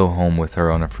to go home with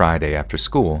her on a Friday after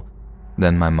school.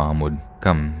 Then my mom would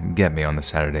come get me on the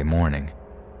Saturday morning.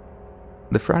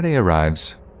 The Friday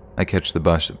arrives, I catch the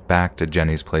bus back to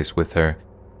Jenny's place with her,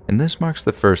 and this marks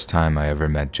the first time I ever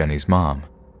met Jenny's mom.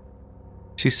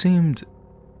 She seemed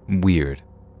weird,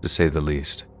 to say the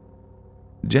least.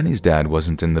 Jenny's dad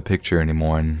wasn't in the picture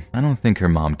anymore, and I don't think her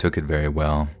mom took it very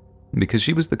well, because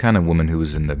she was the kind of woman who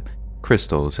was into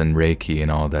crystals and Reiki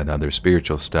and all that other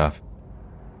spiritual stuff.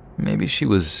 Maybe she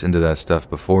was into that stuff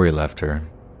before he left her.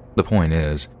 The point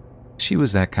is, she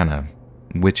was that kind of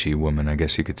witchy woman, I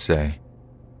guess you could say.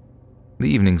 The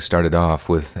evening started off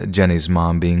with Jenny's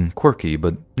mom being quirky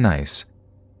but nice,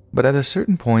 but at a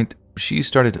certain point, she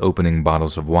started opening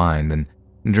bottles of wine and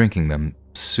drinking them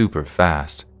super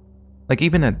fast. Like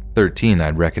even at 13,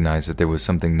 I'd recognized that there was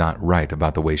something not right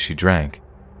about the way she drank.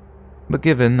 But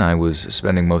given I was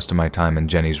spending most of my time in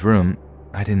Jenny's room,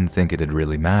 I didn't think it'd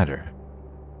really matter.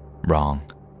 Wrong.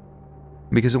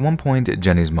 Because at one point,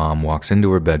 Jenny's mom walks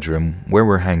into her bedroom where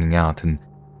we're hanging out and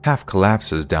half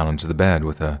collapses down onto the bed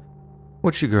with a,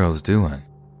 "What you girls doing?"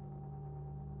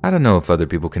 I don't know if other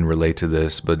people can relate to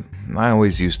this, but I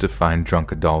always used to find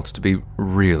drunk adults to be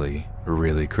really,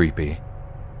 really creepy.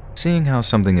 Seeing how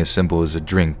something as simple as a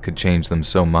drink could change them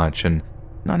so much and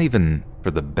not even for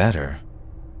the better.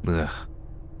 Ugh,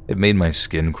 it made my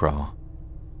skin crawl.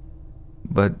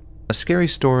 But a scary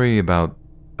story about,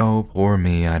 "Oh, poor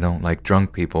me, I don't like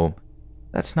drunk people,"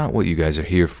 that's not what you guys are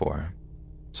here for.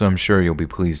 So I'm sure you'll be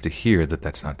pleased to hear that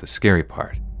that's not the scary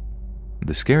part.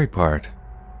 The scary part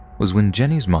was when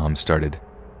Jenny's mom started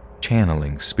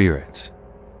channeling spirits.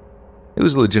 It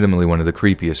was legitimately one of the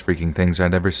creepiest freaking things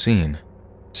I'd ever seen.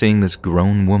 Seeing this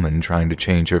grown woman trying to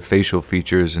change her facial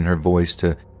features and her voice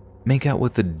to make out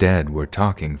what the dead were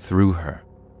talking through her.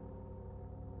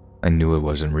 I knew it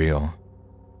wasn't real.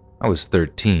 I was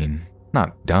 13,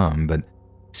 not dumb, but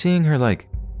seeing her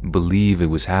believe it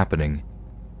was happening,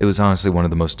 it was honestly one of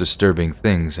the most disturbing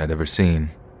things I'd ever seen.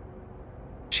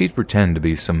 She'd pretend to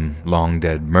be some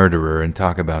long-dead murderer and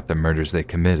talk about the murders they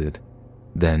committed.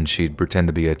 Then she'd pretend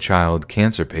to be a child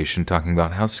cancer patient talking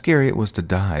about how scary it was to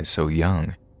die so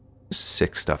young.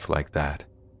 Sick stuff like that.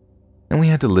 And we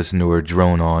had to listen to her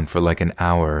drone on for an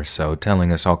hour or so,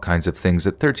 telling us all kinds of things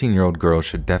that 13-year-old girls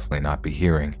should definitely not be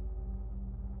hearing.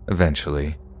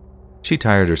 Eventually, she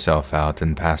tired herself out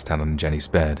and passed out on Jenny's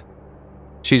bed.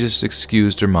 She just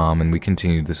excused her mom and we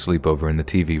continued the sleepover in the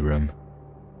TV room.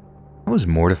 I was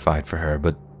mortified for her,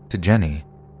 but to Jenny,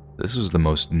 this was the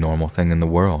most normal thing in the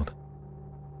world.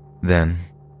 Then,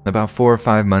 about 4 or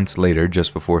 5 months later,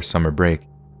 just before summer break,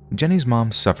 Jenny's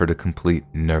mom suffered a complete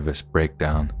nervous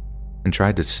breakdown and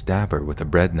tried to stab her with a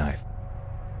bread knife.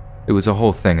 It was a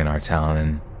whole thing in our town,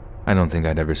 and I don't think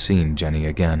I'd ever seen Jenny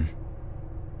again.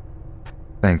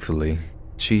 Thankfully,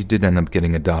 she did end up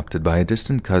getting adopted by a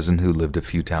distant cousin who lived a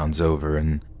few towns over,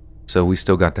 and so we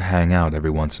still got to hang out every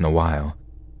once in a while.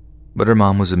 But her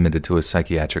mom was admitted to a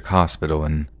psychiatric hospital,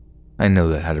 and I know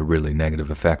that had a really negative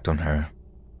effect on her.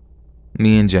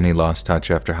 Me and Jenny lost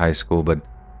touch after high school, but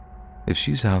if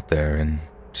she's out there and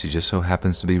she just so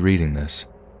happens to be reading this,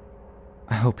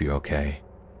 I hope you're okay.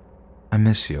 I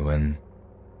miss you, and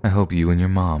I hope you and your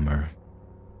mom are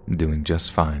doing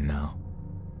just fine now.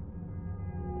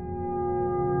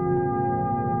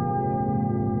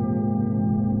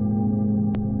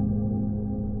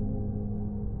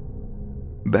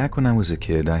 Back when I was a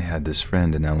kid, I had this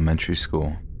friend in elementary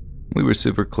school. We were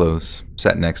super close,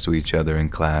 sat next to each other in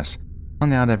class,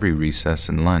 hung out every recess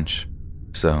and lunch.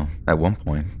 So, at one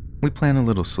point, we planned a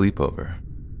little sleepover.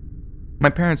 My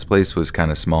parents' place was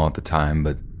kind of small at the time,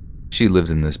 but she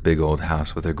lived in this big old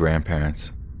house with her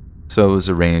grandparents. So it was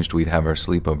arranged we'd have our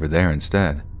sleepover there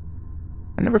instead.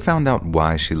 I never found out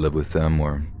why she lived with them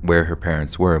or where her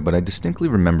parents were, but I distinctly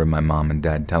remember my mom and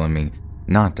dad telling me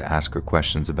not to ask her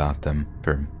questions about them,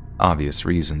 for obvious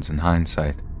reasons in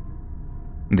hindsight.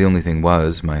 The only thing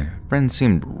was, my friend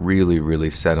seemed really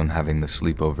set on having the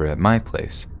sleepover at my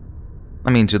place. I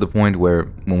mean, to the point where,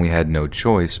 when we had no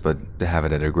choice but to have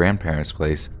it at her grandparents'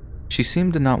 place, she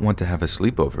seemed to not want to have a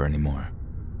sleepover anymore.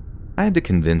 I had to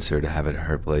convince her to have it at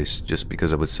her place just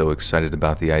because I was so excited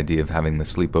about the idea of having the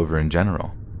sleepover in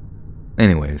general.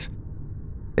 Anyways,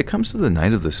 it comes to the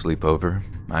night of the sleepover.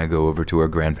 I go over to her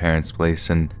grandparents' place,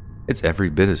 and it's every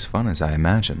bit as fun as I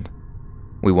imagined.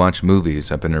 We watched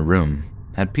movies up in her room,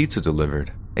 had pizza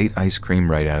delivered, ate ice cream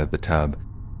right out of the tub,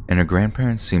 and her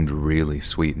grandparents seemed really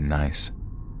sweet and nice.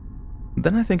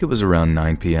 Then I think it was around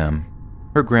 9 p.m.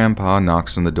 Her grandpa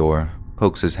knocks on the door,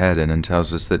 pokes his head in, and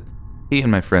tells us that he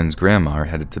and my friend's grandma are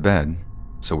headed to bed,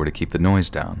 so we're to keep the noise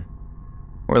down.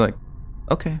 We're like,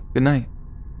 Okay, good night.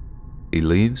 He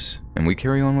leaves, and we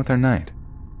carry on with our night.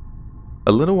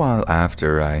 A little while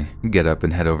after, I get up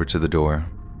and head over to the door,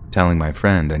 telling my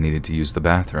friend I needed to use the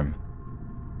bathroom.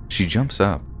 She jumps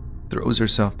up, throws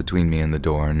herself between me and the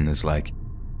door, and is like,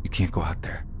 "You can't go out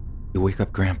there. You'll wake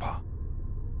up Grandpa."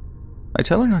 I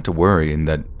tell her not to worry and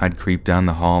that I'd creep down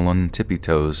the hall on tippy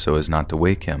toes so as not to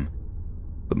wake him,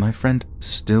 but my friend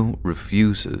still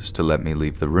refuses to let me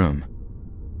leave the room.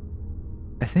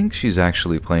 I think she's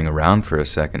actually playing around for a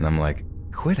second. I'm like,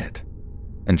 "Quit it,"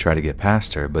 and try to get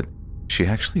past her, but she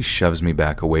actually shoves me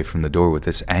back away from the door with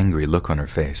this angry look on her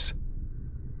face.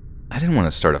 I didn't want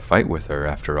to start a fight with her,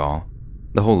 after all.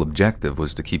 The whole objective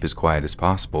was to keep as quiet as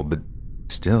possible, but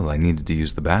still I needed to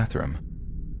use the bathroom.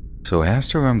 So I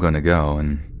asked her where I'm going to go,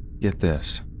 and get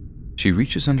this. She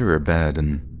reaches under her bed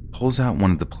and pulls out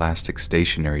one of the plastic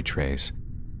stationery trays.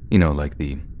 You know, like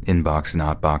the in-box and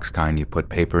out-box kind you put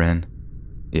paper in?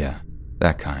 Yeah,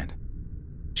 that kind.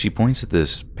 She points at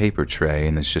this paper tray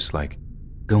and is just like,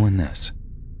 "Go in this."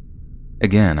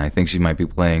 Again, I think she might be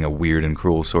playing a weird and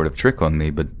cruel sort of trick on me,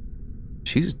 but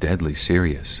she's deadly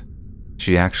serious.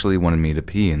 She actually wanted me to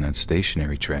pee in that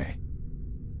stationery tray.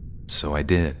 So I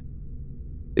did.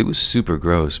 It was super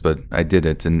gross, but I did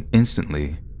it, and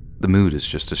instantly, the mood is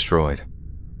just destroyed.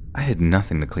 I had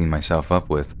nothing to clean myself up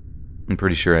with. I'm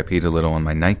pretty sure I peed a little on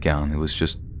my nightgown. It was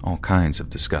just all kinds of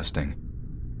disgusting.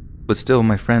 But still,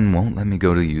 my friend won't let me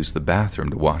go to use the bathroom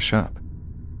to wash up.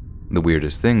 The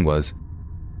weirdest thing was,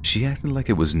 she acted like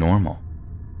it was normal.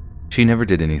 She never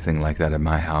did anything like that at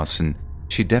my house, and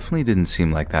she definitely didn't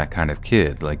seem like that kind of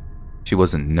kid, like she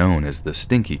wasn't known as the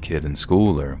stinky kid in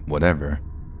school or whatever.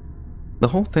 The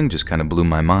whole thing just kind of blew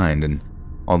my mind, and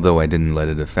although I didn't let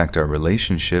it affect our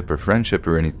relationship or friendship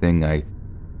or anything, I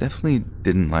definitely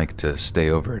didn't like to stay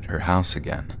over at her house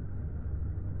again.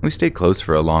 We stayed close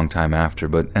for a long time after,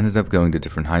 but ended up going to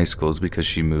different high schools because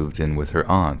she moved in with her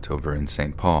aunt over in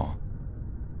St. Paul.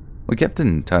 We kept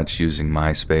in touch using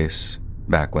MySpace,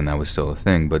 back when that was still a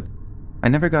thing, but I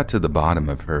never got to the bottom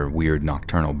of her weird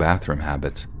nocturnal bathroom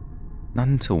habits, not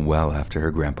until well after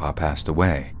her grandpa passed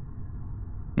away.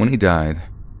 When he died,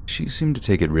 she seemed to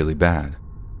take it really bad.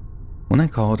 When I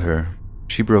called her,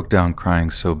 she broke down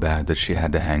crying so bad that she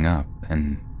had to hang up,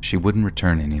 and she wouldn't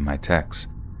return any of my texts,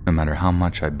 no matter how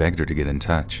much I begged her to get in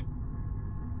touch.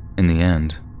 In the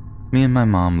end, me and my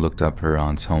mom looked up her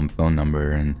aunt's home phone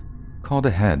number and called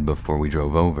ahead before we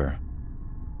drove over.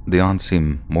 The aunt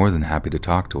seemed more than happy to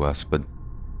talk to us, but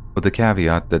with the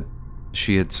caveat that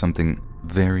she had something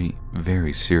very,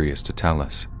 very serious to tell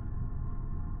us.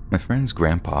 My friend's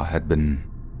grandpa had been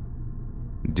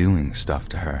doing stuff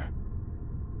to her.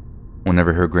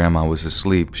 Whenever her grandma was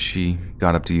asleep, she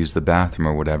got up to use the bathroom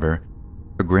or whatever,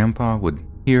 her grandpa would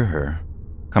hear her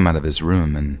come out of his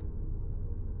room and,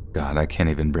 God, I can't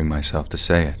even bring myself to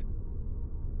say it.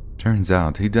 Turns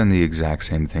out he'd done the exact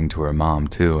same thing to her mom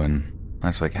too, and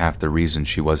that's like half the reason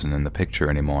she wasn't in the picture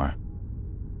anymore.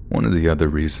 One of the other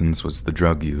reasons was the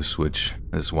drug use, which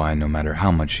is why no matter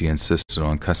how much she insisted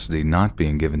on custody not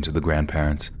being given to the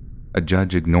grandparents, a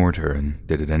judge ignored her and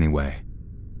did it anyway.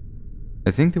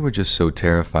 I think they were just so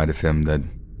terrified of him that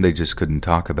they just couldn't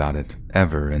talk about it,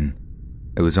 ever, and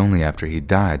it was only after he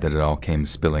died that it all came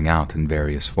spilling out in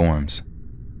various forms.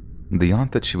 The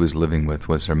aunt that she was living with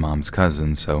was her mom's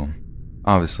cousin, so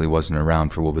obviously wasn't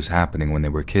around for what was happening when they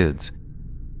were kids.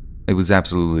 It was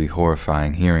absolutely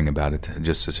horrifying hearing about it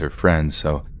just as her friend,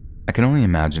 so I can only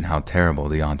imagine how terrible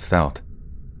the aunt felt,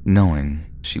 knowing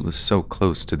she was so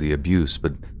close to the abuse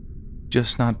but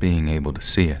just not being able to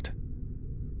see it.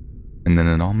 And then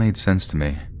it all made sense to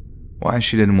me. Why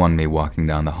she didn't want me walking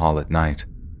down the hall at night.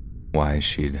 Why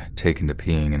she'd taken to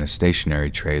peeing in a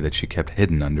stationery tray that she kept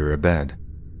hidden under her bed.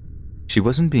 She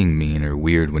wasn't being mean or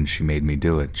weird when she made me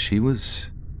do it. She was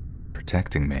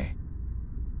protecting me.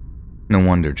 No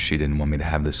wonder she didn't want me to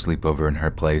have this sleepover in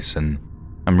her place, and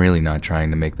I'm really not trying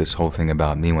to make this whole thing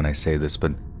about me when I say this,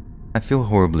 but I feel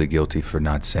horribly guilty for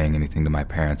not saying anything to my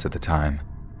parents at the time.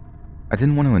 I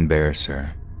didn't want to embarrass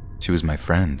her. She was my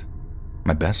friend,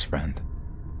 my best friend.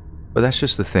 But that's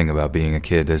just the thing about being a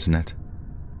kid, isn't it?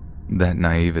 That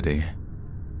naivety.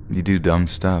 You do dumb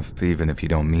stuff even if you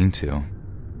don't mean to.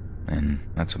 And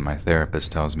that's what my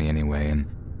therapist tells me anyway, and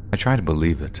I try to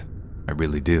believe it. I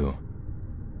really do.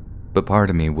 But part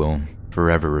of me will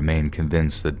forever remain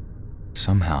convinced that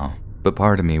somehow,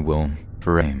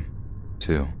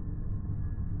 too.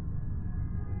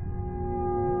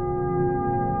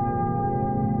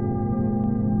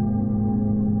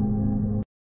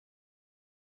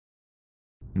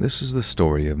 This is the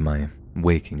story of my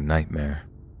waking nightmare.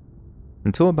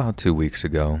 Until about 2 weeks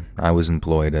ago, I was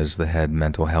employed as the head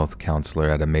mental health counselor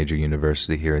at a major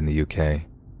university here in the UK.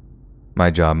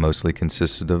 My job mostly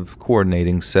consisted of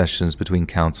coordinating sessions between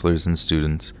counselors and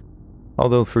students,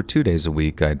 although for 2 days a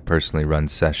week I'd personally run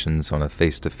sessions on a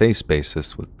face-to-face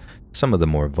basis with some of the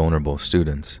more vulnerable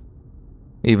students.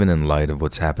 Even in light of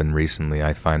what's happened recently,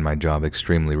 I find my job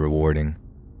extremely rewarding.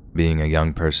 Being a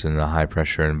young person in a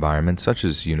high-pressure environment such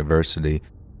as university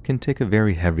can take a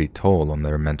very heavy toll on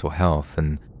their mental health,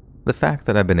 and the fact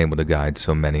that I've been able to guide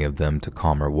so many of them to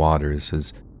calmer waters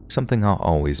is something I'll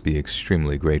always be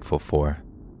extremely grateful for.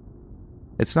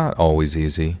 It's not always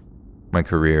easy. My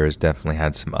career has definitely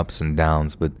had some ups and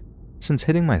downs, but since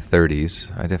hitting my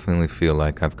 30s, I definitely feel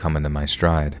like I've come into my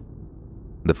stride.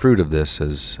 The fruit of this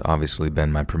has obviously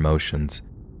been my promotions,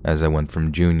 as I went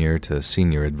from junior to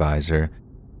senior advisor,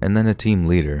 and then a team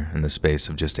leader in the space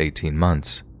of just 18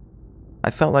 months. I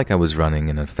felt like I was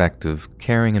running an effective,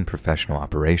 caring, and professional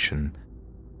operation,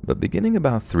 but beginning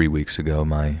about 3 weeks ago,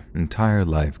 my entire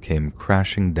life came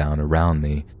crashing down around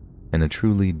me in a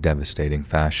truly devastating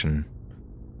fashion.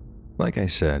 Like I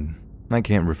said, I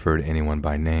can't refer to anyone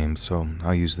by name, so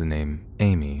I'll use the name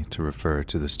Amy to refer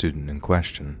to the student in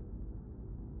question.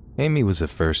 Amy was a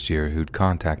first year who'd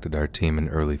contacted our team in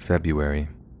early February,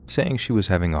 saying she was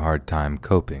having a hard time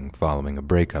coping following a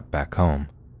breakup back home.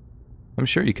 I'm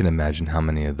sure you can imagine how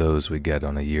many of those we get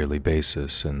on a yearly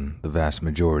basis, and the vast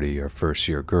majority are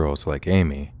first-year girls like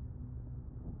Amy.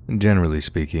 Generally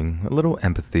speaking, a little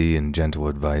empathy and gentle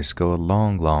advice go a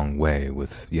long, long way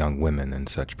with young women in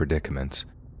such predicaments.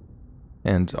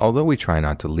 And although we try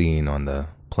not to lean on the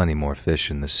plenty more fish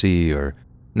in the sea or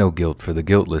no guilt for the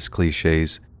guiltless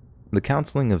cliches, the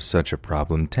counseling of such a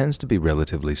problem tends to be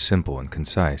relatively simple and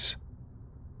concise.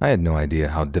 I had no idea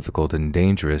how difficult and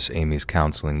dangerous Amy's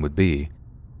counseling would be,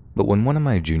 but when one of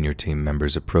my junior team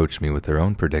members approached me with their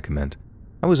own predicament,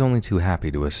 I was only too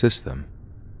happy to assist them.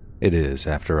 It is,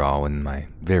 after all, in my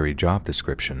very job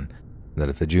description, that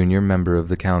if a junior member of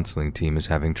the counseling team is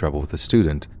having trouble with a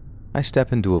student, I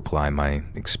step in to apply my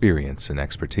experience and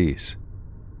expertise.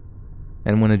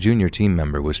 And when a junior team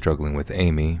member was struggling with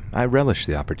Amy, I relished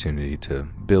the opportunity to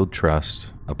build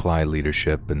trust, apply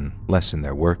leadership, and lessen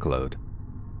their workload.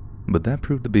 But that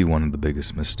proved to be one of the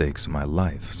biggest mistakes of my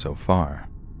life so far.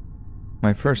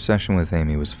 My first session with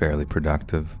Amy was fairly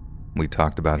productive. We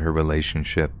talked about her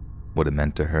relationship, what it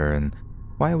meant to her, and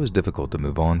why it was difficult to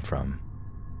move on from.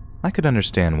 I could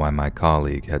understand why my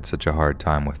colleague had such a hard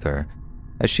time with her,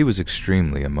 as she was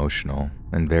extremely emotional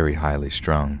and very highly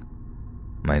strung.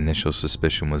 My initial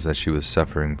suspicion was that she was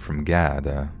suffering from GAD,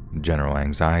 a general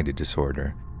anxiety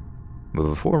disorder. But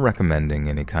before recommending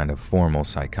any kind of formal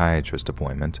psychiatrist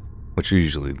appointment, which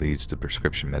usually leads to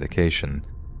prescription medication,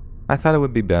 I thought it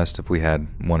would be best if we had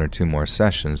 1 or 2 more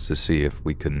sessions to see if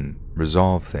we couldn't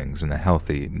resolve things in a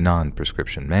healthy,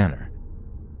 non-prescription manner.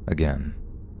 Again,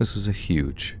 this was a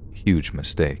huge, huge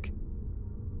mistake.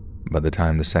 By the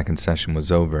time the second session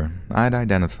was over, I'd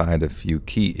identified a few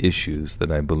key issues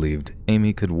that I believed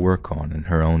Amy could work on in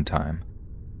her own time.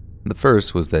 The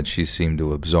first was that she seemed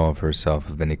to absolve herself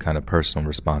of any kind of personal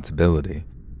responsibility,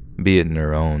 be it in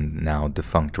her own now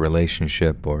defunct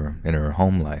relationship or in her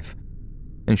home life.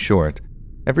 In short,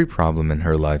 every problem in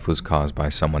her life was caused by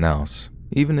someone else,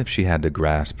 even if she had to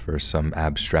grasp for some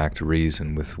abstract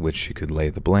reason with which she could lay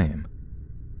the blame.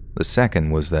 The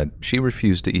second was that she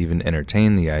refused to even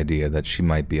entertain the idea that she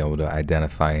might be able to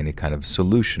identify any kind of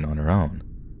solution on her own.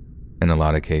 In a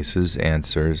lot of cases,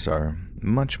 answers are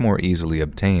much more easily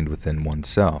obtained within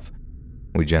oneself.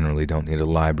 We generally don't need a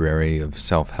library of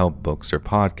self-help books or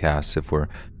podcasts if we're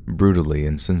brutally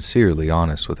and sincerely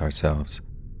honest with ourselves.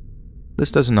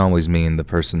 This doesn't always mean the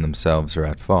person themselves are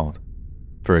at fault.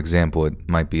 For example, it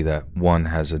might be that one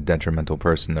has a detrimental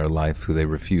person in their life who they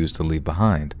refuse to leave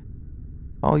behind.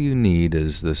 All you need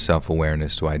is the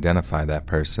self-awareness to identify that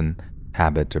person,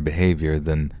 habit, or behavior,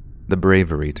 then the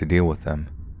bravery to deal with them.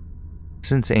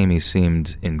 Since Amy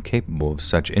seemed incapable of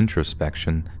such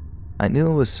introspection, I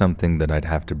knew it was something that I'd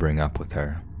have to bring up with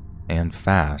her, and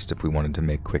fast if we wanted to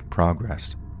make quick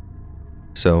progress.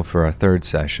 So for our third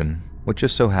session, which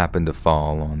just so happened to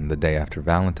fall on the day after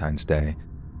Valentine's Day,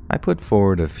 I put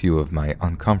forward a few of my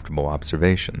uncomfortable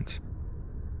observations.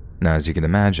 Now, as you can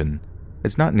imagine,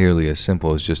 it's not nearly as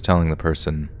simple as just telling the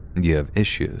person, you have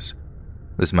issues.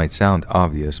 This might sound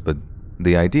obvious, but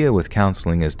the idea with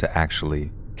counseling is to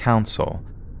actually counsel,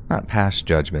 not pass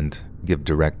judgment, give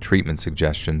direct treatment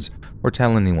suggestions, or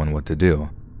tell anyone what to do.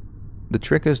 The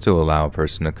trick is to allow a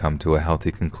person to come to a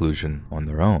healthy conclusion on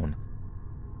their own.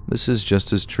 This is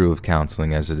just as true of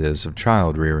counseling as it is of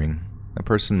child rearing. A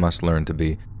person must learn to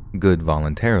be good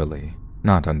voluntarily,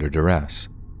 not under duress.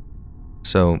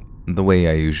 So, the way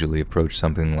I usually approach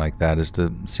something like that is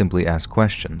to simply ask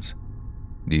questions.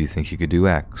 Do you think you could do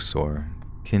X, or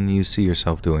can you see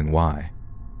yourself doing Y?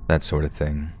 That sort of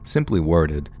thing, simply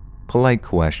worded, polite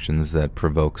questions that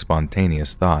provoke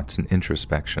spontaneous thoughts and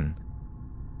introspection.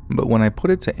 But when I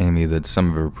put it to Amy that some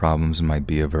of her problems might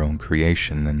be of her own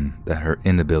creation and that her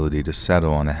inability to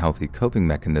settle on a healthy coping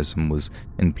mechanism was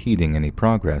impeding any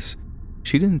progress,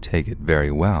 she didn't take it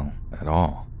very well at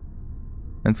all.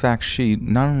 In fact, she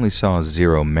not only saw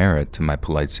zero merit to my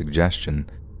polite suggestion,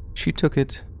 she took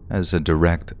it as a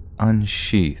direct,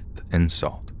 unsheathed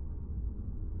insult.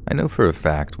 I know for a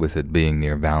fact, with it being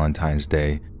near Valentine's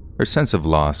Day, her sense of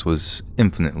loss was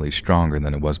infinitely stronger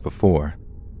than it was before,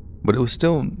 but it was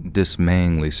still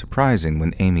dismayingly surprising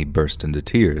when Amy burst into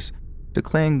tears,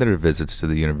 declaring that her visits to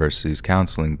the university's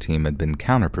counseling team had been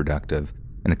counterproductive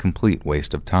and a complete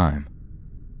waste of time.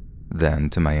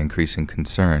 Then, to my increasing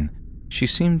concern, she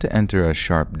seemed to enter a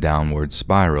sharp downward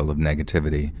spiral of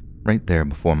negativity right there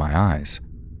before my eyes.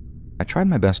 I tried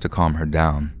my best to calm her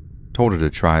down, told her to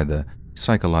try the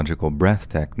psychological breath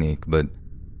technique, but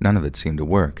none of it seemed to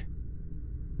work.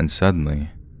 And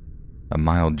suddenly, a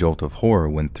mild jolt of horror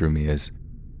went through me as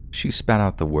she spat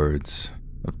out the words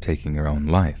of taking her own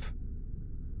life.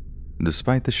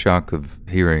 Despite the shock of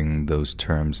hearing those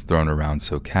terms thrown around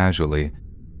so casually,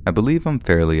 I believe I'm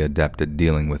fairly adept at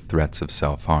dealing with threats of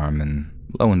self-harm, and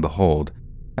lo and behold,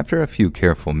 after a few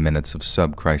careful minutes of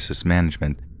sub-crisis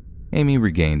management, Amy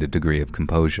regained a degree of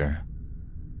composure.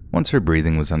 Once her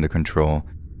breathing was under control,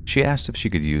 she asked if she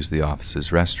could use the office's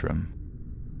restroom.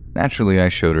 Naturally, I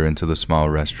showed her into the small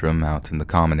restroom out in the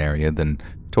common area, then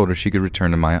told her she could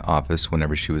return to my office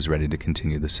whenever she was ready to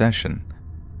continue the session.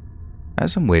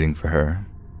 As I'm waiting for her,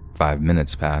 5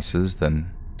 minutes passes,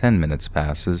 then 10 minutes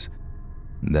passes.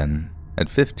 Then, at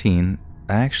 15,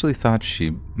 I actually thought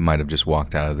she might have just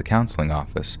walked out of the counseling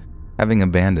office, having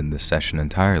abandoned this session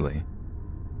entirely.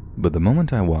 But the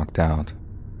moment I walked out,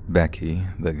 Becky,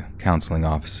 the counseling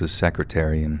office's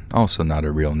secretary and also not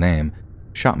her real name,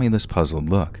 shot me this puzzled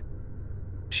look.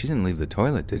 "She didn't leave the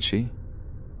toilet, did she?"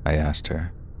 I asked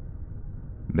her.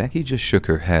 Becky just shook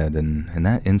her head, and in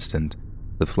that instant,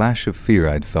 the flash of fear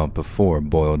I'd felt before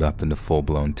boiled up into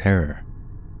full-blown terror.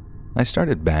 I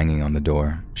started banging on the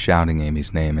door, shouting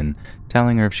Amy's name and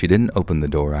telling her if she didn't open the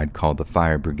door, I'd call the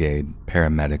fire brigade,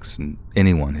 paramedics, and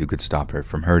anyone who could stop her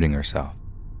from hurting herself.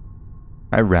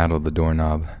 I rattled the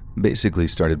doorknob, basically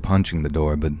started punching the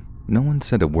door, but no one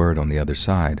said a word on the other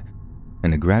side,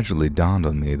 and it gradually dawned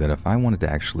on me that if I wanted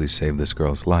to actually save this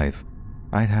girl's life,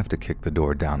 I'd have to kick the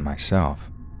door down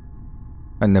myself.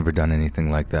 I'd never done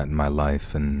anything like that in my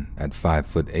life, and at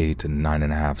 5'8" and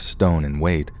 9.5 stone in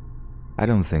weight, I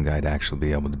don't think I'd actually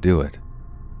be able to do it.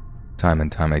 Time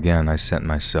and time again, I sent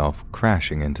myself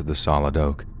crashing into the solid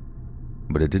oak,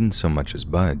 but it didn't so much as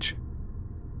budge.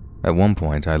 At one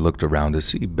point, I looked around to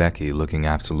see Becky looking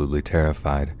absolutely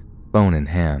terrified, phone in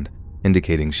hand,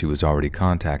 indicating she was already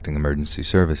contacting emergency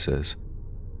services.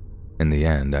 In the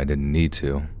end, I didn't need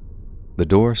to. The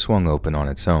door swung open on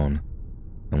its own,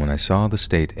 and when I saw the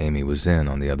state Amy was in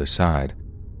on the other side,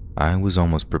 I was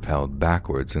almost propelled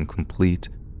backwards in complete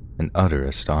and utter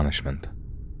astonishment.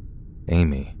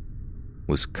 Amy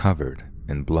was covered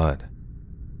in blood.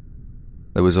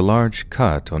 There was a large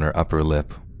cut on her upper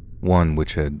lip, one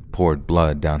which had poured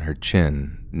blood down her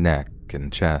chin, neck,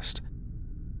 and chest.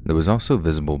 There was also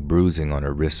visible bruising on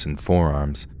her wrists and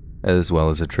forearms, as well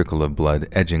as a trickle of blood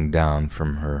edging down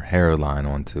from her hairline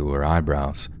onto her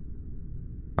eyebrows.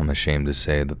 I'm ashamed to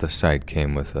say that the sight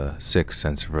came with a sick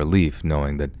sense of relief,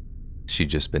 knowing that she'd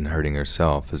just been hurting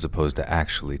herself as opposed to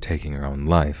actually taking her own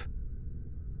life.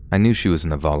 I knew she was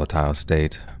in a volatile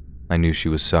state. I knew she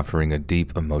was suffering a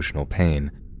deep emotional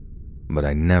pain, but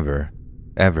I never,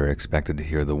 ever expected to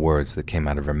hear the words that came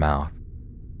out of her mouth.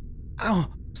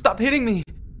 "Ow! Stop hitting me!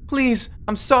 Please!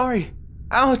 I'm sorry!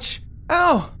 Ouch!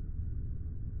 Ow!"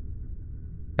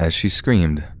 As she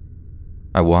screamed,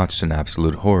 I watched in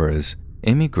absolute horror as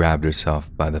Amy grabbed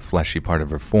herself by the fleshy part of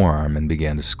her forearm and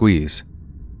began to squeeze.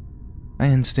 I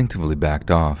instinctively backed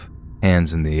off,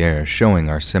 hands in the air, showing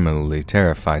our similarly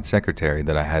terrified secretary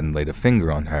that I hadn't laid a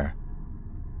finger on her.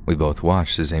 We both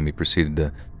watched as Amy proceeded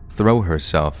to throw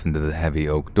herself into the heavy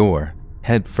oak door,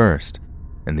 head first,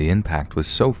 and the impact was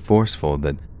so forceful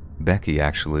that Becky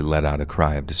actually let out a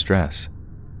cry of distress.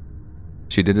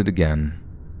 She did it again,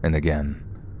 and again,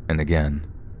 and again,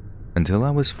 until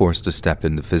I was forced to step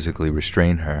in to physically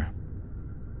restrain her.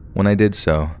 When I did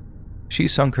so, she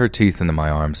sunk her teeth into my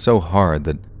arm so hard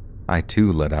that I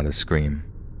too let out a scream,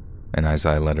 and as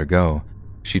I let her go,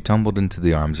 she tumbled into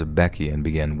the arms of Becky and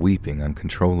began weeping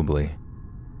uncontrollably.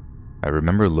 I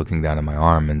remember looking down at my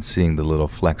arm and seeing the little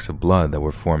flecks of blood that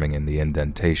were forming in the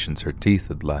indentations her teeth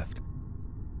had left.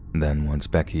 Then, once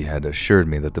Becky had assured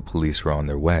me that the police were on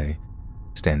their way,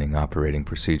 standing operating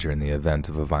procedure in the event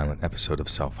of a violent episode of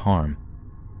self-harm,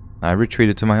 I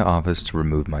retreated to my office to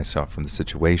remove myself from the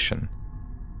situation.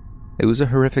 It was a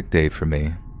horrific day for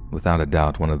me, without a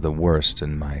doubt one of the worst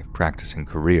in my practicing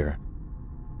career.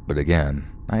 But again,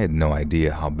 I had no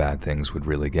idea how bad things would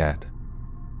really get.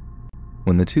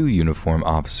 When the two uniformed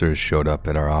officers showed up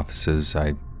at our offices,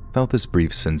 I felt this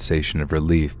brief sensation of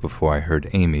relief before I heard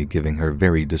Amy giving her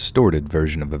very distorted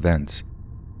version of events.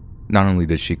 Not only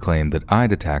did she claim that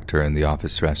I'd attacked her in the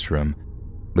office restroom,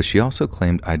 but she also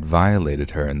claimed I'd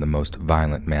violated her in the most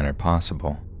violent manner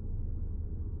possible.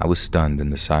 I was stunned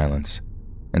into silence,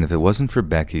 and if it wasn't for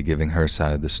Becky giving her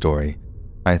side of the story,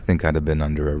 I think I'd have been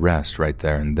under arrest right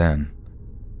there and then.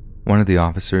 One of the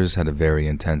officers had a very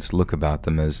intense look about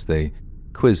them as they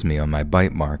quizzed me on my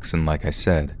bite marks, and like I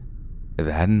said, if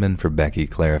it hadn't been for Becky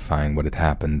clarifying what had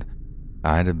happened,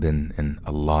 I'd have been in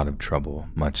a lot of trouble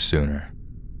much sooner.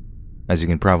 As you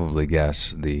can probably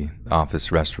guess, the office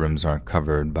restrooms aren't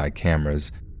covered by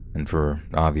cameras, and for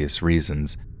obvious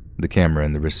reasons, the camera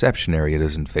in the reception area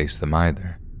doesn't face them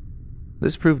either.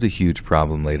 This proved a huge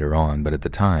problem later on, but at the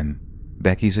time,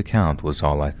 Becky's account was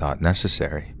all I thought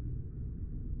necessary.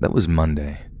 That was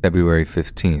Monday, February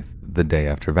 15th, the day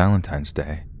after Valentine's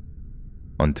Day.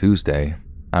 On Tuesday,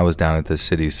 I was down at the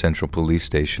city's central police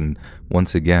station,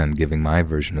 once again giving my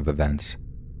version of events.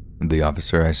 The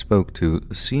officer I spoke to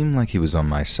seemed like he was on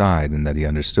my side and that he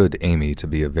understood Amy to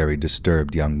be a very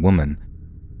disturbed young woman,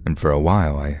 and for a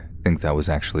while I think that was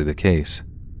actually the case.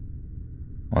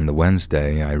 On the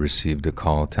Wednesday, I received a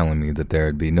call telling me that there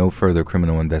would be no further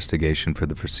criminal investigation for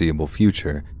the foreseeable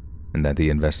future, and that the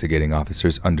investigating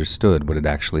officers understood what had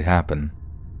actually happened.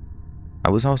 I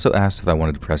was also asked if I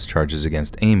wanted to press charges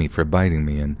against Amy for biting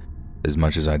me, and as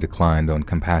much as I declined on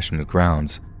compassionate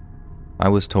grounds, I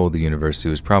was told the university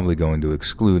was probably going to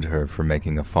exclude her for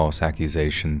making a false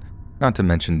accusation, not to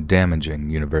mention damaging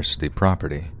university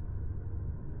property.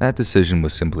 That decision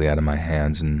was simply out of my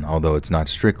hands, and although it's not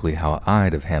strictly how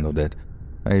I'd have handled it,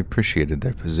 I appreciated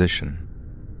their position.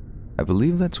 I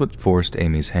believe that's what forced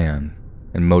Amy's hand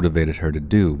and motivated her to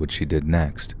do what she did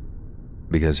next,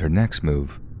 because her next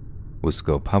move was to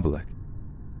go public.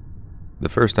 The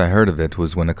first I heard of it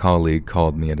was when a colleague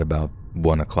called me at about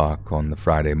 1 o'clock on the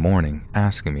Friday morning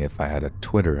asking me if I had a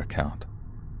Twitter account.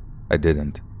 I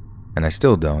didn't, and I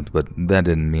still don't, but that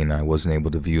didn't mean I wasn't able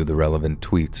to view the relevant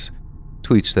tweets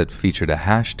that featured a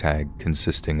hashtag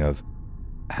consisting of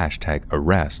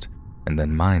 #arrest and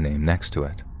then my name next to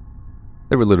it.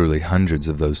 There were literally hundreds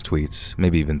of those tweets,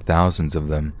 maybe even thousands of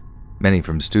them, many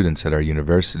from students at our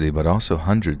university, but also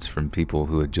hundreds from people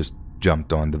who had just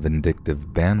jumped on the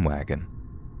vindictive bandwagon.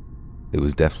 It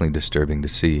was definitely disturbing to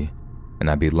see, and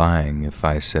I'd be lying if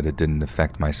I said it didn't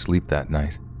affect my sleep that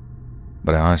night.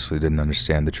 But I honestly didn't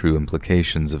understand the true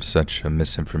implications of such a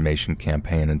misinformation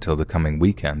campaign until the coming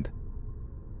weekend.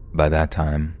 By that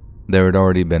time, there had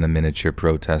already been a miniature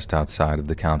protest outside of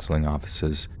the counseling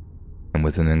offices, and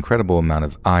with an incredible amount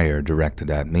of ire directed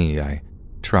at me, I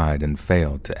tried and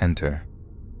failed to enter.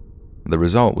 The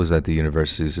result was that the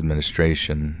university's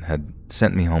administration had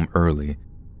sent me home early,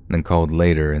 then called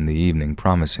later in the evening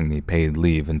promising me paid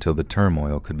leave until the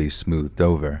turmoil could be smoothed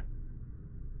over.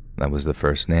 That was the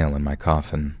first nail in my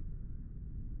coffin.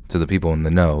 To the people in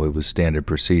the know, it was standard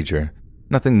procedure,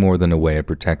 nothing more than a way of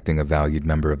protecting a valued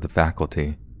member of the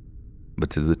faculty. But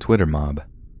to the Twitter mob,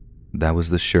 that was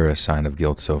the surest sign of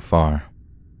guilt so far.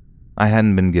 I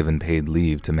hadn't been given paid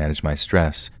leave to manage my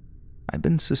stress. I'd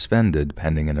been suspended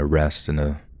pending an arrest and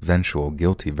an eventual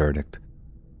guilty verdict.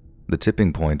 The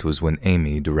tipping point was when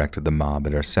Amy directed the mob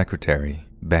at our secretary,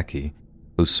 Becky,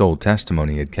 whose sole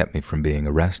testimony had kept me from being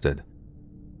arrested.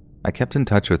 I kept in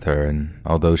touch with her, and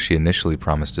although she initially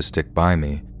promised to stick by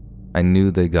me, I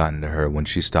knew they'd gotten to her when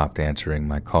she stopped answering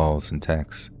my calls and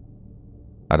texts.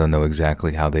 I don't know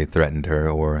exactly how they threatened her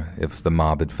or if the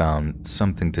mob had found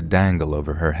something to dangle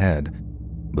over her head,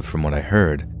 but from what I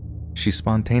heard, she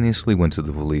spontaneously went to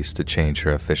the police to change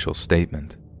her official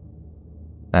statement.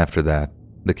 After that,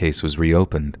 the case was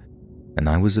reopened, and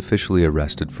I was officially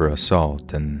arrested for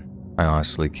assault, and I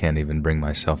honestly can't even bring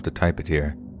myself to type it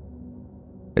here.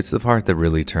 It's the part that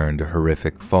really turned a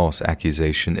horrific false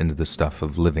accusation into the stuff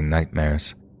of living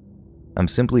nightmares. I'm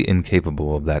simply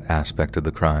incapable of that aspect of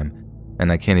the crime,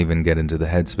 and I can't even get into the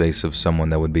headspace of someone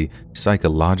that would be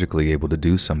psychologically able to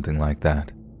do something like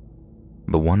that.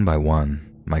 But one by one,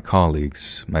 my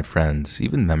colleagues, my friends,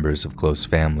 even members of close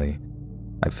family,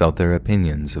 I felt their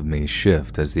opinions of me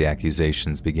shift as the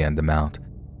accusations began to mount.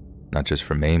 not just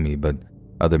from Amy, but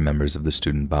other members of the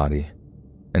student body,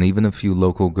 and even a few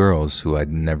local girls who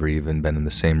I'd never even been in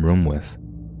the same room with.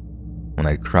 When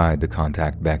I cried to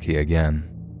contact Becky again,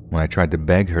 when I tried to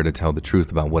beg her to tell the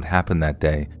truth about what happened that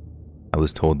day, I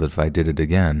was told that if I did it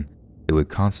again, it would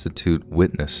constitute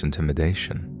witness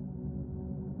intimidation.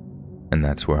 And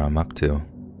that's where I'm up to.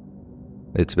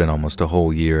 It's been almost a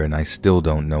whole year and I still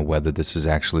don't know whether this is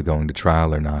actually going to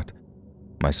trial or not.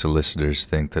 My solicitors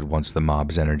think that once the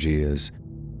mob's energy is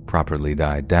properly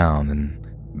died down and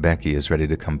Becky is ready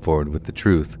to come forward with the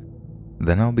truth,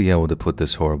 then I'll be able to put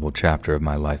this horrible chapter of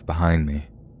my life behind me.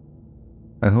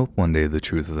 I hope one day the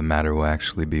truth of the matter will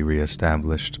actually be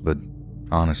reestablished, but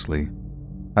honestly,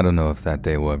 I don't know if that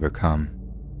day will ever come.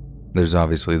 There's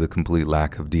obviously the complete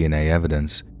lack of DNA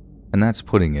evidence, and that's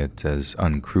putting it as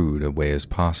uncrude a way as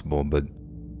possible, but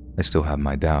I still have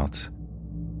my doubts.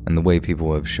 And the way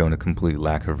people have shown a complete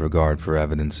lack of regard for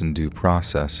evidence and due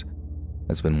process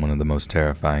has been one of the most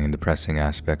terrifying and depressing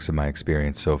aspects of my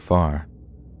experience so far.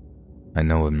 I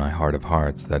know in my heart of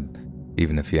hearts that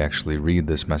even if you actually read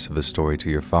this mess of a story to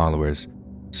your followers,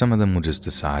 some of them will just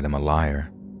decide I'm a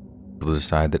liar. They'll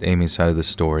decide that Amy's side of the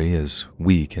story, as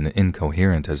weak and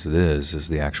incoherent as it is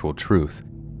the actual truth.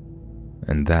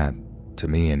 And that, to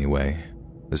me anyway,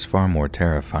 is far more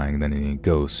terrifying than any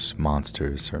ghosts,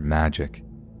 monsters, or magic.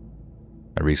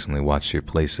 I recently watched your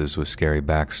Places with Scary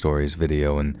Backstories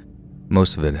video, and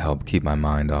most of it helped keep my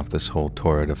mind off this whole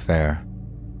torrid affair.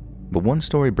 But one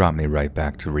story brought me right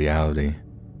back to reality,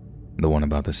 the one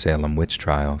about the Salem witch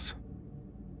trials.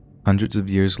 Hundreds of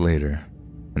years later,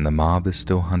 and the mob is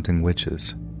still hunting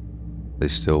witches. They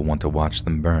still want to watch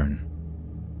them burn,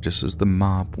 just as the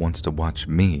mob wants to watch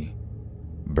me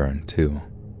burn too.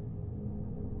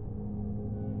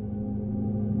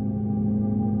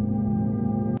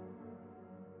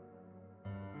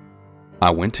 I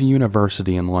went to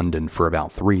university in London for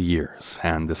about 3 years,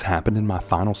 and this happened in my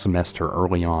final semester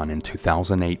early on in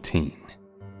 2018.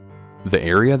 The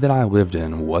area that I lived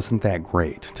in wasn't that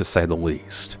great, to say the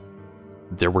least.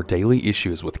 There were daily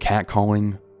issues with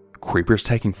catcalling, creepers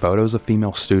taking photos of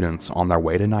female students on their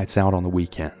way to nights out on the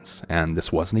weekends, and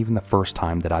this wasn't even the first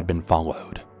time that I'd been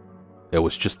followed. It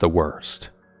was just the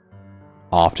worst.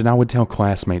 Often I would tell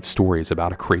classmates stories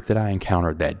about a creep that I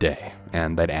encountered that day,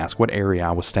 and they'd ask what area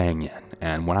I was staying in,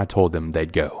 and when I told them,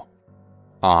 they'd go,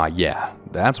 "Ah, yeah,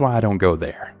 that's why I don't go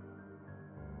there."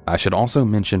 I should also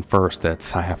mention first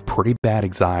that I have pretty bad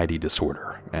anxiety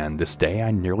disorder, and this day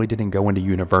I nearly didn't go into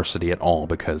university at all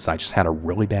because I just had a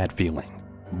really bad feeling.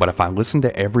 But if I listened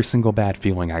to every single bad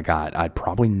feeling I got, I'd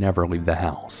probably never leave the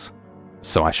house.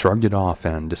 So I shrugged it off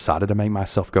and decided to make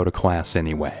myself go to class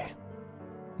anyway.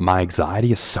 My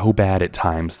anxiety is so bad at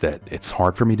times that it's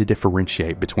hard for me to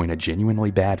differentiate between a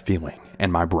genuinely bad feeling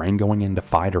and my brain going into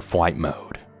fight or flight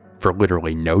mode, for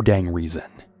literally no dang reason.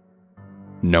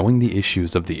 Knowing the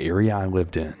issues of the area I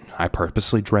lived in, I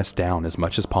purposely dressed down as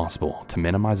much as possible to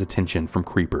minimize attention from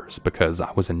creepers because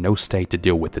I was in no state to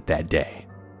deal with it that day.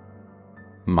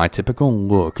 My typical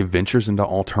look ventures into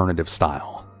alternative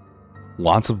style.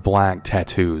 Lots of black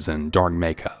tattoos and dark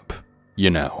makeup. You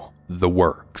know, the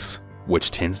works, which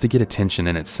tends to get attention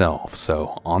in itself,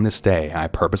 so on this day I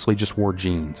purposely just wore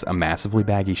jeans, a massively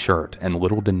baggy shirt, and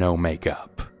little to no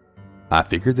makeup. I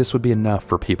figured this would be enough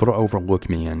for people to overlook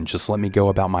me and just let me go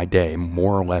about my day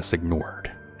more or less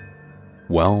ignored.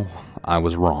 Well, I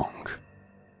was wrong.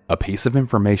 A piece of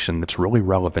information that's really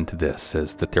relevant to this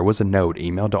is that there was a note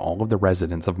emailed to all of the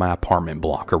residents of my apartment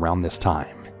block around this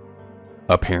time.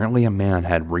 Apparently a man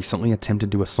had recently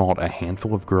attempted to assault a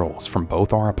handful of girls from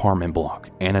both our apartment block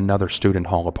and another student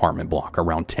hall apartment block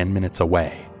around 10 minutes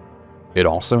away. It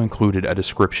also included a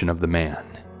description of the man.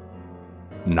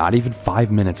 Not even 5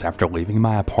 minutes after leaving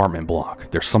my apartment block,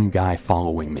 there's some guy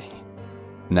following me.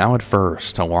 Now at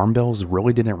first, alarm bells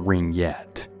really didn't ring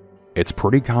yet. It's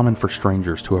pretty common for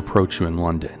strangers to approach you in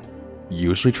London,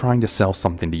 usually trying to sell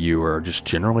something to you or just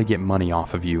generally get money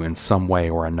off of you in some way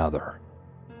or another.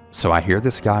 So I hear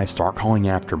this guy start calling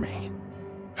after me.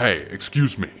 Hey,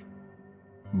 excuse me.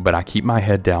 But I keep my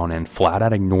head down and flat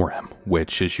out ignore him,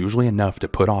 which is usually enough to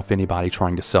put off anybody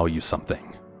trying to sell you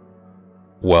something.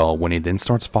 Well, when he then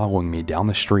starts following me down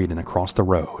the street and across the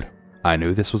road, I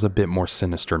knew this was a bit more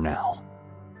sinister now.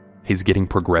 He's getting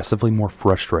progressively more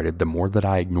frustrated the more that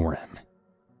I ignore him.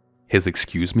 His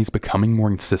excuse me's becoming more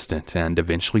insistent and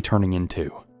eventually turning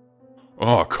into,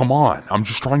 "Oh, come on, I'm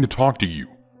just trying to talk to you."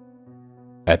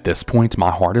 At this point, my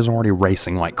heart is already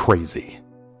racing like crazy.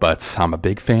 But I'm a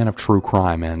big fan of true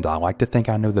crime and I like to think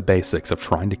I know the basics of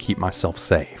trying to keep myself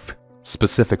safe.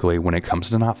 Specifically when it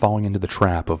comes to not falling into the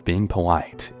trap of being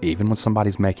polite, even when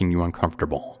somebody's making you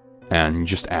uncomfortable. And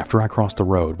just after I cross the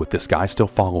road with this guy still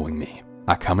following me,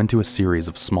 I come into a series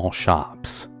of small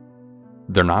shops.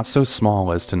 They're not so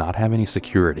small as to not have any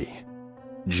security.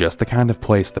 Just the kind of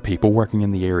place the people working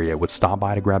in the area would stop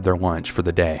by to grab their lunch for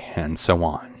the day, and so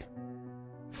on.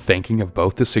 Thinking of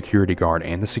both the security guard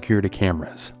and the security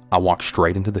cameras, I walk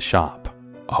straight into the shop,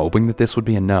 hoping that this would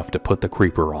be enough to put the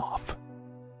creeper off.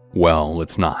 Well,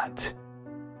 it's not.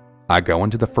 I go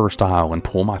into the first aisle and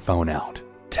pull my phone out,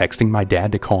 texting my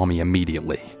dad to call me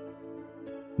immediately.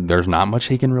 There's not much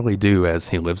he can really do as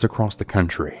he lives across the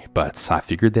country, but I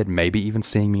figured that maybe even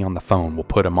seeing me on the phone will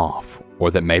put him off,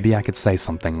 or that maybe I could say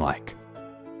something like,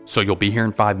 "So you'll be here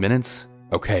in 5 minutes?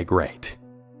 Okay, great."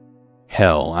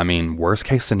 Hell, I mean, worst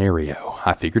case scenario,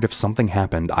 I figured if something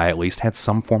happened, I at least had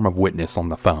some form of witness on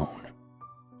the phone.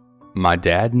 My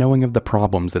dad, knowing of the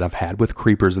problems that I've had with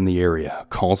creepers in the area,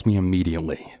 calls me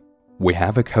immediately. We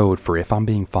have a code for if I'm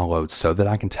being followed so that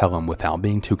I can tell him without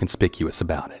being too conspicuous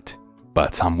about it.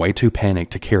 But I'm way too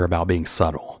panicked to care about being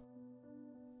subtle.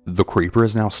 The creeper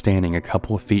is now standing a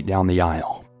couple of feet down the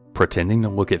aisle, pretending to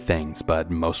look at things but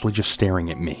mostly just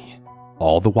staring at me.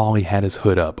 All the while he had his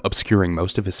hood up, obscuring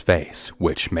most of his face,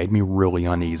 which made me really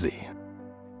uneasy.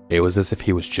 It was as if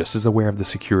he was just as aware of the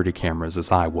security cameras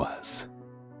as I was.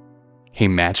 He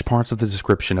matched parts of the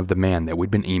description of the man that we'd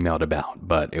been emailed about,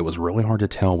 but it was really hard to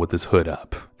tell with his hood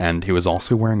up, and he was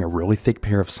also wearing a really thick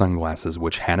pair of sunglasses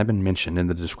which hadn't been mentioned in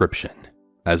the description.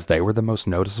 As they were the most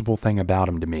noticeable thing about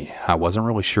him to me, I wasn't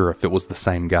really sure if it was the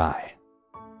same guy.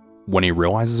 When he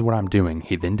realizes what I'm doing,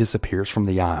 he then disappears from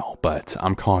the aisle, but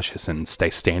I'm cautious and stay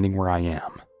standing where I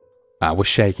am. I was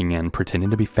shaking and pretending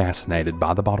to be fascinated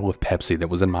by the bottle of Pepsi that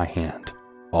was in my hand.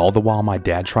 All the while my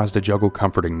dad tries to juggle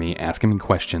comforting me, asking me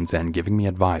questions, and giving me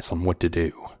advice on what to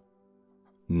do.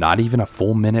 Not even a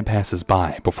full minute passes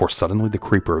by before suddenly the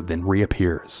creeper then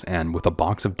reappears, and with a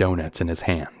box of donuts in his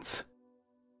hands.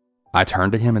 I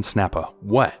turn to him and snap a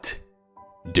 "What?"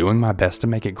 doing my best to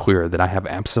make it clear that I have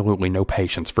absolutely no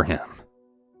patience for him.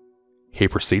 He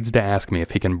proceeds to ask me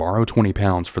if he can borrow 20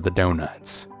 pounds for the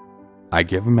donuts. I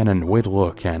give him an annoyed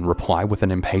look and reply with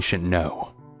an impatient no,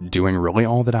 doing really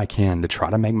all that I can to try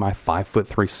to make my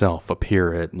 5'3" self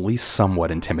appear at least somewhat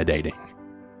intimidating.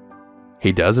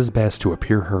 He does his best to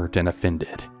appear hurt and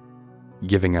offended,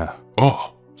 giving a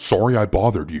 "Oh, sorry I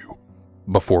bothered you,"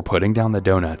 before putting down the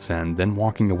donuts and then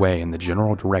walking away in the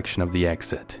general direction of the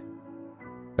exit.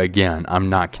 Again, I'm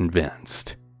not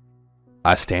convinced.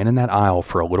 I stand in that aisle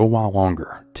for a little while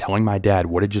longer, telling my dad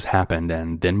what had just happened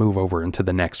and then move over into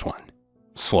the next one,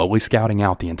 slowly scouting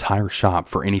out the entire shop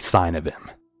for any sign of him.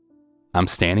 I'm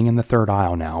standing in the third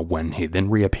aisle now when he then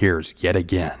reappears yet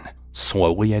again,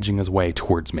 slowly edging his way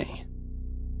towards me.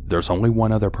 There's only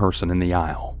one other person in the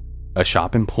aisle, a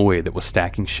shop employee that was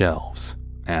stacking shelves,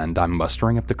 and I'm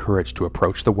mustering up the courage to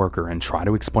approach the worker and try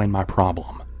to explain my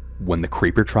problem when the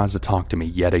creeper tries to talk to me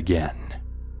yet again.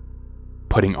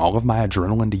 Putting all of my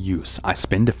adrenaline to use, I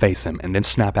spin to face him and then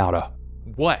snap out a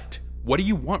 "What? What do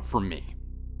you want from me?"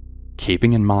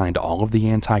 Keeping in mind all of the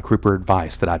anti-creeper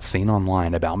advice that I'd seen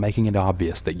online about making it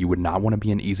obvious that you would not want to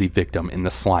be an easy victim in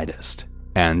the slightest.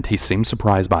 And he seemed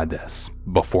surprised by this,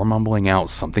 before mumbling out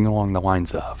something along the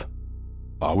lines of,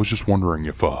 "I was just wondering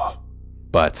if,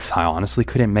 But I honestly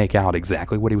couldn't make out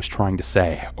exactly what he was trying to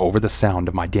say over the sound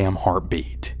of my damn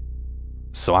heartbeat.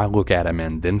 So I look at him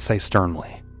and then say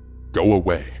sternly, "Go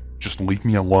away, just leave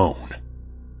me alone."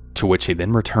 To which he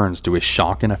then returns to his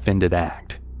shocked and offended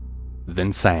act,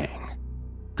 then saying,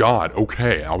 "God,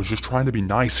 okay, I was just trying to be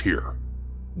nice here."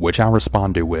 Which I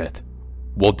responded with,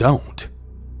 "Well, don't."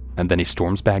 And then he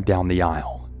storms back down the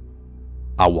aisle.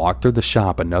 I walked through the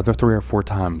shop another 3 or 4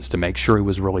 times to make sure he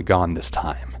was really gone this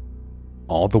time,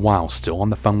 all the while still on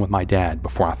the phone with my dad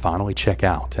before I finally check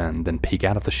out and then peek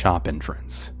out of the shop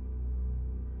entrance.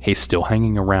 He's still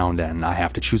hanging around and I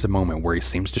have to choose a moment where he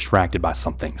seems distracted by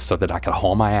something so that I could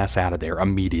haul my ass out of there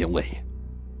immediately.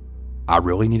 I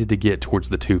really needed to get towards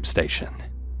the tube station.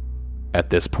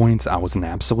 At this point, I was an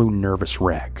absolute nervous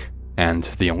wreck, and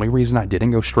the only reason I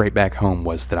didn't go straight back home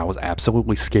was that I was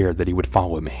absolutely scared that he would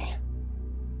follow me.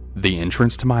 The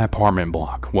entrance to my apartment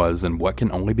block was in what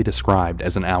can only be described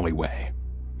as an alleyway.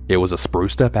 It was a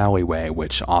spruced up alleyway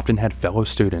which often had fellow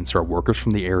students or workers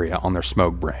from the area on their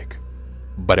smoke break,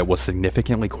 but it was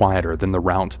significantly quieter than the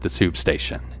route to the tube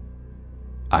station.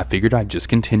 I figured I'd just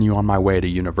continue on my way to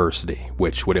university,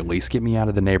 which would at least get me out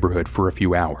of the neighborhood for a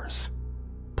few hours.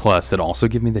 Plus, it also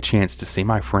gave me the chance to see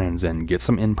my friends and get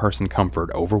some in-person comfort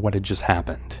over what had just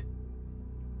happened.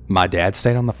 My dad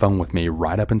stayed on the phone with me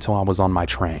right up until I was on my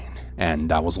train,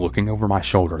 and I was looking over my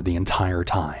shoulder the entire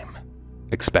time,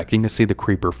 expecting to see the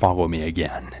creeper follow me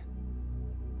again.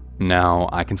 Now,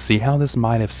 I can see how this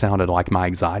might have sounded like my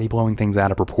anxiety blowing things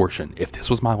out of proportion if this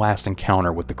was my last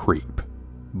encounter with the creep,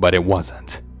 but it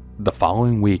wasn't. The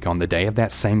following week, on the day of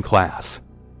that same class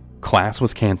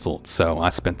was canceled, so I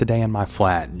spent the day in my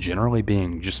flat, generally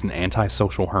being just an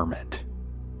antisocial hermit.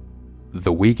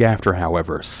 The week after,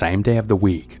 however, same day of the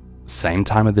week, same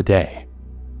time of the day,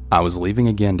 I was leaving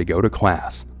again to go to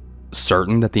class,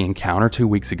 certain that the encounter 2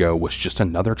 weeks ago was just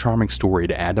another charming story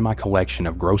to add to my collection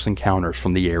of gross encounters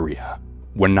from the area,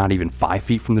 when not even 5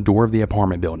 feet from the door of the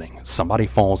apartment building, somebody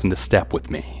falls into step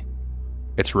with me.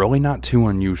 It's really not too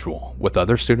unusual. With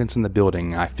other students in the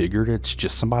building, I figured it's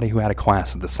just somebody who had a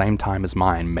class at the same time as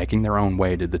mine making their own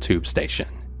way to the tube station.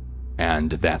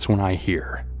 And that's when I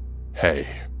hear,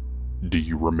 Hey, do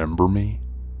you remember me?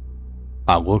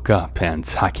 I look up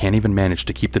and I can't even manage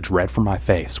to keep the dread from my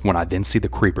face when I then see the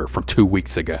creeper from 2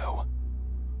 weeks ago.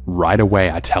 Right away,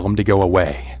 I tell him to go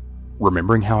away,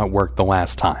 remembering how it worked the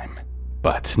last time,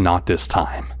 but not this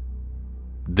time.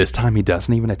 This time he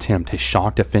doesn't even attempt his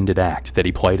shocked, offended act that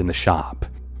he played in the shop,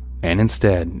 and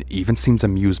instead even seems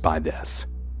amused by this.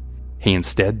 He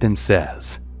instead then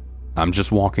says, I'm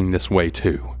just walking this way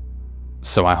too.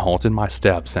 So I halted my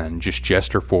steps and just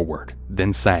gesture forward,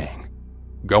 then saying,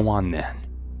 Go on then,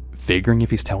 figuring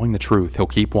if he's telling the truth he'll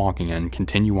keep walking and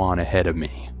continue on ahead of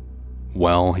me.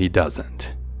 Well, he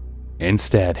doesn't.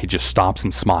 Instead, he just stops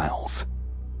and smiles.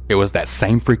 It was that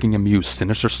same freaking amused,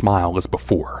 sinister smile as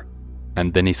before.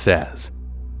 And then he says,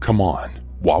 Come on,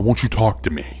 why won't you talk to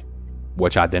me?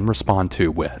 Which I then respond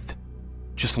to with,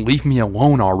 Just leave me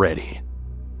alone already.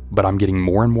 But I'm getting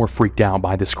more and more freaked out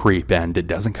by this creep, and it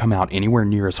doesn't come out anywhere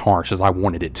near as harsh as I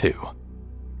wanted it to.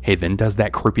 He then does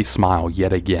that creepy smile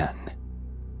yet again.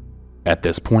 At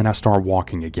this point, I start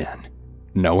walking again,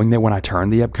 knowing that when I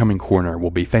turn the upcoming corner, we'll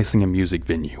be facing a music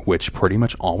venue, which pretty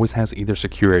much always has either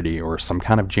security or some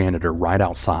kind of janitor right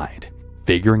outside,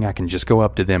 figuring I can just go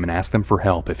up to them and ask them for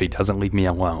help if he doesn't leave me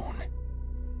alone.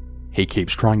 He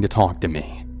keeps trying to talk to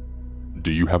me.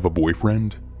 Do you have a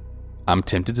boyfriend? I'm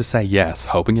tempted to say yes,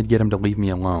 hoping it'd get him to leave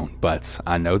me alone, but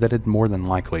I know that it'd more than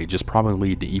likely just probably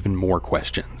lead to even more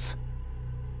questions.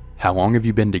 How long have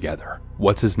you been together?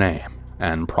 What's his name?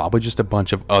 And probably just a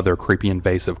bunch of other creepy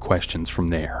invasive questions from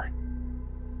there.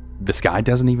 This guy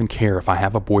doesn't even care if I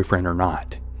have a boyfriend or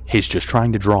not. He's just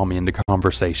trying to draw me into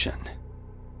conversation.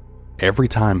 Every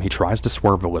time he tries to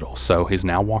swerve a little, so he's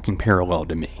now walking parallel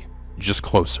to me, just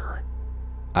closer.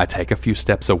 I take a few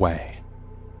steps away.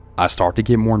 I start to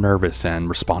get more nervous and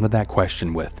respond to that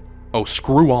question with, Oh,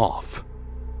 screw off.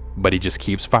 But he just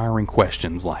keeps firing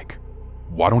questions like,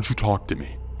 Why don't you talk to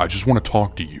me? I just want to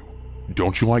talk to you.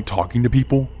 Don't you like talking to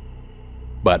people?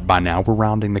 But by now we're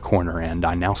rounding the corner and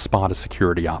I now spot a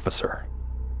security officer.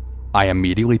 I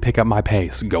immediately pick up my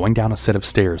pace, going down a set of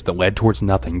stairs that led towards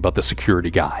nothing but the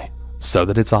security guy, so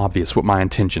that it's obvious what my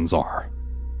intentions are.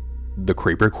 The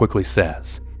creeper quickly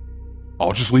says,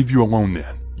 I'll just leave you alone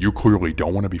then. You clearly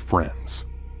don't want to be friends.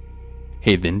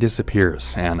 He then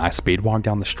disappears and I speed walk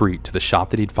down the street to the shop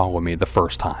that he'd followed me the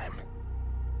first time.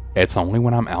 It's only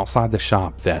when I'm outside the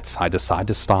shop that I decide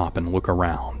to stop and look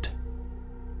around.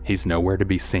 He's nowhere to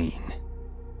be seen.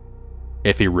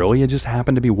 If he really had just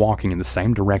happened to be walking in the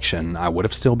same direction, I would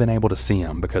have still been able to see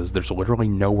him because there's literally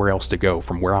nowhere else to go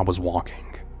from where I was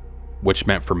walking. Which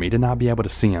meant for me to not be able to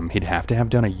see him, he'd have to have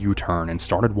done a U-turn and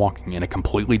started walking in a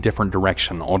completely different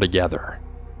direction altogether.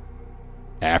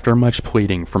 After much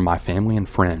pleading from my family and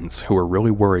friends, who were really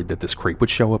worried that this creep would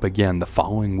show up again the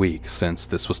following week since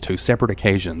this was 2 separate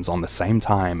occasions on the same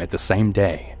time at the same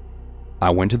day,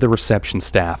 I went to the reception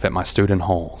staff at my student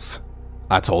halls.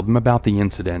 I told them about the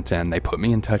incident and they put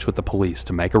me in touch with the police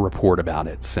to make a report about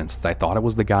it since they thought it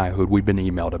was the guy who we'd been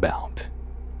emailed about.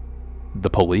 The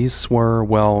police were,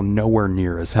 well, nowhere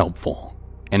near as helpful.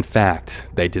 In fact,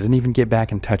 they didn't even get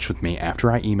back in touch with me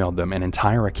after I emailed them an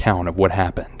entire account of what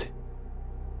happened.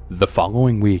 The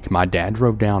following week, my dad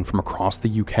drove down from across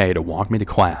the UK to walk me to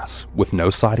class with no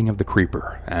sighting of the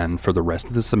creeper, and for the rest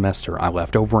of the semester I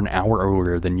left over an hour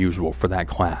earlier than usual for that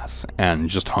class and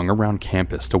just hung around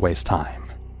campus to waste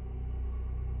time.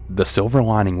 The silver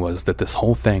lining was that this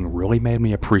whole thing really made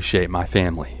me appreciate my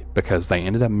family because they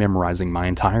ended up memorizing my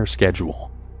entire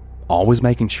schedule, always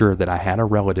making sure that I had a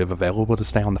relative available to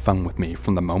stay on the phone with me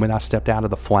from the moment I stepped out of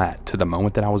the flat to the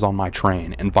moment that I was on my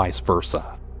train and vice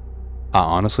versa. I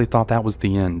honestly thought that was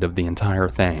the end of the entire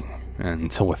thing,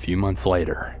 until a few months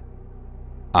later.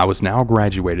 I was now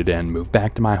graduated and moved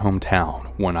back to my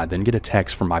hometown when I then get a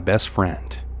text from my best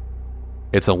friend.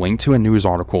 It's a link to a news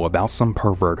article about some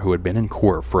pervert who had been in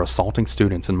court for assaulting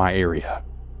students in my area,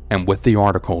 and with the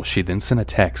article she then sent a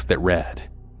text that read,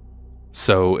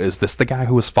 "So is this the guy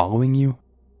who was following you?"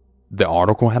 The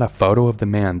article had a photo of the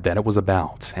man that it was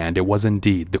about, and it was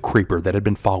indeed the creeper that had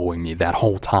been following me that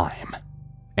whole time.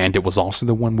 And it was also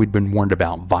the one we'd been warned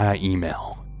about via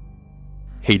email.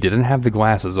 He didn't have the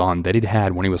glasses on that he'd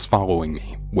had when he was following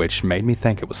me, which made me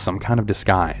think it was some kind of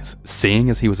disguise, seeing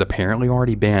as he was apparently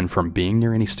already banned from being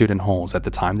near any student halls at the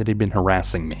time that he'd been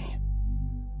harassing me.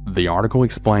 The article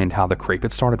explained how the creep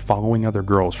had started following other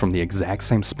girls from the exact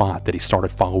same spot that he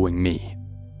started following me,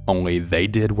 only they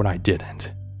did what I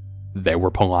didn't. They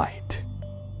were polite.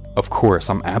 Of course,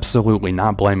 I'm absolutely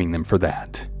not blaming them for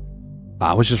that.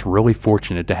 I was just really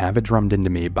fortunate to have it drummed into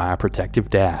me by a protective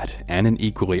dad and an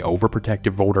equally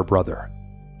overprotective older brother.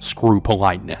 Screw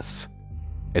politeness.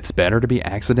 It's better to be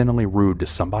accidentally rude to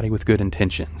somebody with good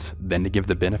intentions than to give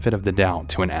the benefit of the doubt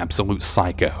to an absolute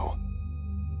psycho.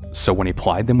 So when he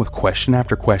plied them with question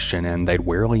after question and they'd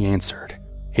warily answered,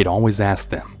 he'd always ask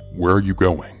them, Where are you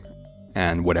going?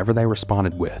 And whatever they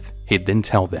responded with, he'd then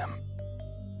tell them,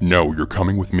 No, you're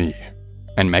coming with me.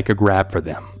 and make a grab for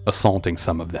them, assaulting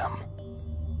some of them.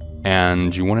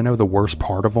 And you want to know the worst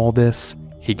part of all this?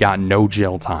 He got no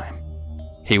jail time.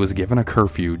 He was given a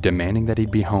curfew demanding that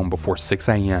he'd be home before 6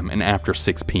 a.m. and after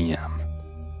 6 p.m.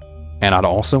 And I'd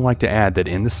also like to add that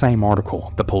in the same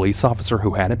article, the police officer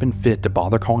who hadn't been fit to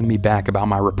bother calling me back about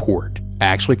my report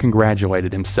actually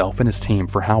congratulated himself and his team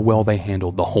for how well they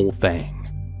handled the whole thing.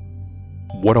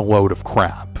 What a load of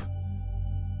crap.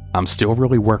 I'm still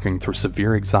really working through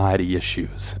severe anxiety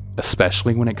issues,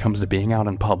 especially when it comes to being out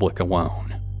in public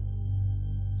alone.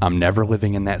 I'm never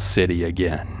living in that city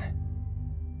again.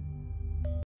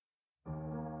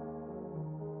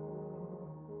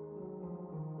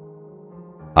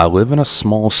 I live in a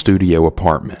small studio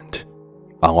apartment.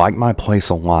 I like my place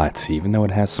a lot, even though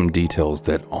it has some details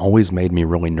that always made me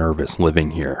really nervous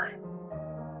living here.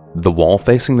 The wall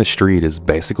facing the street is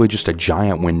basically just a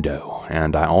giant window,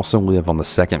 and I also live on the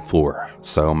second floor,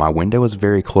 so my window is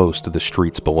very close to the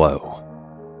streets below.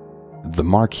 The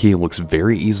marquee looks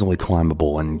very easily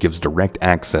climbable and gives direct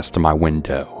access to my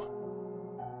window.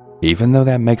 Even though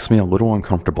that makes me a little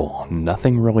uncomfortable,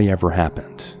 nothing really ever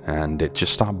happened, and it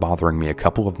just stopped bothering me a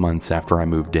couple of months after I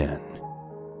moved in.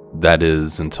 That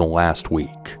is, until last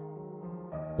week.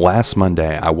 Last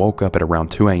Monday, I woke up at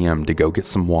around 2 a.m. to go get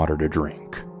some water to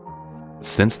drink.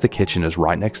 Since the kitchen is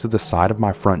right next to the side of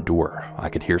my front door, I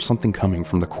could hear something coming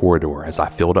from the corridor as I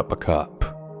filled up a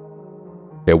cup.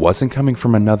 It wasn't coming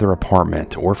from another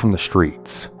apartment or from the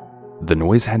streets. The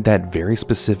noise had that very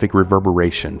specific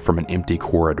reverberation from an empty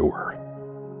corridor.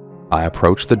 I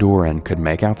approached the door and could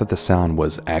make out that the sound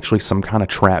was actually some kind of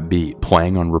trap beat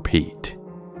playing on repeat.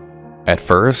 At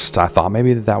first, I thought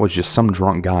maybe that was just some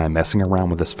drunk guy messing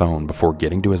around with his phone before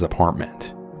getting to his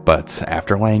apartment, but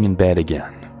after laying in bed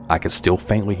again, I could still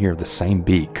faintly hear the same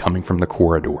beat coming from the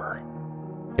corridor.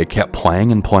 It kept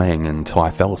playing and playing until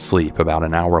I fell asleep about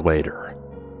an hour later.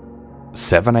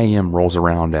 7 a.m. rolls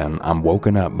around and I'm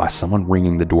woken up by someone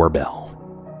ringing the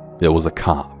doorbell. It was a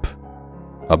cop.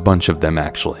 A bunch of them,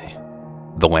 actually.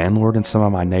 The landlord and some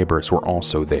of my neighbors were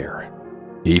also there.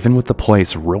 Even with the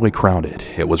place really crowded,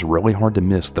 it was really hard to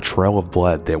miss the trail of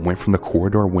blood that went from the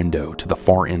corridor window to the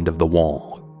far end of the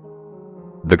wall.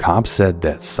 The cops said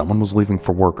that someone was leaving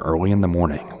for work early in the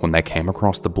morning when they came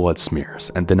across the blood smears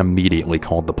and then immediately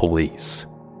called the police.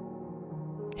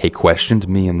 He questioned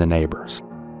me and the neighbors.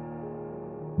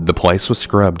 The place was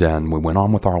scrubbed and we went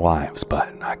on with our lives,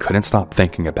 but I couldn't stop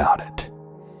thinking about it.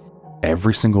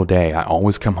 Every single day I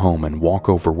always come home and walk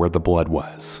over where the blood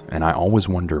was, and I always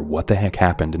wonder what the heck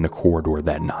happened in the corridor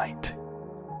that night.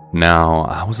 Now,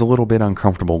 I was a little bit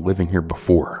uncomfortable living here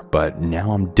before, but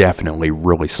now I'm definitely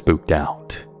really spooked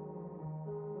out.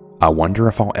 I wonder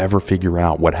if I'll ever figure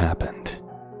out what happened.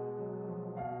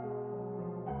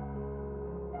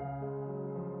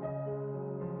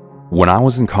 When I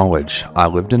was in college, I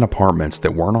lived in apartments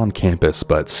that weren't on campus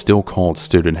but still called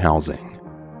student housing.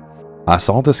 I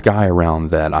saw this guy around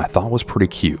that I thought was pretty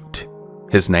cute.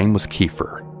 His name was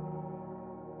Kiefer.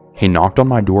 He knocked on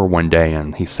my door one day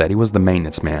and he said he was the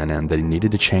maintenance man and that he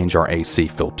needed to change our AC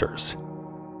filters.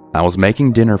 I was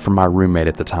making dinner for my roommate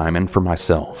at the time and for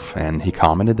myself, and he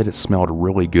commented that it smelled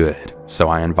really good, so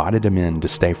I invited him in to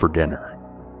stay for dinner.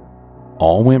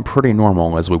 All went pretty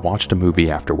normal as we watched a movie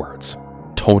afterwards.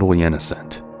 Totally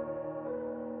innocent.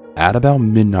 At about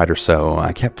midnight or so,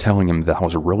 I kept telling him that I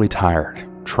was really tired,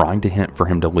 trying to hint for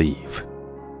him to leave.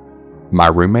 My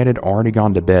roommate had already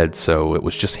gone to bed, so it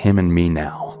was just him and me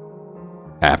now.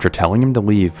 After telling him to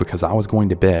leave because I was going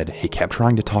to bed, he kept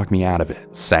trying to talk me out of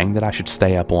it, saying that I should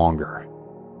stay up longer.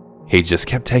 He just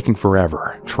kept taking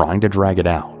forever, trying to drag it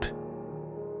out.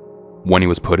 When he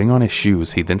was putting on his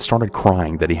shoes, he then started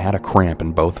crying that he had a cramp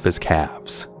in both of his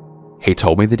calves. He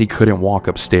told me that he couldn't walk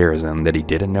upstairs and that he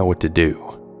didn't know what to do.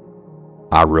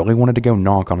 I really wanted to go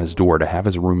knock on his door to have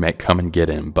his roommate come and get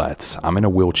him, but I'm in a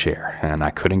wheelchair and I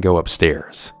couldn't go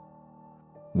upstairs.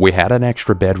 We had an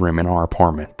extra bedroom in our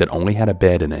apartment that only had a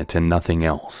bed in it and nothing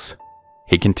else.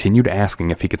 He continued asking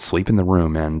if he could sleep in the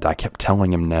room and I kept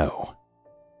telling him no.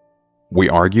 We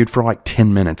argued for like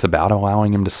 10 minutes about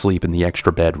allowing him to sleep in the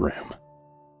extra bedroom.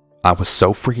 I was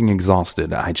so freaking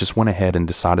exhausted, I just went ahead and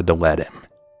decided to let him.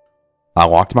 I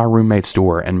locked my roommate's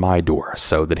door and my door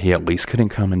so that he at least couldn't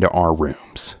come into our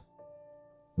rooms.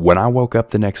 When I woke up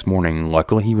the next morning,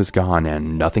 luckily he was gone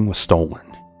and nothing was stolen.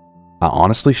 I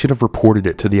honestly should have reported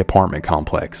it to the apartment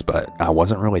complex, but I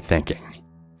wasn't really thinking.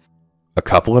 A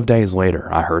couple of days later,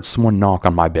 I heard someone knock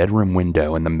on my bedroom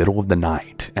window in the middle of the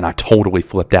night, and I totally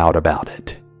flipped out about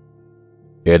it.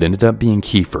 It ended up being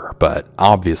Kiefer, but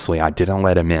obviously I didn't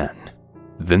let him in.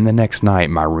 Then the next night,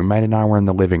 my roommate and I were in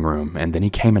the living room, and then he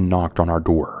came and knocked on our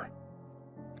door.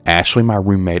 Ashley, my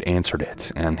roommate, answered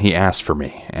it, and he asked for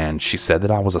me, and she said that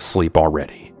I was asleep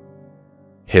already.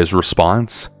 His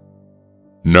response?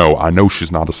 No, I know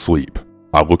she's not asleep.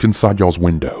 I looked inside y'all's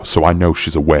window, so I know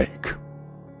she's awake.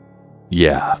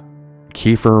 Yeah,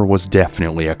 Kiefer was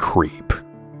definitely a creep.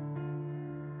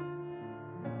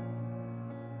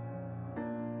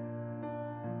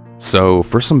 So,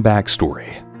 for some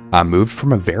backstory, I moved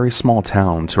from a very small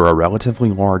town to a relatively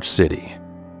large city.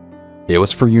 It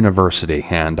was for university,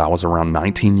 and I was around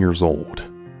 19 years old.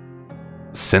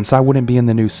 Since I wouldn't be in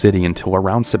the new city until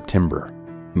around September,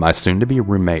 my soon-to-be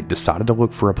roommate decided to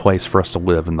look for a place for us to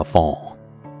live in the fall.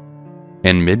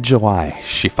 In mid-July,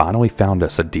 she finally found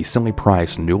us a decently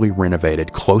priced, newly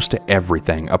renovated, close to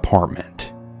everything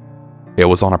apartment. It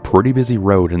was on a pretty busy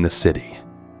road in the city.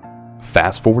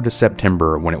 Fast forward to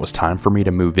September when it was time for me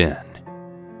to move in.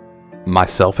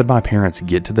 Myself and my parents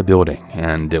get to the building,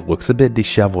 and it looks a bit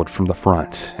disheveled from the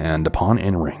front, and upon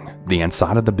entering, the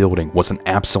inside of the building was an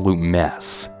absolute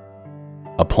mess.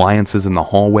 Appliances in the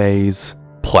hallways,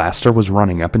 plaster was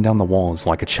running up and down the walls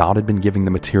like a child had been given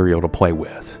the material to play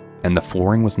with, and the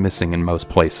flooring was missing in most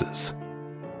places.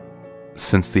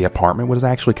 Since the apartment was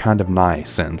actually kind of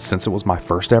nice, and since it was my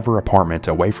first ever apartment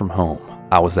away from home,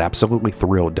 I was absolutely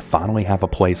thrilled to finally have a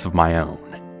place of my own.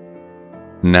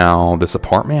 Now, this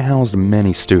apartment housed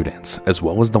many students, as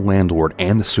well as the landlord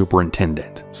and the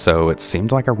superintendent, so it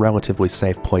seemed like a relatively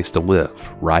safe place to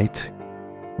live, right?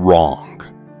 Wrong.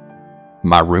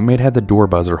 My roommate had the door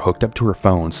buzzer hooked up to her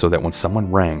phone so that when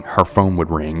someone rang, her phone would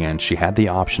ring and she had the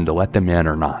option to let them in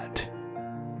or not.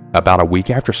 About a week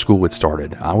after school had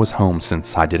started, I was home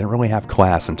since I didn't really have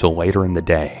class until later in the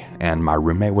day, and my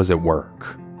roommate was at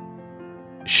work.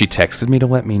 She texted me to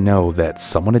let me know that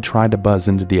someone had tried to buzz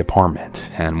into the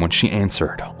apartment, and when she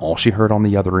answered, all she heard on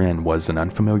the other end was an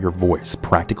unfamiliar voice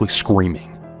practically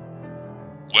screaming,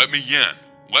 Let me in!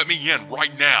 Let me in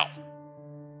right now!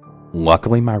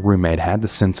 Luckily, my roommate had the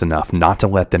sense enough not to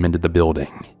let them into the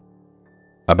building.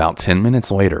 About 10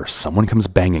 minutes later, someone comes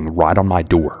banging right on my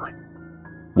door.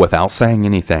 Without saying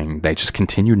anything, they just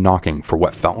continued knocking for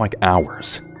what felt like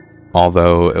hours,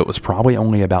 although it was probably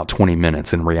only about 20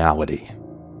 minutes in reality.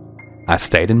 I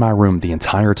stayed in my room the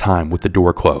entire time with the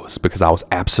door closed because I was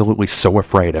absolutely so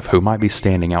afraid of who might be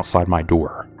standing outside my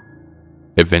door.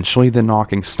 Eventually, the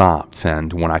knocking stopped,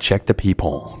 and when I checked the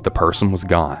peephole, the person was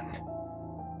gone.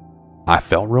 I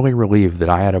felt really relieved that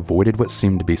I had avoided what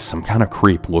seemed to be some kind of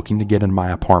creep looking to get in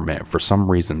my apartment for some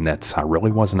reason that I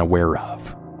really wasn't aware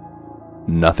of.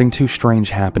 Nothing too strange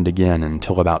happened again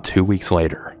until about 2 weeks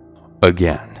later.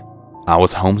 Again, I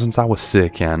was home since I was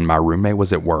sick and my roommate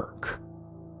was at work.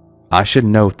 I should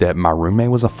note that my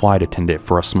roommate was a flight attendant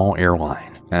for a small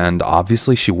airline, and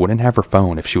obviously she wouldn't have her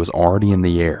phone if she was already in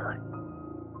the air.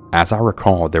 As I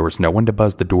recall, there was no one to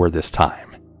buzz the door this time.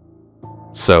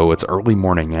 So it's early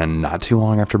morning and not too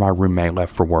long after my roommate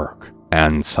left for work,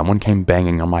 and someone came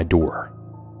banging on my door.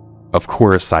 Of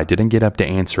course, I didn't get up to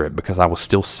answer it because I was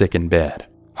still sick in bed,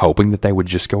 hoping that they would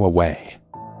just go away.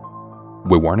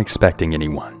 We weren't expecting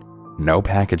anyone, no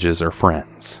packages or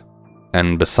friends.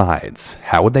 And besides,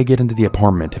 how would they get into the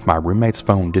apartment if my roommate's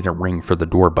phone didn't ring for the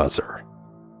door buzzer?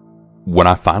 When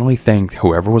I finally think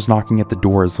whoever was knocking at the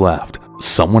door has left,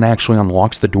 someone actually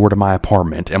unlocks the door to my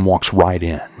apartment and walks right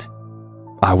in.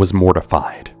 I was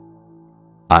mortified.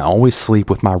 I always sleep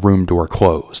with my room door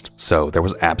closed, so there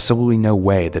was absolutely no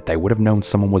way that they would have known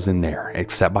someone was in there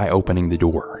except by opening the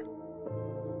door.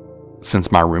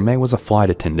 Since my roommate was a flight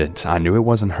attendant, I knew it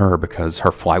wasn't her because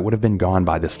her flight would have been gone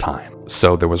by this time,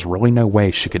 so there was really no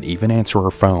way she could even answer her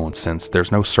phone since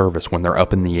there's no service when they're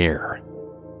up in the air.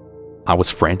 I was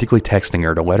frantically texting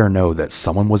her to let her know that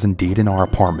someone was indeed in our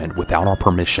apartment without our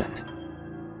permission.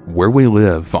 Where we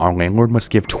live, our landlord must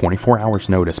give 24 hours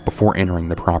notice before entering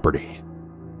the property.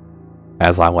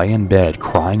 As I lay in bed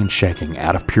crying and shaking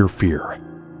out of pure fear,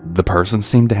 the person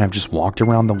seemed to have just walked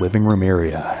around the living room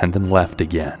area and then left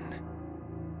again.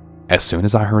 As soon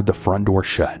as I heard the front door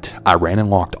shut, I ran and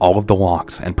locked all of the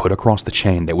locks and put across the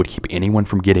chain that would keep anyone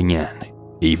from getting in,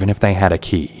 even if they had a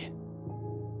key.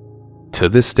 To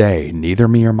this day, neither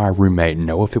me or my roommate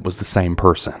know if it was the same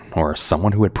person or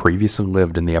someone who had previously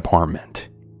lived in the apartment.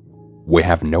 We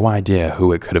have no idea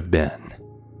who it could have been.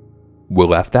 We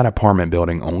left that apartment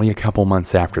building only a couple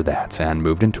months after that and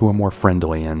moved into a more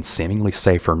friendly and seemingly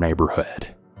safer neighborhood.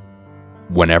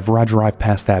 Whenever I drive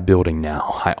past that building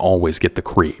now, I always get the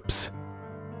creeps.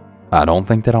 I don't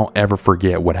think that I'll ever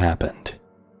forget what happened.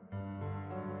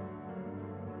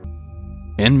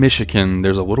 In Michigan,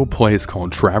 there's a little place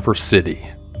called Traverse City.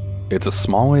 It's a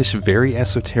smallish, very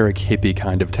esoteric hippie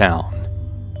kind of town.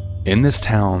 In this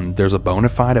town, there's a bona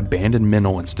fide abandoned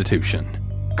mental institution,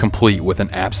 complete with an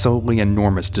absolutely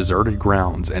enormous deserted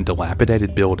grounds and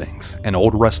dilapidated buildings, an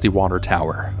old rusty water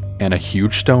tower, and a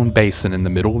huge stone basin in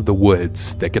the middle of the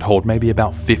woods that could hold maybe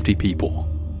about 50 people.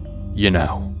 You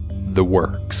know, the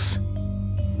works.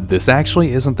 This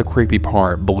actually isn't the creepy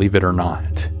part, believe it or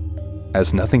not,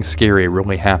 as nothing scary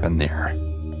really happened there.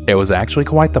 It was actually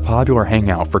quite the popular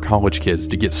hangout for college kids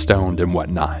to get stoned and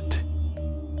whatnot.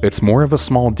 It's more of a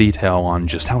small detail on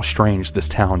just how strange this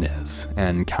town is,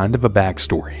 and kind of a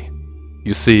backstory.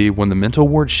 You see, when the mental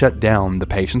ward shut down, the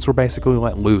patients were basically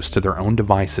let loose to their own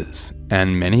devices,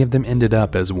 and many of them ended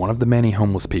up as one of the many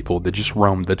homeless people that just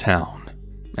roamed the town,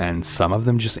 and some of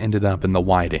them just ended up in the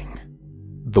Whiting.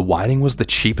 The Whiting was the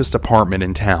cheapest apartment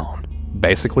in town,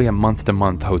 basically a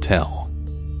month-to-month hotel.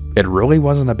 It really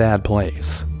wasn't a bad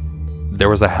place. There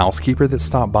was a housekeeper that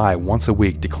stopped by once a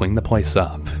week to clean the place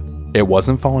up. It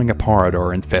wasn't falling apart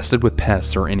or infested with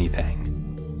pests or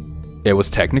anything. It was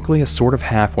technically a sort of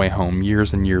halfway home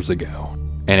years and years ago,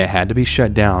 and it had to be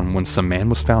shut down when some man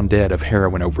was found dead of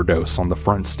heroin overdose on the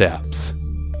front steps.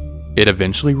 It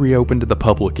eventually reopened to the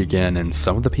public again, and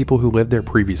some of the people who lived there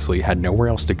previously had nowhere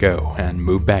else to go and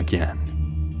moved back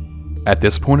in. At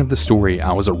this point of the story,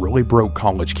 I was a really broke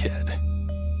college kid.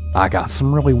 I got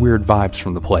some really weird vibes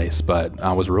from the place, but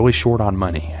I was really short on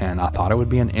money, and I thought it would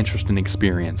be an interesting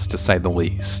experience to say the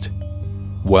least.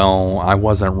 Well, I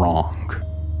wasn't wrong.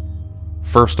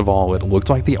 First of all, it looked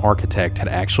like the architect had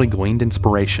actually gleaned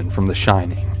inspiration from The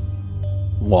Shining.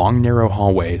 Long, narrow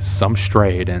hallways, some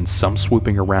straight and some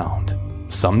swooping around.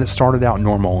 Some that started out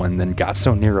normal and then got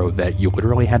so narrow that you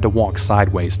literally had to walk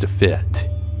sideways to fit.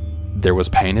 There was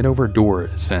painted over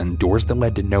doors and doors that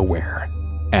led to nowhere,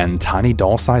 and tiny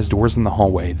doll-sized doors in the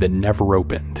hallway that never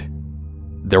opened.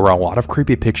 There were a lot of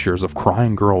creepy pictures of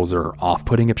crying girls or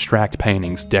off-putting abstract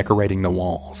paintings decorating the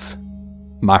walls.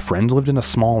 My friend lived in a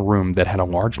small room that had a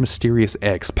large mysterious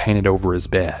X painted over his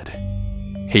bed.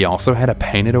 He also had a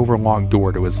painted over locked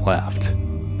door to his left.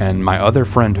 And my other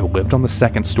friend who lived on the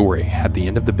second story at the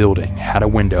end of the building had a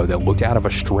window that looked out of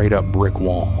a straight up brick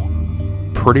wall.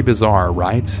 Pretty bizarre,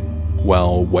 right?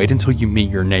 Well, wait until you meet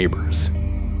your neighbors.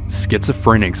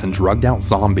 Schizophrenics and drugged out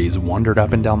zombies wandered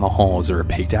up and down the halls or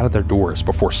peeked out of their doors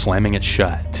before slamming it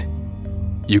shut.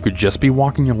 You could just be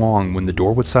walking along when the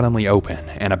door would suddenly open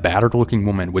and a battered looking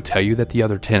woman would tell you that the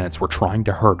other tenants were trying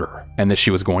to hurt her and that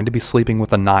she was going to be sleeping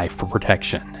with a knife for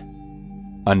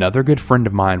protection. Another good friend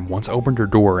of mine once opened her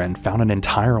door and found an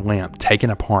entire lamp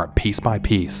taken apart piece by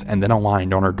piece and then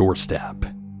aligned on her doorstep.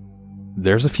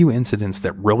 There's a few incidents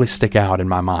that really stick out in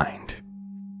my mind.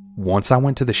 Once I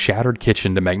went to the shattered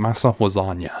kitchen to make myself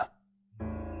lasagna.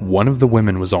 One of the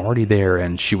women was already there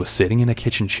and she was sitting in a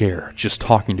kitchen chair just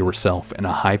talking to herself in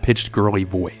a high-pitched girly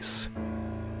voice.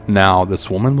 Now, this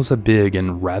woman was a big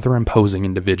and rather imposing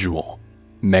individual,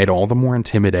 made all the more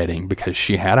intimidating because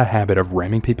she had a habit of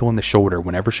ramming people in the shoulder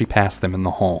whenever she passed them in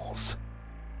the halls.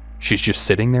 She's just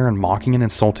sitting there and mocking and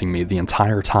insulting me the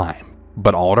entire time,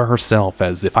 but all to herself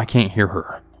as if I can't hear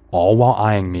her, all while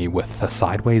eyeing me with a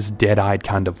sideways, dead-eyed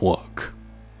kind of look.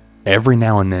 Every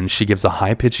now and then she gives a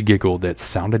high-pitched giggle that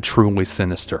sounded truly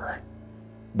sinister.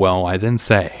 Well, I then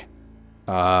say,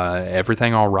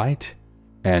 everything all right?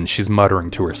 And she's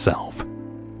muttering to herself,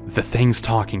 "The thing's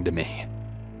talking to me.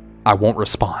 I won't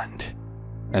respond."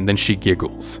 And then she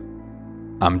giggles.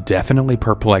 I'm definitely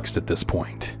perplexed at this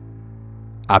point.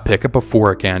 I pick up a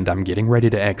fork and I'm getting ready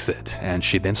to exit, and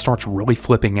she then starts really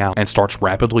flipping out and starts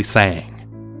rapidly saying,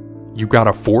 "You got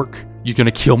a fork? You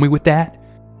gonna kill me with that?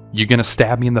 You gonna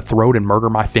stab me in the throat and murder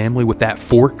my family with that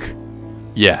fork?"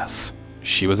 Yes,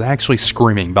 she was actually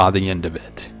screaming by the end of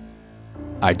it.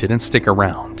 I didn't stick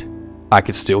around. I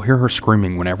could still hear her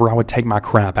screaming whenever I would take my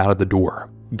crap out of the door,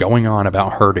 going on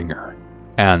about hurting her.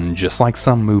 And just like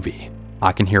some movie,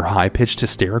 I can hear high-pitched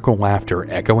hysterical laughter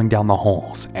echoing down the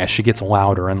halls as she gets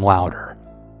louder and louder.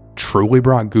 Truly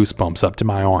brought goosebumps up to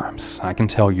my arms, I can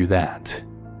tell you that.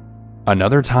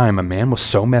 Another time, a man was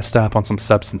so messed up on some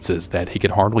substances that he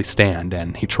could hardly stand,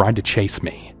 and he tried to chase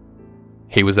me.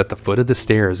 He was at the foot of the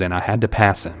stairs and I had to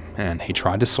pass him, and he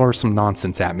tried to slur some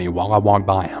nonsense at me while I walked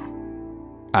by him.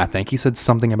 I think he said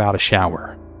something about a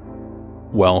shower.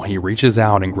 Well, he reaches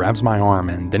out and grabs my arm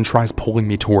and then tries pulling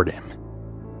me toward him.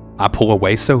 I pull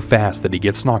away so fast that he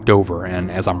gets knocked over,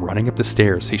 and as I'm running up the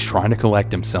stairs, he's trying to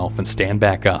collect himself and stand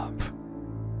back up.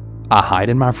 I hide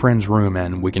in my friend's room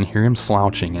and we can hear him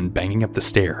slouching and banging up the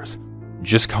stairs,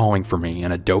 just calling for me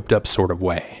in a doped up sort of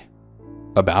way.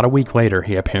 About a week later,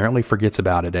 he apparently forgets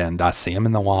about it and I see him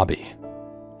in the lobby.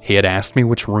 He had asked me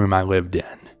which room I lived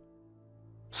in.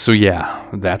 So yeah,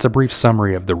 that's a brief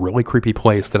summary of the really creepy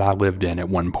place that I lived in at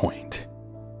one point.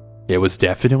 It was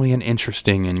definitely an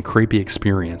interesting and creepy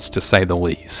experience, to say the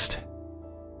least.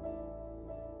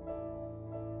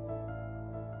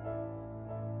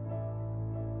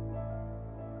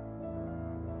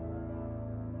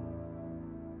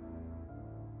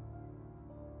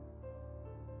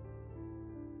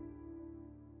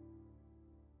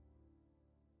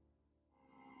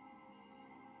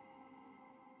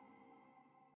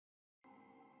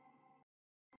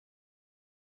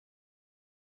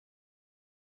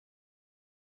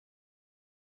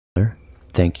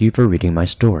 Thank you for reading my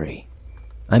story.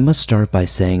 I must start by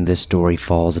saying this story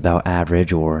falls about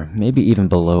average or maybe even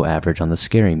below average on the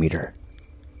scary meter.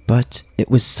 But it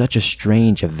was such a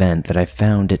strange event that I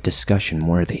found it discussion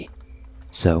worthy.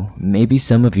 So maybe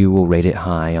some of you will rate it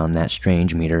high on that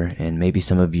strange meter and maybe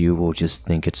some of you will just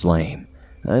think it's lame.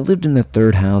 I lived in the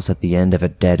third house at the end of a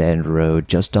dead-end road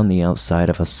just on the outside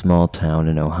of a small town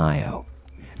in Ohio.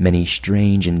 Many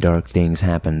strange and dark things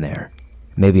happened there.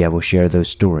 Maybe I will share those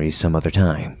stories some other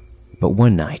time. But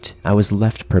one night, I was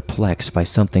left perplexed by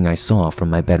something I saw from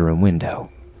my bedroom window.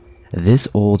 This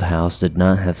old house did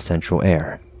not have central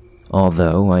air.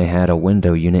 Although I had a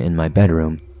window unit in my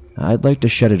bedroom, I'd like to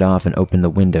shut it off and open the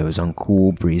windows on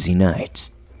cool, breezy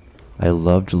nights. I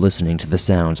loved listening to the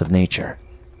sounds of nature.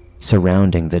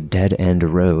 Surrounding the dead-end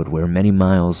road were many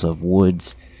miles of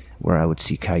woods where I would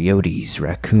see coyotes,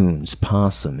 raccoons,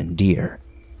 possum, and deer.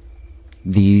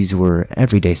 These were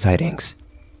everyday sightings.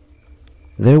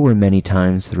 There were many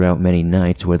times throughout many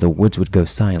nights where the woods would go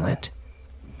silent.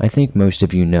 I think most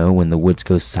of you know when the woods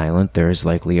go silent, there is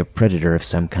likely a predator of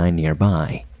some kind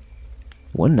nearby.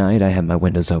 One night I had my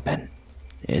windows open.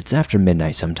 It's after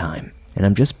midnight sometime, and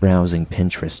I'm just browsing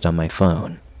Pinterest on my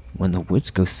phone when the woods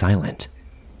go silent.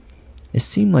 It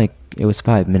seemed like it was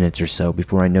 5 minutes or so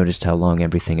before I noticed how long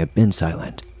everything had been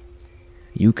silent.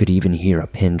 You could even hear a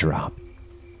pin drop.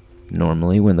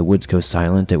 Normally, when the woods go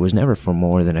silent, it was never for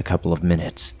more than a couple of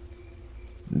minutes.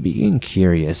 Being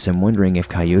curious and wondering if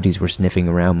coyotes were sniffing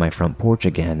around my front porch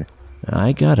again,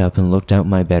 I got up and looked out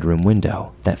my bedroom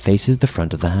window that faces the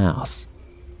front of the house.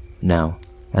 Now,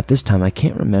 at this time I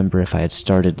can't remember if I had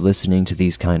started listening to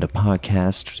these kind of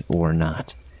podcasts or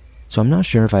not, so I'm not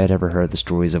sure if I had ever heard the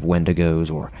stories of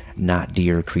wendigos or not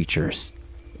deer creatures.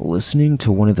 Listening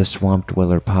to one of the Swamp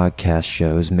Dweller podcast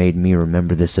shows made me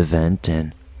remember this event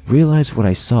and realized what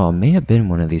I saw may have been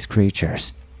one of these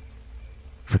creatures.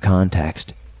 For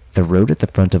context, the road at the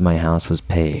front of my house was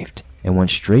paved and went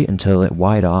straight until it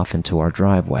widened off into our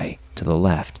driveway to the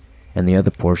left, and the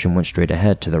other portion went straight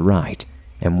ahead to the right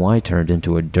and turned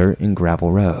into a dirt and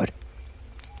gravel road.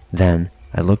 Then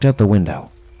I looked out the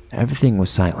window. Everything was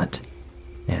silent,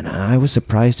 and I was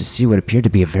surprised to see what appeared to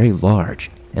be a very large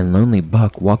and lonely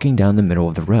buck walking down the middle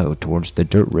of the road towards the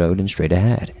dirt road and straight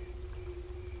ahead.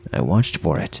 I watched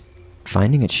for it,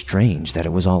 finding it strange that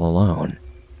it was all alone.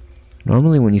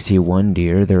 Normally when you see one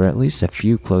deer, there are at least a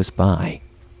few close by.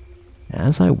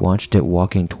 As I watched it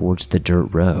walking towards the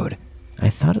dirt road, I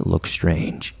thought it looked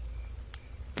strange.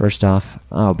 First off,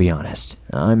 I'll be honest,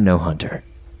 I'm no hunter,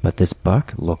 but this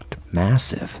buck looked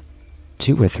massive,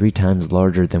 2 or 3 times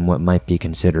larger than what might be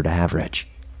considered average.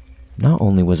 Not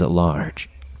only was it large,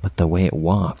 but the way it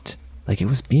walked, like it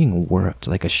was being worked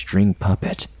like a string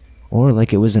puppet, or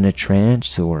like it was in a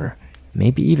trance, or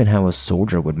maybe even how a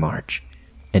soldier would march.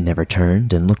 It never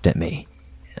turned and looked at me.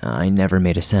 I never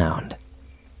made a sound.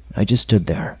 I just stood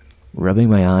there, rubbing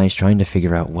my eyes trying to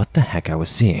figure out what the heck I was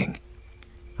seeing.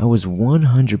 I was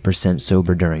 100%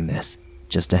 sober during this,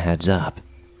 just a heads up.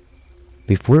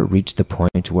 Before it reached the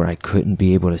point where I couldn't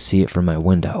be able to see it from my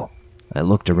window, I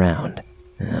looked around.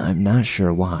 I'm not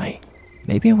sure why.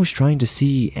 Maybe I was trying to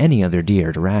see any other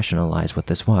deer to rationalize what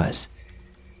this was.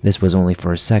 This was only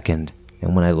for a second,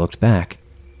 and when I looked back,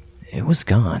 it was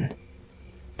gone.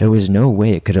 There was no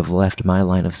way it could have left my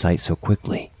line of sight so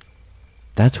quickly.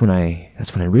 That's when I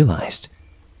realized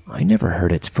I never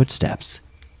heard its footsteps.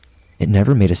 It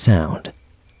never made a sound.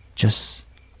 Just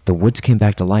the woods came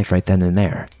back to life right then and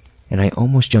there, and I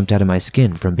almost jumped out of my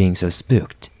skin from being so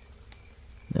spooked.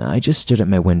 I just stood at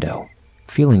my window,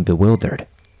 feeling bewildered.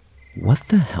 What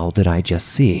the hell did I just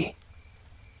see?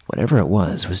 Whatever it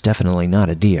was definitely not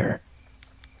a deer.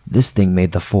 This thing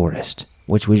made the forest,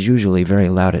 which was usually very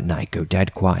loud at night, go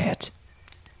dead quiet.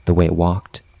 The way it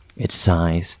walked, its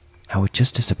size, how it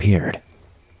just disappeared.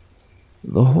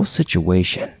 The whole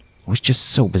situation was just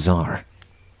so bizarre.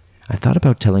 I thought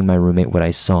about telling my roommate what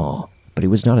I saw, but he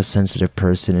was not a sensitive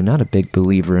person and not a big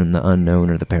believer in the unknown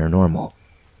or the paranormal.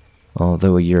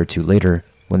 Although a year or two later,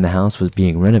 when the house was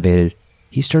being renovated,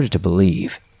 he started to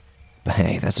believe. But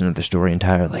hey, that's another story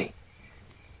entirely.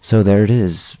 So there it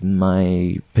is,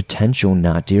 my potential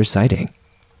not deer sighting.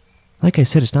 Like I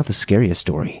said, it's not the scariest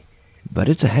story, but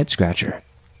it's a head-scratcher.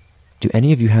 Do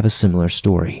any of you have a similar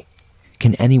story?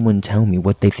 Can anyone tell me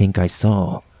what they think I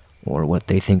saw, or what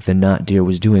they think the not deer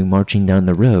was doing marching down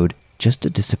the road just to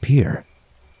disappear?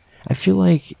 I feel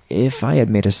like if I had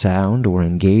made a sound or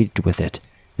engaged with it,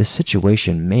 the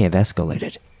situation may have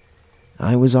escalated.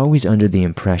 I was always under the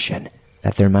impression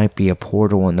that there might be a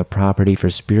portal on the property for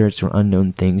spirits or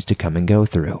unknown things to come and go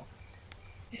through.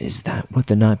 Is that what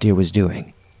the not deer was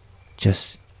doing?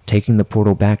 Just taking the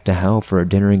portal back to hell for a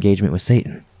dinner engagement with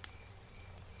Satan?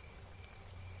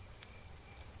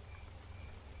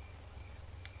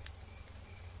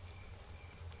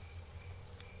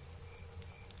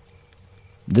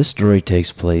 This story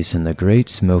takes place in the Great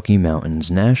Smoky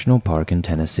Mountains National Park in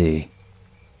Tennessee.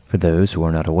 For those who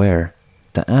are not aware,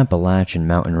 the Appalachian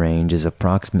mountain range is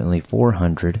approximately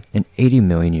 480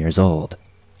 million years old,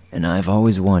 and I've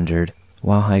always wondered,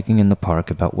 while hiking in the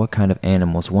park, about what kind of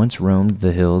animals once roamed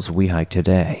the hills we hike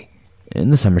today. In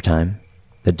the summertime,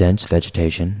 the dense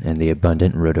vegetation and the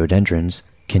abundant rhododendrons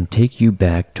can take you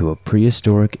back to a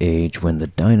prehistoric age when the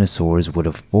dinosaurs would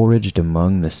have foraged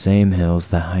among the same hills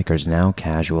the hikers now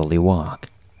casually walk,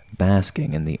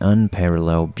 basking in the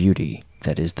unparalleled beauty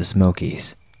that is the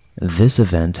Smokies. This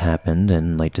event happened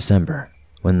in late December,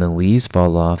 when the leaves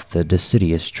fall off the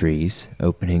deciduous trees,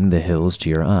 opening the hills to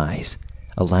your eyes,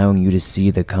 allowing you to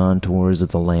see the contours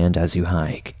of the land as you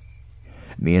hike.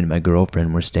 Me and my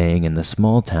girlfriend were staying in the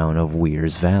small town of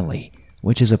Weir's Valley,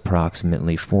 which is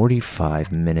approximately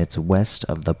 45 minutes west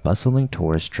of the bustling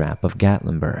tourist trap of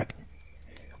Gatlinburg.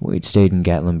 We'd stayed in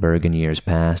Gatlinburg in years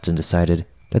past and decided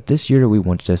that this year we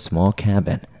wanted a small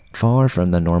cabin far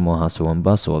from the normal hustle and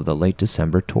bustle of the late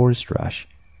December tourist rush.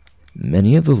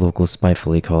 Many of the locals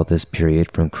spitefully call this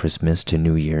period from Christmas to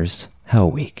New Year's Hell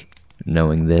Week.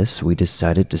 Knowing this, we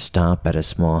decided to stop at a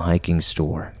small hiking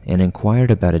store and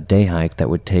inquired about a day hike that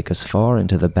would take us far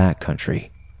into the backcountry.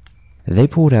 They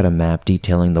pulled out a map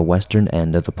detailing the western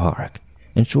end of the park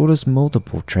and showed us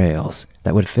multiple trails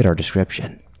that would fit our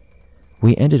description.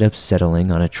 We ended up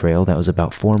settling on a trail that was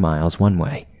about 4 miles one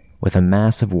way, with a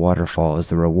massive waterfall as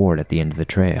the reward at the end of the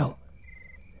trail.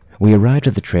 We arrived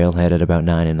at the trailhead at about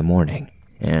 9 in the morning,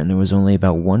 and there was only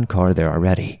about one car there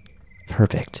already.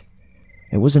 Perfect.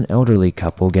 It was an elderly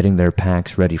couple getting their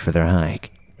packs ready for their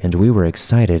hike, and we were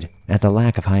excited at the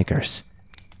lack of hikers.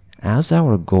 As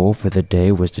our goal for the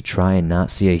day was to try and not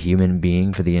see a human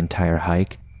being for the entire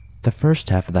hike, the first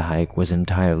half of the hike was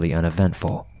entirely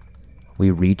uneventful. We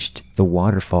reached the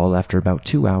waterfall after about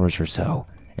 2 hours or so,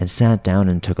 and sat down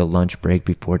and took a lunch break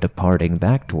before departing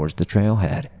back towards the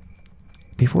trailhead.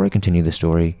 Before I continue the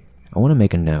story, I want to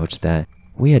make a note that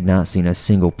we had not seen a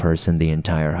single person the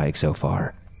entire hike so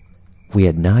far. We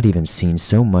had not even seen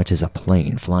so much as a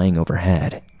plane flying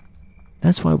overhead.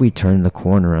 That's why we turned the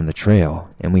corner on the trail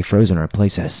and we froze in our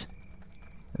places.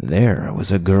 There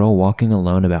was a girl walking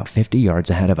alone about 50 yards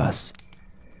ahead of us.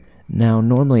 Now,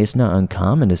 normally it's not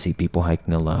uncommon to see people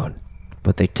hiking alone,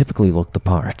 but they typically look the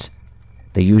part.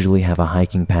 They usually have a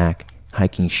hiking pack,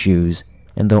 hiking shoes,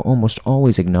 and they'll almost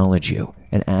always acknowledge you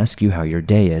and ask you how your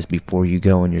day is before you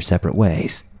go on your separate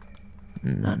ways.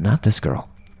 Not this girl.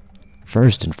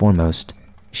 First and foremost,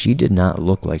 she did not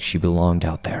look like she belonged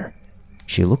out there.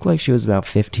 She looked like she was about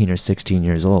 15 or 16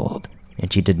 years old,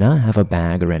 and she did not have a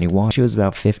bag or any wallet. She was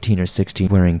about 15 or 16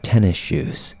 wearing tennis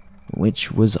shoes,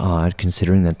 which was odd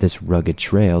considering that this rugged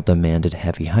trail demanded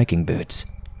heavy hiking boots.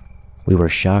 We were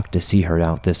shocked to see her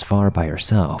out this far by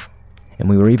herself, and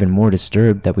we were even more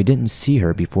disturbed that we didn't see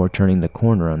her before turning the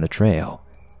corner on the trail.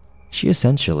 She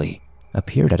essentially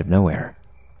appeared out of nowhere.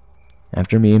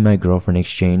 After me and my girlfriend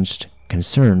exchanged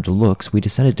concerned looks, we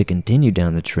decided to continue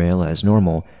down the trail as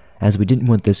normal as we didn't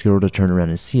want this girl to turn around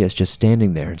and see us just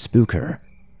standing there and spook her.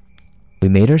 We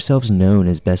made ourselves known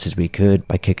as best as we could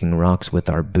by kicking rocks with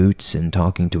our boots and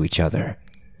talking to each other.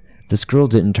 This girl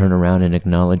didn't turn around and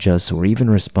acknowledge us or even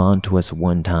respond to us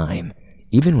one time,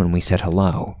 even when we said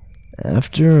hello.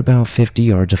 After about 50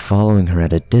 yards of following her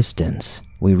at a distance,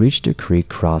 we reached a creek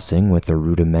crossing with a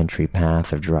rudimentary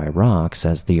path of dry rocks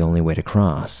as the only way to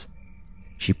cross.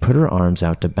 She put her arms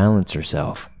out to balance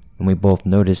herself, and we both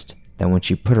noticed that when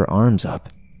she put her arms up,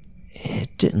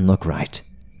 it didn't look right.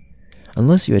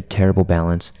 Unless you had terrible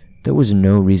balance, there was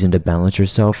no reason to balance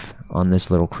yourself on this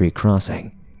little creek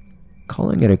crossing.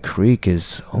 Calling it a creek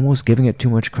is almost giving it too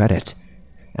much credit,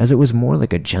 as it was more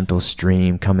like a gentle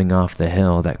stream coming off the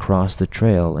hill that crossed the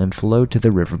trail and flowed to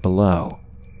the river below.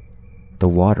 The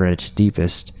water at its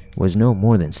deepest was no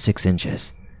more than 6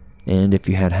 inches, and if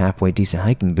you had halfway decent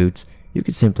hiking boots, you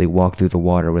could simply walk through the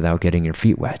water without getting your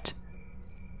feet wet.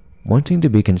 Wanting to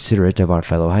be considerate of our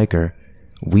fellow hiker,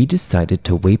 we decided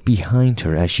to wait behind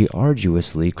her as she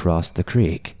arduously crossed the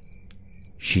creek.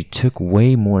 She took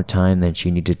way more time than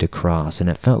she needed to cross, and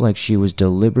it felt like she was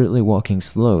deliberately walking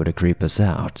slow to creep us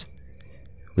out.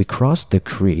 We crossed the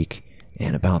creek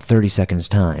in about 30 seconds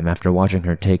time after watching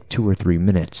her take 2 or 3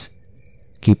 minutes.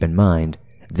 Keep in mind,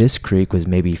 this creek was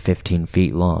maybe 15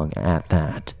 feet long at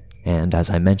that, and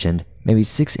as I mentioned, maybe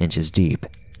 6 inches deep.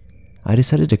 I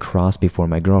decided to cross before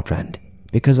my girlfriend,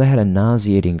 because I had a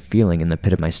nauseating feeling in the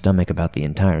pit of my stomach about the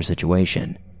entire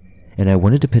situation, and I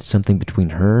wanted to put something between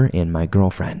her and my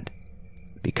girlfriend.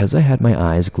 Because I had my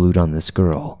eyes glued on this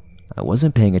girl, I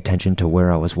wasn't paying attention to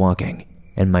where I was walking,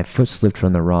 and my foot slipped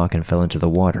from the rock and fell into the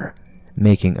water,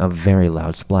 making a very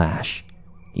loud splash.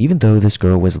 Even though this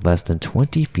girl was less than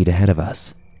 20 feet ahead of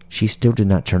us, she still did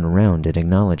not turn around and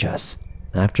acknowledge us.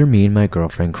 After me and my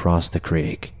girlfriend crossed the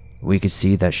creek, we could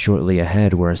see that shortly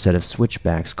ahead were a set of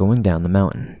switchbacks going down the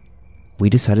mountain. We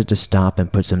decided to stop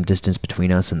and put some distance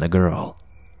between us and the girl.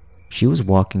 She was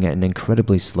walking at an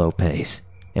incredibly slow pace,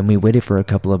 and we waited for a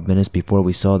couple of minutes before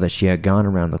we saw that she had gone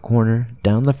around the corner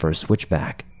down the first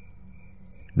switchback.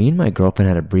 Me and my girlfriend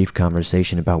had a brief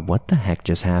conversation about what the heck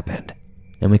just happened,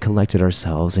 and we collected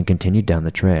ourselves and continued down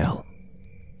the trail.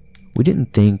 We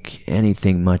didn't think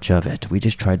anything much of it, we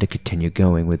just tried to continue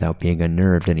going without being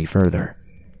unnerved any further.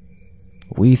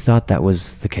 We thought that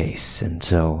was the case, and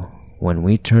so, when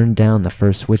we turned down the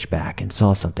first switchback and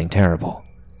saw something terrible,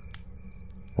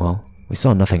 well, we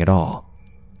saw nothing at all.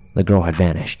 The girl had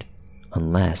vanished,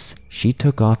 unless she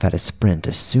took off at a sprint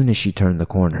as soon as she turned the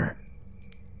corner.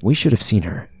 We should have seen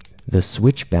her. The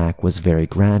switchback was very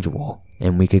gradual,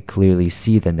 and we could clearly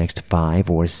see the next 5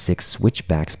 or 6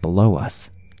 switchbacks below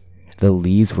us. The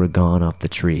leaves were gone off the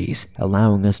trees,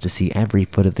 allowing us to see every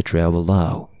foot of the trail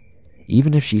below.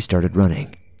 Even if she started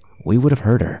running, we would have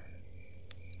heard her.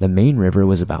 The main river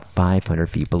was about 500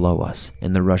 feet below us,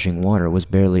 and the rushing water was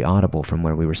barely audible from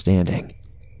where we were standing.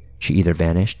 She either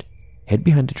vanished, hid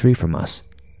behind a tree from us,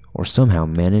 or somehow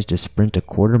managed to sprint a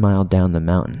quarter-mile down the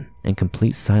mountain in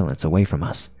complete silence away from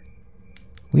us.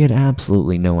 We had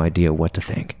absolutely no idea what to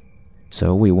think,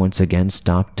 so we once again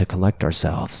stopped to collect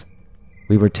ourselves.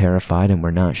 We were terrified and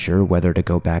were not sure whether to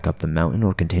go back up the mountain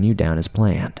or continue down as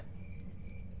planned.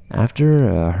 After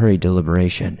a hurried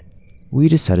deliberation, we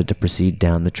decided to proceed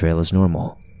down the trail as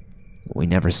normal. We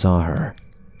never saw her.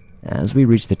 As we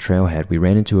reached the trailhead, we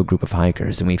ran into a group of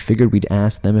hikers, and we figured we'd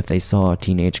ask them if they saw a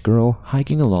teenage girl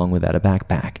hiking along without a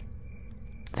backpack.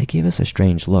 They gave us a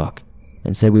strange look,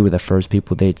 and said we were the first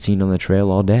people they'd seen on the trail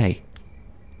all day.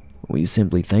 We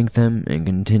simply thanked them and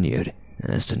continued,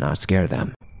 as to not scare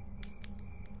them.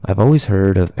 I've always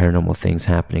heard of paranormal things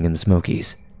happening in the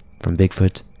Smokies, from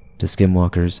Bigfoot to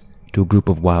skinwalkers to a group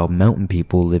of wild mountain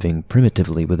people living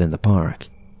primitively within the park.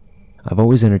 I've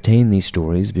always entertained these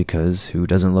stories because who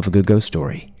doesn't love a good ghost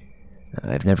story?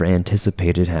 I've never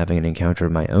anticipated having an encounter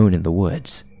of my own in the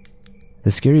woods.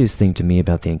 The scariest thing to me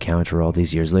about the encounter all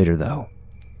these years later, though,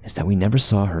 is that we never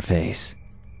saw her face.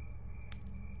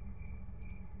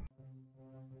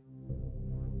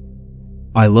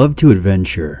 I love to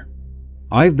adventure.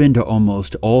 I've been to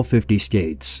almost all 50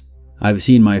 states. I've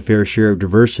seen my fair share of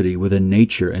diversity within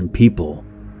nature and people.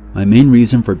 My main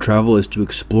reason for travel is to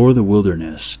explore the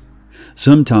wilderness.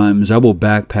 Sometimes I will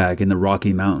backpack in the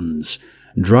Rocky Mountains,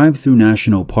 drive through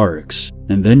national parks,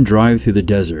 and then drive through the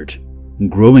desert.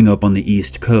 Growing up on the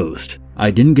East Coast,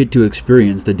 I didn't get to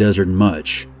experience the desert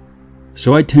much,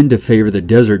 so I tend to favor the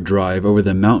desert drive over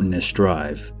the mountainous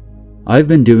drive. I've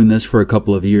been doing this for a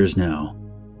couple of years now,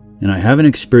 and I haven't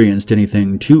experienced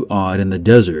anything too odd in the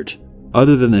desert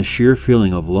other than the sheer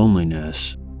feeling of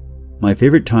loneliness. My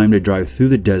favorite time to drive through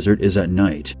the desert is at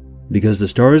night, because the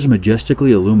stars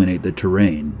majestically illuminate the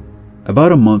terrain.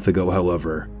 About a month ago,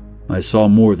 however, I saw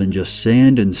more than just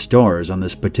sand and stars on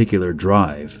this particular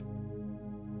drive.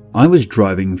 I was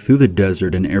driving through the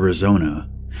desert in Arizona.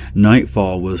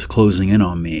 Nightfall was closing in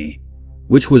on me,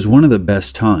 which was one of the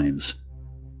best times.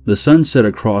 The sunset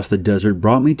across the desert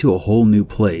brought me to a whole new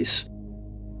place.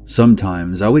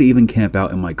 Sometimes I would even camp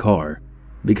out in my car,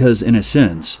 because in a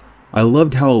sense, I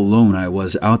loved how alone I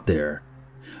was out there.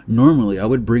 Normally I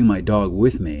would bring my dog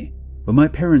with me, but my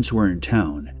parents were in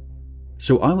town,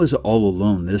 so I was all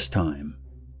alone this time.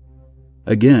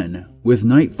 Again, with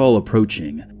nightfall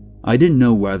approaching, I didn't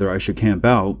know whether I should camp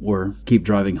out or keep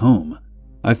driving home.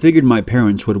 I figured my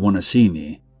parents would want to see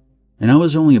me, and I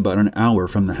was only about an hour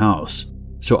from the house,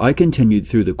 so I continued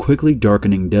through the quickly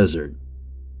darkening desert.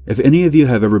 If any of you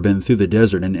have ever been through the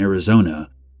desert in Arizona,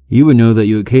 you would know that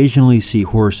you occasionally see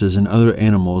horses and other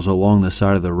animals along the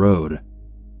side of the road.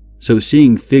 So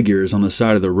seeing figures on the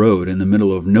side of the road in the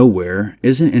middle of nowhere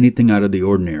isn't anything out of the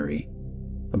ordinary.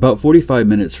 About 45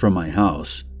 minutes from my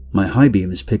house, my high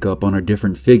beams pick up on a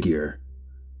different figure.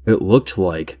 It looked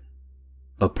like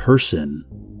a person.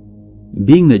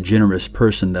 Being the generous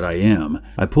person that I am,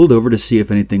 I pulled over to see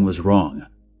if anything was wrong.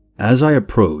 As I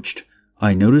approached,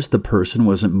 I noticed the person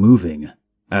wasn't moving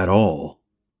at all.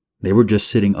 They were just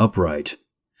sitting upright.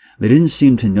 They didn't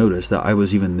seem to notice that I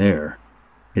was even there.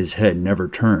 His head never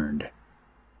turned.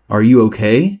 "Are you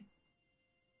okay?"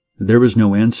 There was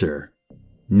no answer.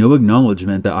 No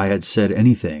acknowledgement that I had said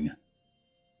anything.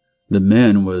 The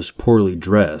man was poorly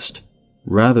dressed,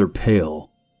 rather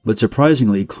pale, but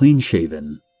surprisingly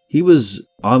clean-shaven. He was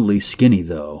oddly skinny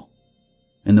though,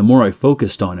 and the more I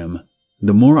focused on him,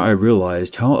 the more I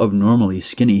realized how abnormally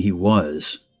skinny he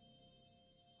was.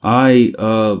 "I,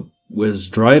 was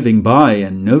driving by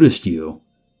and noticed you.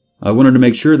 I wanted to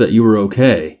make sure that you were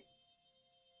okay."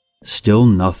 Still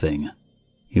nothing.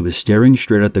 He was staring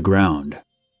straight at the ground.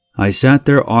 I sat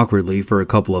there awkwardly for a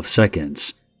couple of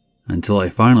seconds, until I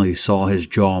finally saw his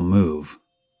jaw move.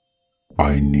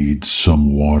 "I need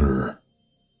some water."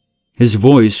 His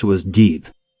voice was deep.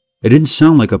 It didn't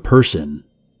sound like a person.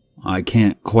 I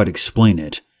can't quite explain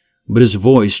it, but his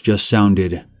voice just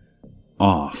sounded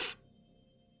off.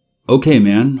 "Okay,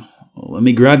 man, let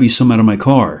me grab you some out of my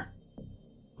car."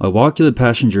 I walked to the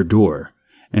passenger door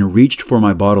and reached for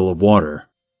my bottle of water.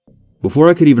 Before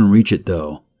I could even reach it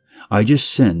though, I just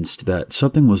sensed that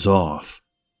something was off.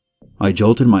 I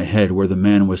jolted my head where the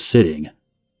man was sitting.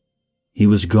 He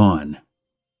was gone.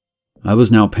 I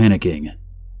was now panicking.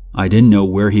 I didn't know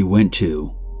where he went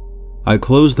to. I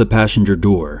closed the passenger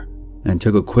door and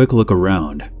took a quick look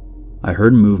around. I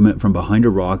heard movement from behind a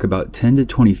rock about 10 to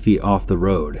 20 feet off the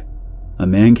road. A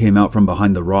man came out from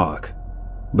behind the rock,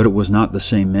 but it was not the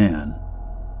same man.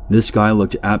 This guy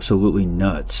looked absolutely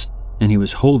nuts, and he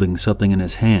was holding something in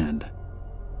his hand.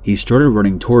 He started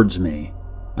running towards me.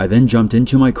 I then jumped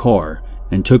into my car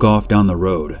and took off down the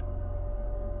road.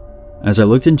 As I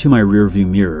looked into my rearview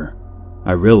mirror,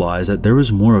 I realized that there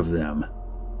was more of them,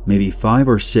 maybe 5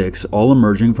 or 6, all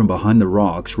emerging from behind the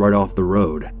rocks right off the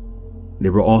road. They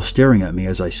were all staring at me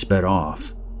as I sped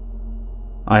off.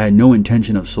 I had no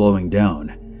intention of slowing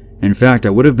down. In fact, I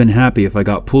would have been happy if I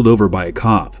got pulled over by a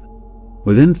cop.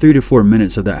 Within 3 to 4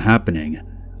 minutes of that happening,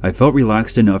 I felt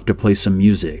relaxed enough to play some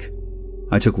music.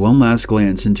 I took one last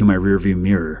glance into my rearview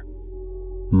mirror.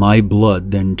 My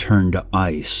blood then turned to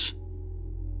ice.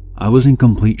 I was in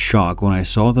complete shock when I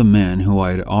saw the man who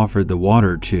I had offered the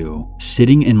water to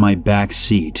sitting in my back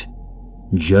seat,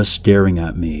 just staring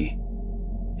at me.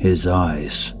 His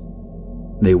eyes.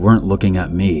 They weren't looking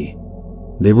at me.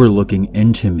 They were looking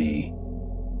into me.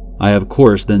 I of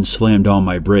course then slammed on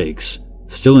my brakes,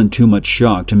 still in too much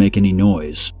shock to make any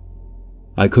noise.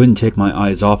 I couldn't take my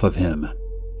eyes off of him.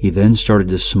 He then started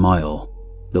to smile.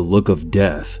 The look of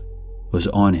death was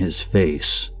on his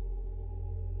face.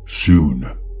 "Soon,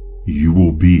 you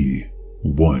will be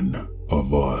one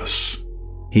of us,"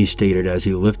 he stated as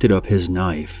he lifted up his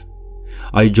knife.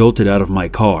 I jolted out of my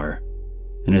car,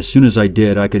 and as soon as I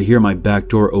did, I could hear my back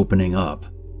door opening up.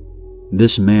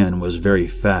 This man was very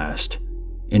fast,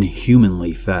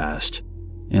 inhumanly fast,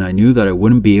 and I knew that I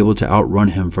wouldn't be able to outrun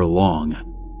him for long.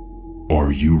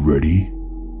 "Are you ready?"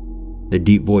 the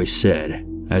deep voice said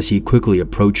as he quickly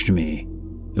approached me.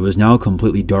 It was now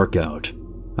completely dark out.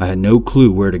 I had no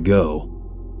clue where to go.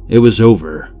 It was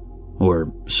over,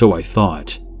 or so I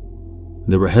thought.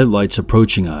 There were headlights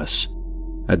approaching us.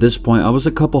 At this point, I was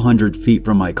a couple hundred feet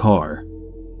from my car.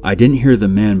 I didn't hear the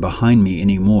man behind me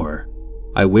anymore.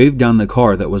 I waved down the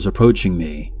car that was approaching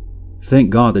me.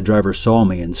 Thank God the driver saw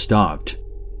me and stopped.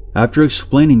 After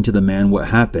explaining to the man what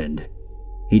happened,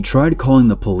 he tried calling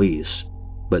the police,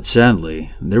 but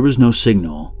sadly, there was no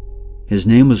signal. His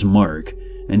name was Mark,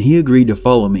 and he agreed to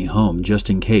follow me home just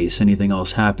in case anything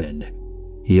else happened.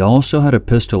 He also had a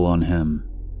pistol on him,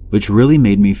 which really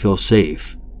made me feel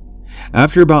safe.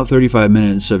 After about 35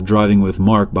 minutes of driving with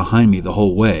Mark behind me the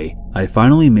whole way, I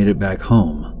finally made it back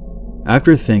home.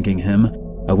 After thanking him,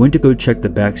 I went to go check the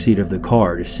back seat of the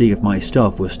car to see if my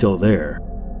stuff was still there,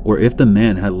 or if the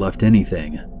man had left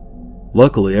anything.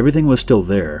 Luckily, everything was still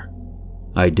there.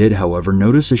 I did, however,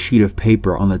 notice a sheet of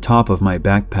paper on the top of my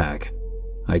backpack.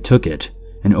 I took it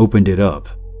and opened it up.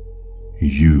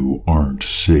 You aren't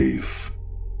safe.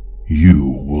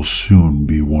 You will soon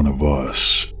be one of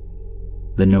us.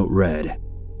 The note read.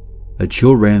 A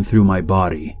chill ran through my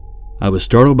body. I was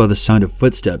startled by the sound of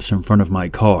footsteps in front of my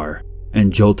car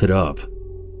and jolted up.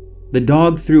 The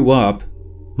dog threw up,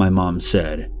 my mom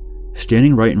said,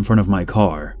 standing right in front of my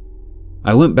car.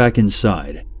 I went back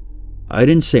inside. I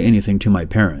didn't say anything to my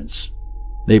parents.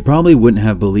 They probably wouldn't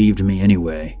have believed me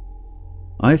anyway.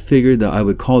 I figured that I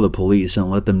would call the police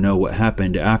and let them know what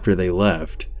happened after they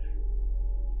left.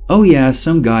 Oh yeah,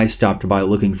 some guy stopped by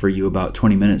looking for you about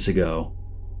 20 minutes ago.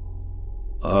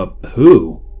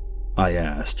 Who? I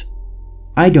asked.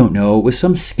 I don't know, it was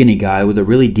some skinny guy with a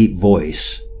really deep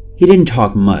voice. He didn't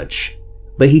talk much,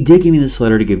 but he did give me this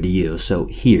letter to give to you, so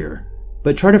here.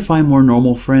 But try to find more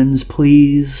normal friends,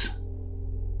 please.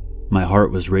 My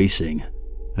heart was racing.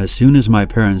 As soon as my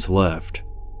parents left,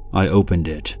 I opened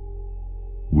it.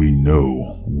 We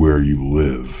know where you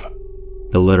live.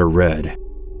 The letter read.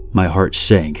 My heart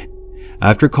sank.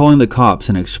 After calling the cops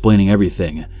and explaining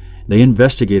everything, they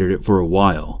investigated it for a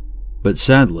while, but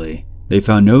sadly, they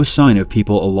found no sign of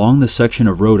people along the section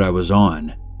of road I was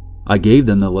on. I gave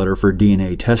them the letter for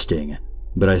DNA testing,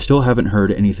 but I still haven't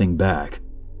heard anything back.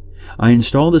 I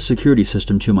installed a security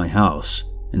system to my house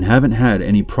and haven't had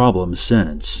any problems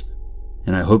since,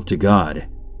 and I hope to God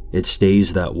it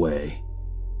stays that way.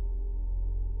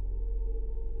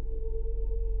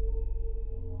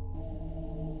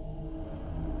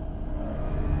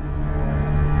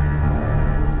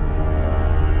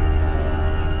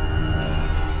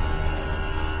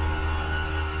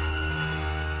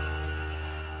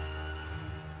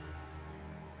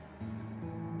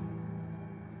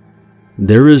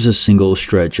 There is a single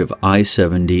stretch of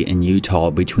I-70 in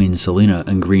Utah between Salina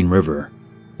and Green River.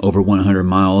 Over 100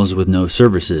 miles with no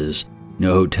services,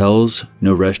 no hotels,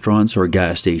 no restaurants or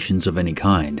gas stations of any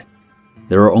kind.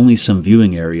 There are only some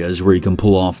viewing areas where you can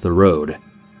pull off the road.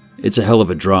 It's a hell of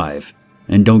a drive,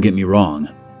 and don't get me wrong,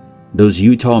 those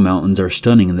Utah mountains are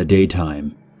stunning in the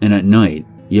daytime, and at night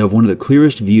you have one of the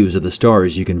clearest views of the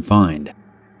stars you can find.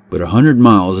 But 100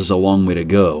 miles is a long way to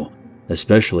go,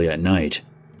 especially at night.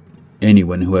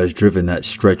 Anyone who has driven that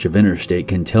stretch of interstate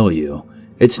can tell you,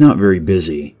 it's not very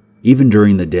busy, even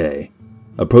during the day.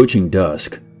 Approaching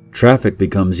dusk, traffic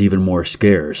becomes even more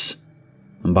scarce.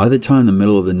 And by the time the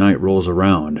middle of the night rolls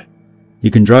around, you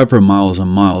can drive for miles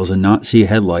and miles and not see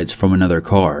headlights from another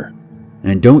car.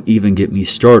 And don't even get me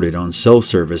started on cell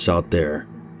service out there.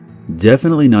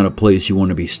 Definitely not a place you want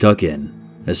to be stuck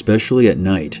in, especially at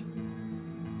night.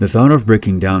 The thought of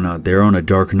breaking down out there on a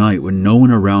dark night with no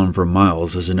one around for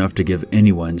miles is enough to give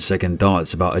anyone second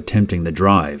thoughts about attempting the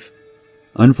drive.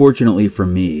 Unfortunately for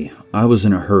me, I was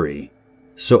in a hurry,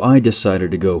 so I decided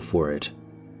to go for it.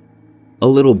 A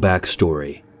little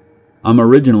backstory. I'm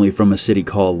originally from a city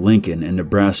called Lincoln in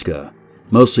Nebraska,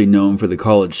 mostly known for the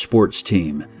college sports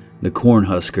team, the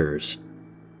Cornhuskers.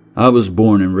 I was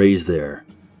born and raised there.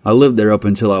 I lived there up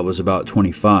until I was about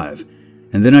 25,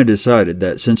 and then I decided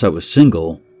that since I was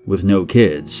single, with no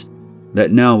kids,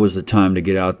 that now was the time to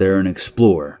get out there and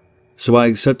explore, so I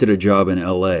accepted a job in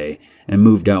LA and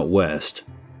moved out west.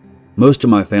 Most of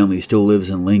my family still lives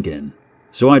in Lincoln,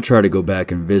 so I try to go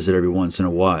back and visit every once in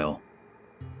a while.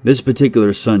 This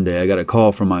particular Sunday I got a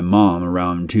call from my mom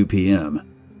around 2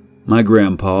 p.m. My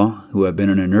grandpa, who had been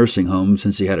in a nursing home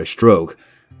since he had a stroke,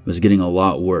 was getting a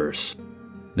lot worse.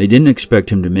 They didn't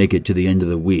expect him to make it to the end of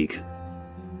the week,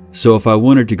 so if I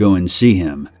wanted to go and see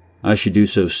him, I should do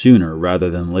so sooner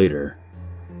rather than later.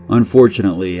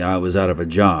 Unfortunately, I was out of a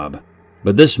job,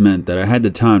 but this meant that I had the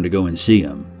time to go and see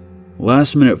him.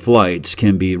 Last-minute flights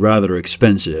can be rather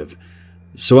expensive,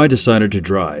 so I decided to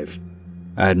drive.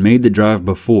 I had made the drive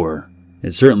before.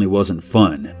 It certainly wasn't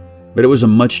fun, but it was a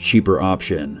much cheaper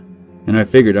option, and I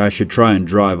figured I should try and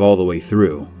drive all the way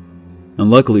through. And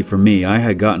luckily for me, I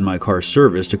had gotten my car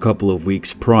serviced a couple of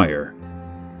weeks prior.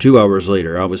 2 hours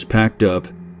later, I was packed up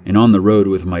and on the road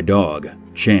with my dog,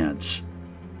 Chance.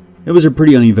 It was a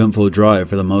pretty uneventful drive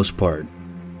for the most part.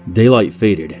 Daylight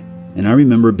faded, and I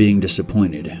remember being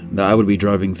disappointed that I would be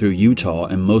driving through Utah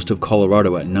and most of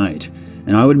Colorado at night,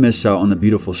 and I would miss out on the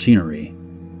beautiful scenery.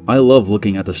 I love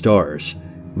looking at the stars,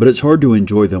 but it's hard to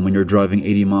enjoy them when you're driving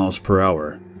 80 miles per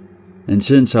hour. And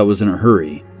since I was in a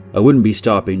hurry, I wouldn't be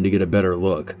stopping to get a better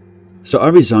look. So I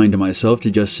resigned myself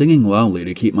to just singing loudly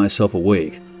to keep myself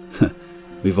awake.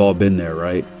 We've all been there,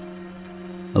 right?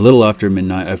 A little after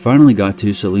midnight, I finally got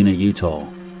to Salina, Utah.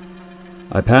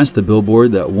 I passed the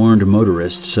billboard that warned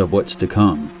motorists of what's to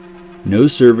come. No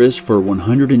service for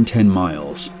 110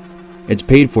 miles. It's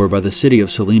paid for by the city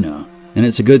of Salina, and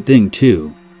it's a good thing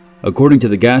too. According to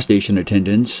the gas station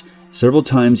attendants, several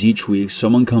times each week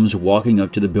someone comes walking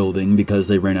up to the building because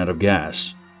they ran out of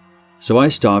gas. So I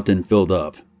stopped and filled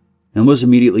up, and was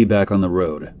immediately back on the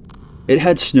road. It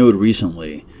had snowed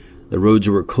recently. The roads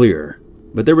were clear,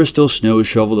 but there was still snow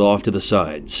shoveled off to the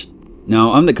sides.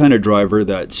 Now, I'm the kind of driver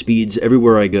that speeds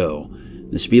everywhere I go.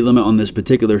 The speed limit on this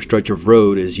particular stretch of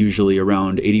road is usually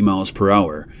around 80 miles per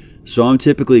hour, so I'm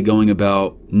typically going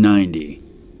about 90,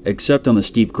 except on the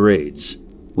steep grades,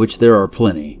 which there are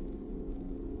plenty.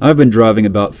 I've been driving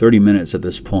about 30 minutes at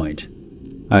this point.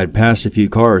 I had passed a few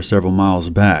cars several miles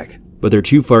back, but they're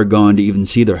too far gone to even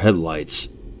see their headlights.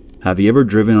 Have you ever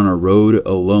driven on a road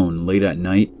alone late at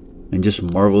night and just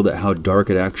marveled at how dark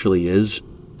it actually is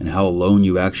and how alone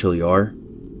you actually are?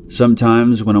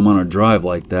 Sometimes when I'm on a drive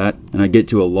like that and I get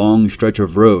to a long stretch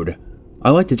of road, I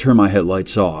like to turn my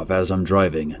headlights off as I'm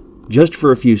driving, just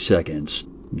for a few seconds,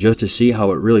 just to see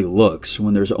how it really looks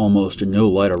when there's almost no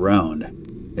light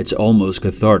around. It's almost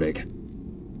cathartic.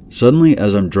 Suddenly,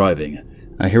 as I'm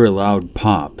driving, I hear a loud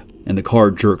pop and the car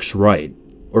jerks right,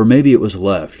 or maybe it was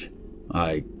left.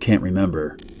 I can't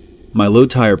remember. My low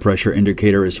tire pressure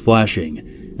indicator is flashing,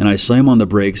 and I slam on the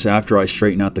brakes after I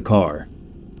straighten out the car.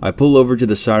 I pull over to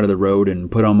the side of the road and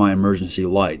put on my emergency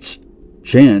lights.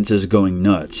 Chance is going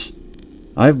nuts.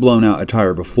 I've blown out a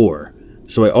tire before,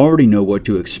 so I already know what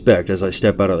to expect as I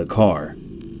step out of the car.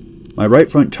 My right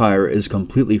front tire is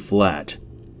completely flat,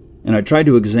 and I tried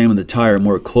to examine the tire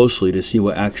more closely to see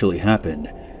what actually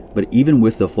happened, but even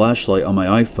with the flashlight on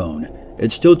my iPhone,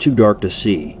 it's still too dark to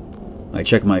see. I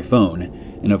check my phone,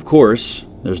 and of course,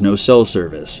 there's no cell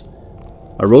service.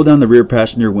 I roll down the rear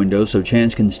passenger window so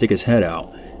Chance can stick his head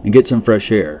out and get some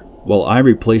fresh air, while I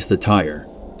replace the tire.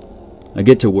 I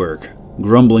get to work,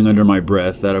 grumbling under my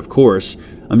breath that of course,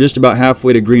 I'm just about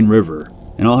halfway to Green River,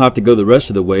 and I'll have to go the rest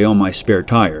of the way on my spare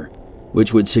tire,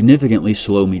 which would significantly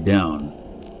slow me down.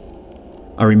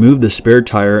 I removed the spare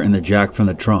tire and the jack from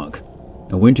the trunk,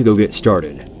 and went to go get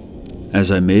started.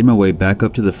 As I made my way back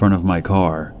up to the front of my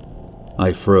car,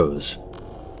 I froze.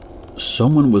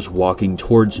 Someone was walking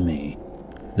towards me,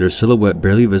 their silhouette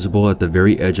barely visible at the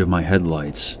very edge of my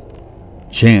headlights.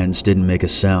 Chance didn't make a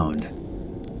sound.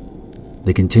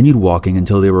 They continued walking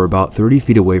until they were about 30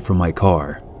 feet away from my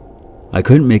car. I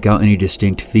couldn't make out any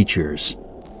distinct features.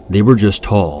 They were just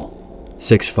tall,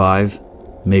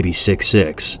 6'5", maybe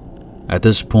 6'6". At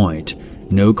this point,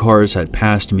 no cars had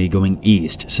passed me going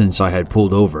east since I had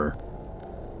pulled over.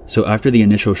 So after the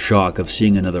initial shock of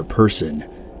seeing another person,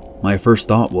 my first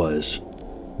thought was,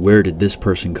 where did this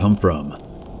person come from?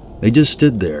 They just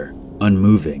stood there,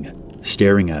 unmoving,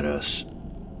 staring at us.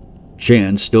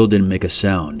 Chance still didn't make a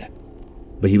sound,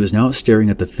 but he was now staring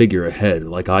at the figure ahead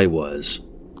like I was.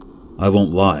 I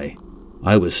won't lie,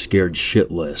 I was scared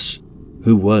shitless.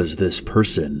 Who was this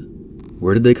person?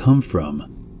 Where did they come from?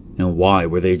 And why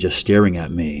were they just staring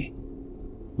at me?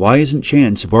 Why isn't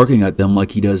Chance barking at them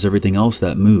like he does everything else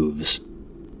that moves?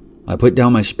 I put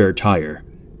down my spare tire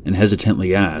and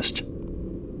hesitantly asked,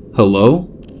 "Hello?"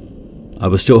 I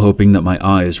was still hoping that my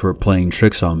eyes were playing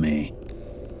tricks on me.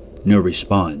 No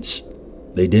response.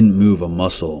 They didn't move a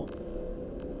muscle.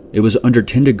 It was under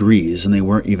 10 degrees and they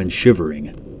weren't even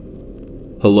shivering.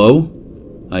 "Hello?"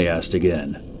 I asked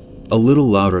again, a little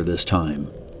louder this time.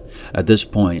 At this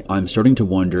point, I'm starting to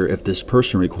wonder if this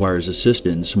person requires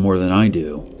assistance more than I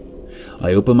do.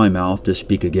 I open my mouth to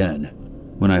speak again,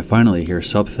 when I finally hear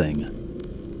something.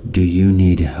 "Do you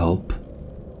need help?"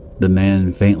 the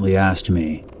man faintly asked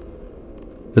me.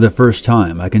 For the first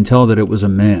time, I can tell that it was a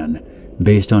man,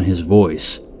 based on his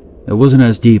voice. It wasn't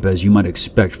as deep as you might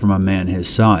expect from a man his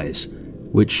size,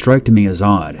 which struck me as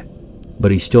odd,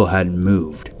 but he still hadn't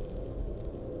moved.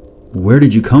 "Where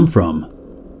did you come from?"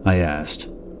 I asked.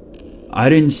 "I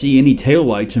didn't see any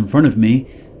taillights in front of me,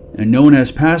 and no one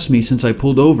has passed me since I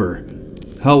pulled over.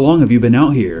 How long have you been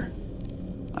out here?"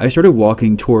 I started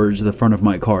walking towards the front of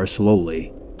my car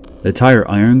slowly, the tire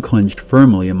iron clenched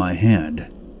firmly in my hand.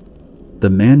 The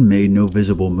man made no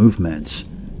visible movements,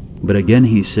 but again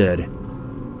he said,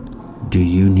 "Do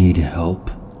you need help?"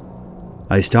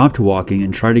 I stopped walking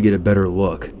and tried to get a better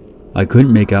look. I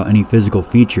couldn't make out any physical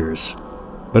features,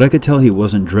 but I could tell he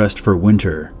wasn't dressed for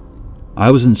winter.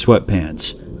 I was in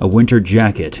sweatpants, a winter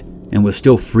jacket, and was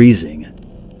still freezing.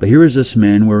 But here was this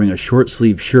man wearing a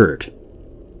short-sleeved shirt.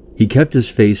 He kept his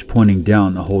face pointing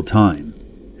down the whole time.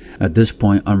 At this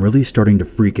point, I'm really starting to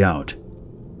freak out.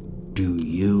 "Do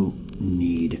you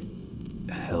need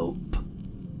help?"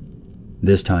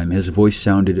 This time, his voice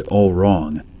sounded all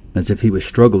wrong, as if he was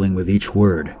struggling with each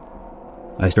word.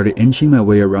 I started inching my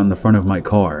way around the front of my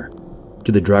car,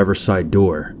 to the driver's side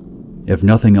door. If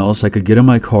nothing else, I could get in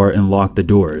my car and lock the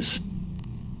doors.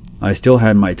 I still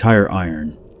had my tire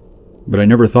iron, but I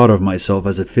never thought of myself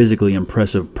as a physically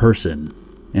impressive person,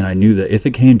 and I knew that if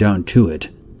it came down to it,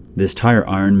 this tire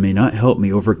iron may not help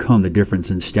me overcome the difference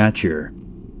in stature.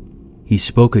 He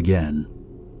spoke again.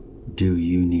 "Do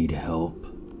you need help?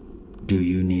 Do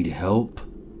you need help?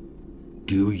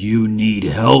 Do you need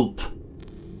help?"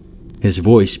 His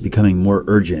voice becoming more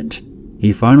urgent,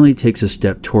 he finally takes a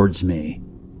step towards me,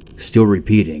 still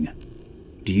repeating,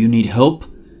 "Do you need help?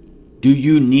 Do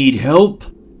you need help?"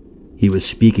 He was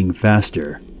speaking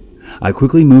faster. I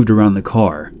quickly moved around the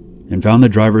car and found the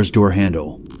driver's door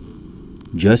handle.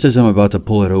 Just as I'm about to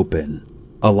pull it open,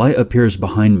 a light appears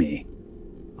behind me.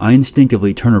 I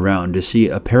instinctively turn around to see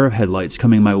a pair of headlights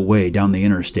coming my way down the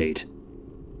interstate.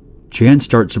 Chance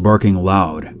starts barking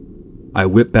loud. I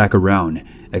whip back around,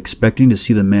 expecting to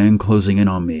see the man closing in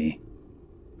on me.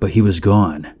 But he was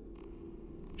gone.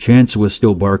 Chance was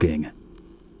still barking.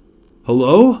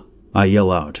 "Hello?" I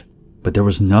yell out, but there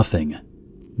was nothing.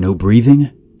 No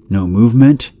breathing, no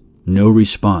movement, no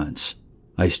response.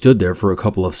 I stood there for a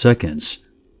couple of seconds,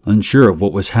 unsure of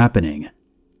what was happening.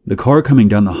 The car coming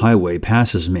down the highway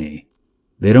passes me.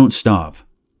 They don't stop.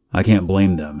 I can't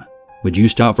blame them. Would you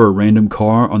stop for a random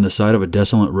car on the side of a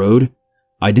desolate road?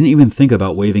 I didn't even think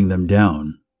about waving them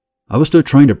down. I was still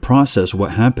trying to process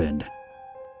what happened.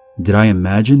 Did I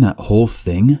imagine that whole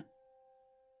thing?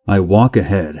 I walk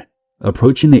ahead,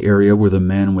 approaching the area where the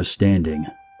man was standing.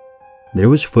 There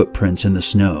was footprints in the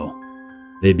snow.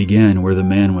 They began where the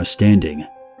man was standing,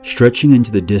 stretching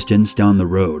into the distance down the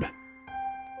road.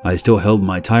 I still held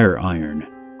my tire iron.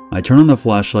 I turned on the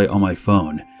flashlight on my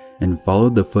phone and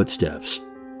followed the footsteps.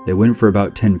 They went for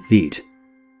about 10 feet,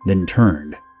 then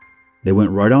turned. They went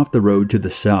right off the road to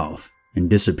the south and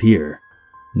disappear.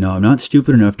 Now, I'm not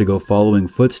stupid enough to go following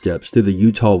footsteps through the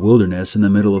Utah wilderness in the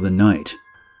middle of the night.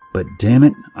 But damn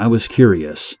it, I was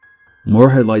curious.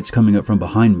 More headlights coming up from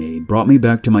behind me brought me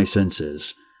back to my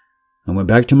senses. I went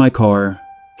back to my car,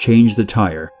 changed the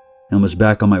tire, and was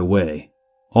back on my way,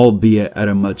 albeit at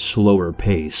a much slower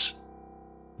pace.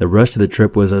 The rest of the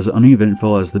trip was as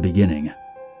uneventful as the beginning,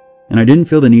 and I didn't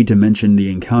feel the need to mention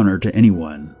the encounter to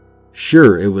anyone.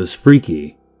 Sure, it was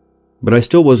freaky, but I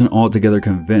still wasn't altogether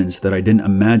convinced that I didn't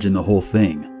imagine the whole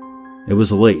thing. It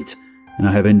was late, and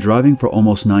I had been driving for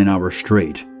almost 9 hours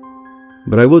straight.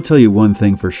 But I will tell you one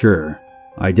thing for sure,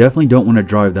 I definitely don't want to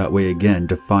drive that way again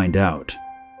to find out.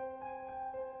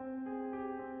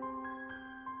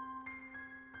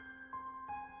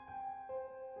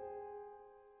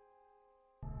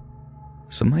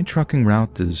 So my trucking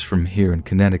route is from here in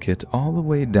Connecticut all the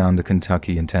way down to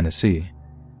Kentucky and Tennessee.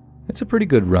 It's a pretty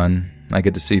good run. I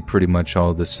get to see pretty much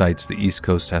all the sights the East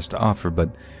Coast has to offer,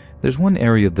 but there's one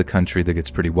area of the country that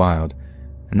gets pretty wild,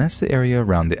 and that's the area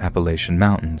around the Appalachian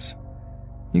Mountains.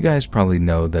 You guys probably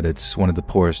know that it's one of the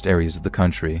poorest areas of the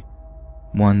country,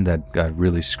 one that got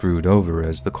really screwed over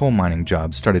as the coal mining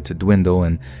jobs started to dwindle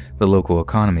and the local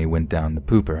economy went down the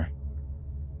pooper.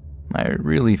 I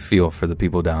really feel for the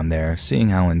people down there. Seeing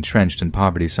how entrenched in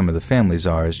poverty some of the families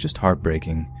are is just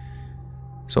heartbreaking.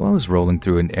 So I was rolling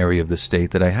through an area of the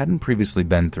state that I hadn't previously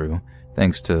been through,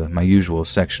 thanks to my usual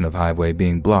section of highway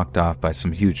being blocked off by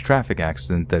some huge traffic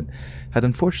accident that had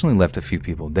unfortunately left a few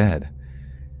people dead.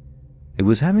 It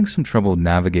was having some trouble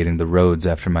navigating the roads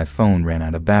after my phone ran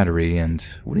out of battery, and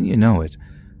wouldn't you know it,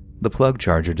 the plug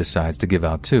charger decides to give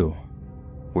out too.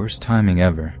 Worst timing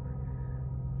ever.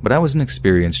 But I was an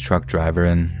experienced truck driver,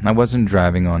 and I wasn't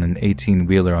driving on an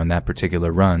 18-wheeler on that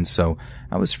particular run, so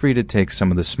I was free to take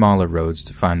some of the smaller roads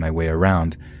to find my way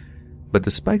around. But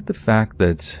despite the fact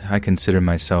that I consider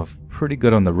myself pretty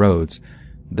good on the roads,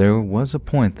 there was a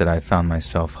point that I found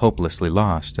myself hopelessly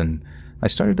lost, and I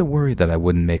started to worry that I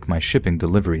wouldn't make my shipping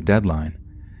delivery deadline.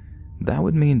 That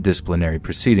would mean disciplinary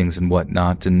proceedings and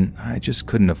whatnot, and I just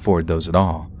couldn't afford those at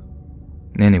all.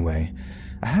 Anyway,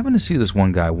 I happened to see this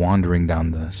one guy wandering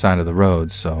down the side of the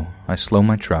road, so I slow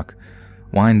my truck,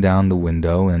 wind down the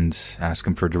window, and ask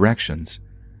him for directions.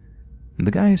 The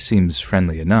guy seems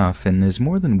friendly enough and is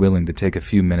more than willing to take a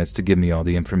few minutes to give me all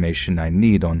the information I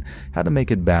need on how to make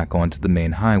it back onto the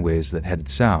main highways that headed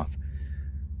south.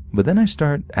 But then I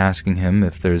start asking him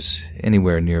if there's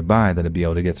anywhere nearby that I'd be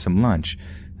able to get some lunch,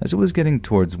 as it was getting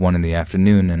towards 1 in the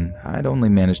afternoon and I'd only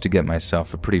managed to get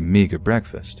myself a pretty meager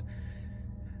breakfast.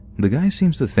 The guy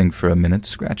seems to think for a minute,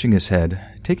 scratching his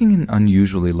head, taking an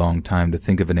unusually long time to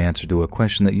think of an answer to a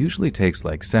question that usually takes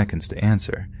like seconds to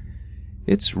answer.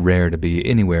 It's rare to be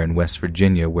anywhere in West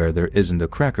Virginia where there isn't a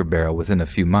Cracker Barrel within a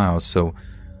few miles, so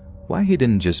why he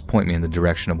didn't just point me in the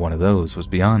direction of one of those was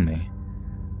beyond me.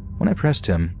 When I pressed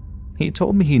him, he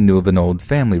told me he knew of an old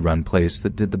family-run place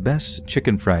that did the best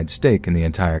chicken fried steak in the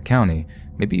entire county,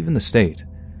 maybe even the state.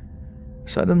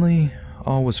 Suddenly,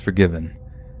 all was forgiven.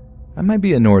 I might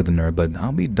be a northerner, but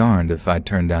I'll be darned if I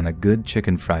turned down a good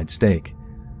chicken fried steak.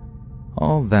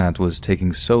 All that was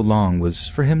taking so long was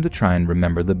for him to try and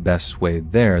remember the best way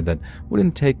there that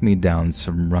wouldn't take me down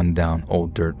some run-down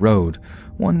old dirt road,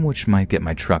 one which might get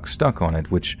my truck stuck on it,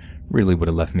 which really would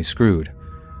have left me screwed.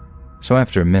 So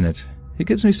after a minute, he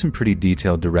gives me some pretty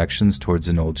detailed directions towards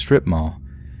an old strip mall.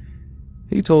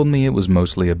 He told me it was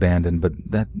mostly abandoned, but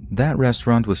that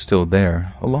restaurant was still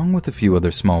there, along with a few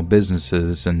other small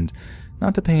businesses, and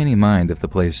not to pay any mind if the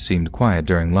place seemed quiet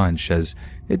during lunch, as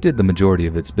it did the majority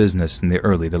of its business in the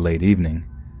early to late evening.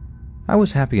 I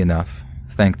was happy enough,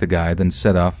 thanked the guy, then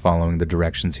set off following the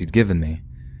directions he'd given me.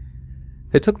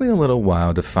 It took me a little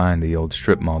while to find the old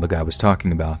strip mall the guy was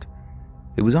talking about.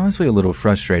 It was honestly a little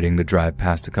frustrating to drive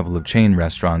past a couple of chain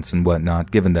restaurants and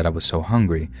whatnot, given that I was so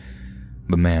hungry.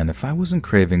 But man, if I wasn't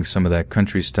craving some of that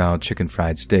country-style chicken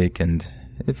fried steak, and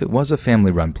if it was a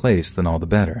family-run place, then all the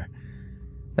better.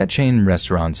 That chain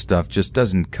restaurant stuff just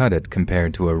doesn't cut it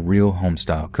compared to a real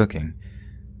home-style cooking.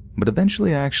 But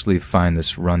eventually I actually find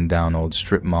this run-down old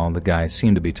strip mall the guy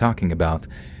seemed to be talking about,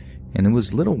 and it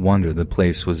was little wonder the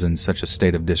place was in such a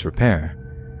state of disrepair.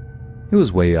 It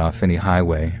was way off any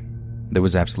highway. There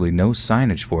was absolutely no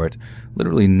signage for it,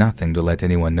 literally nothing to let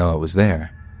anyone know it was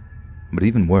there. But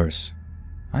even worse,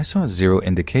 I saw zero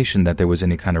indication that there was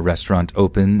any kind of restaurant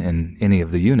open in any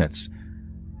of the units.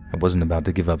 I wasn't about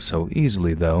to give up so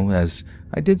easily, though, as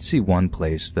I did see one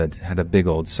place that had a big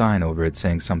old sign over it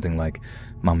saying something like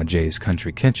Mama J's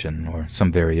Country Kitchen, or some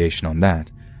variation on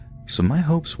that, so my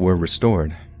hopes were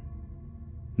restored.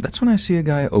 That's when I see a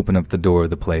guy open up the door of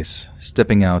the place,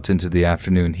 stepping out into the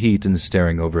afternoon heat and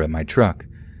staring over at my truck.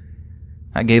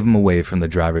 I gave him away from the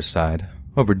driver's side,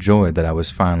 overjoyed that I was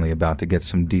finally about to get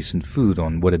some decent food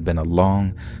on what had been a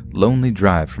long, lonely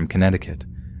drive from Connecticut.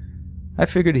 I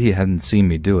figured he hadn't seen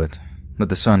me do it, that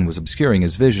the sun was obscuring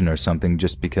his vision or something,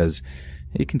 just because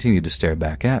he continued to stare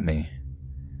back at me.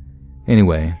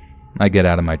 Anyway, I get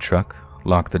out of my truck,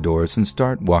 lock the doors, and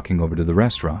start walking over to the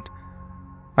restaurant.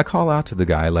 I call out to the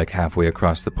guy like halfway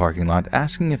across the parking lot,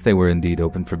 asking if they were indeed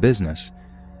open for business.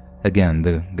 Again,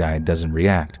 the guy doesn't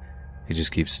react. He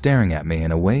just keeps staring at me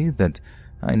in a way that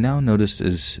I now notice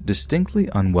is distinctly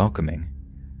unwelcoming.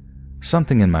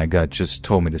 Something in my gut just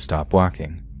told me to stop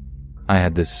walking. I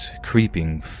had this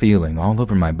creeping feeling all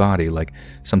over my body, like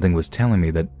something was telling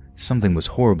me that something was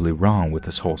horribly wrong with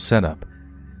this whole setup.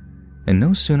 And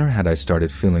no sooner had I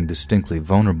started feeling distinctly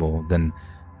vulnerable than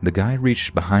the guy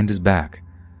reached behind his back,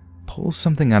 pulls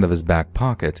something out of his back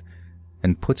pocket,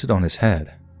 and puts it on his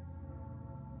head.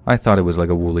 I thought it was like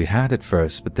a woolly hat at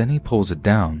first, but then he pulls it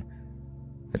down.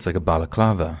 It's like a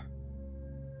balaclava.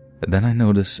 And then I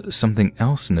notice something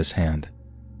else in his hand,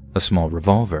 a small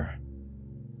revolver.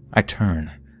 I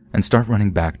turn and start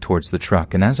running back towards the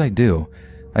truck, and as I do,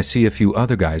 I see a few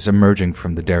other guys emerging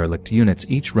from the derelict units,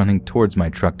 each running towards my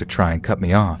truck to try and cut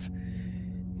me off.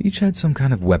 Each had some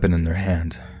kind of weapon in their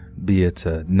hand, be it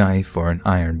a knife or an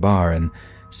iron bar, and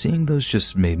seeing those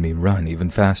just made me run even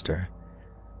faster.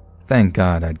 Thank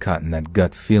God I'd gotten that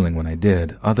gut feeling when I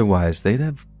did, otherwise they'd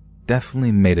have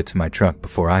definitely made it to my truck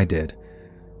before I did.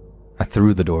 I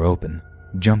threw the door open,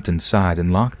 jumped inside,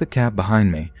 and locked the cab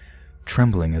behind me,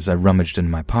 trembling as I rummaged in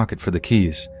my pocket for the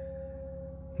keys.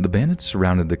 The bandits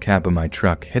surrounded the cab of my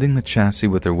truck, hitting the chassis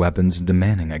with their weapons and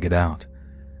demanding I get out.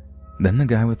 Then the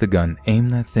guy with the gun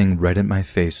aimed that thing right at my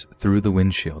face through the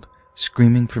windshield,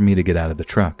 screaming for me to get out of the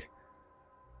truck.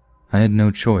 I had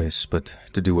no choice but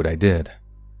to do what I did.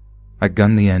 I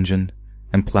gunned the engine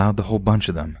and plowed the whole bunch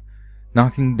of them,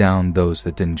 knocking down those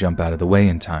that didn't jump out of the way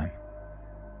in time.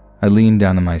 I leaned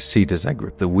down in my seat as I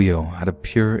gripped the wheel, out of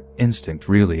pure instinct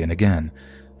really, and again,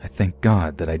 I thank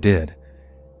God that I did,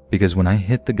 because when I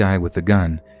hit the guy with the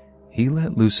gun, he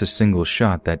let loose a single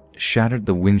shot that shattered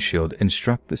the windshield and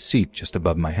struck the seat just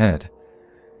above my head.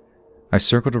 I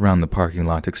circled around the parking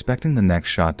lot expecting the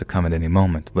next shot to come at any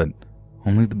moment, but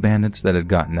only the bandits that had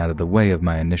gotten out of the way of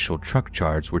my initial truck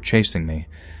charge were chasing me.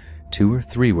 2 or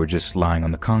 3 were just lying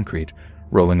on the concrete,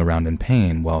 rolling around in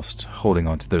pain whilst holding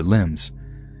onto their limbs.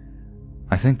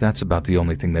 I think that's about the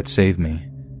only thing that saved me,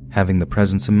 having the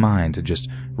presence of mind to just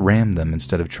ram them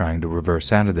instead of trying to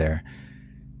reverse out of there.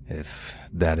 If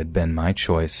that had been my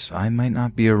choice, I might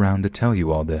not be around to tell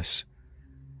you all this.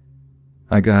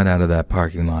 I got out of that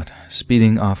parking lot,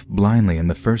 speeding off blindly in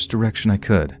the first direction I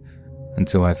could,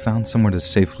 until I found somewhere to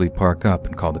safely park up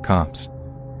and call the cops.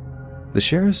 The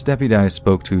sheriff's deputy I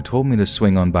spoke to told me to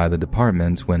swing on by the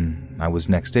department when I was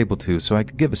next able to so I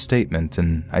could give a statement,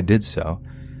 and I did so,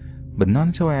 but not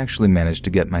until I actually managed to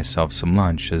get myself some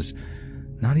lunch, as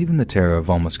not even the terror of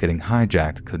almost getting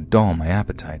hijacked could dull my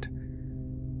appetite.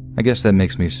 I guess that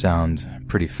makes me sound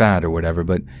pretty fat or whatever,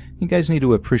 but you guys need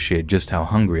to appreciate just how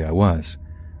hungry I was.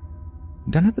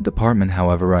 Down at the department,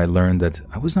 however, I learned that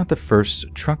I was not the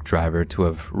first truck driver to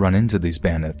have run into these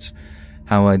bandits,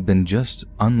 how I'd been just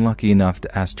unlucky enough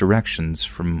to ask directions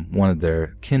from one of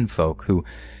their kinfolk who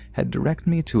had directed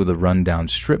me to the rundown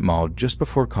strip mall just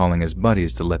before calling his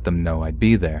buddies to let them know I'd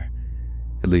be there.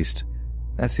 At least,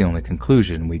 that's the only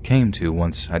conclusion we came to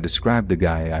once I described the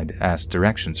guy I'd asked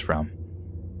directions from.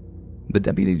 The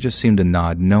deputy just seemed to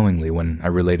nod knowingly when I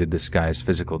related this guy's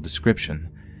physical description.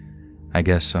 I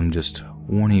guess I'm just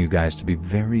warning you guys to be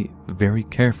very, very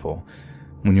careful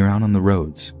when you're out on the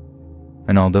roads.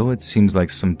 And although it seems like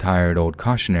some tired old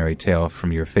cautionary tale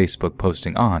from your Facebook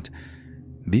posting aunt,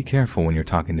 be careful when you're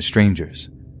talking to strangers.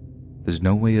 There's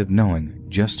no way of knowing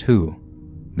just who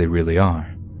they really are.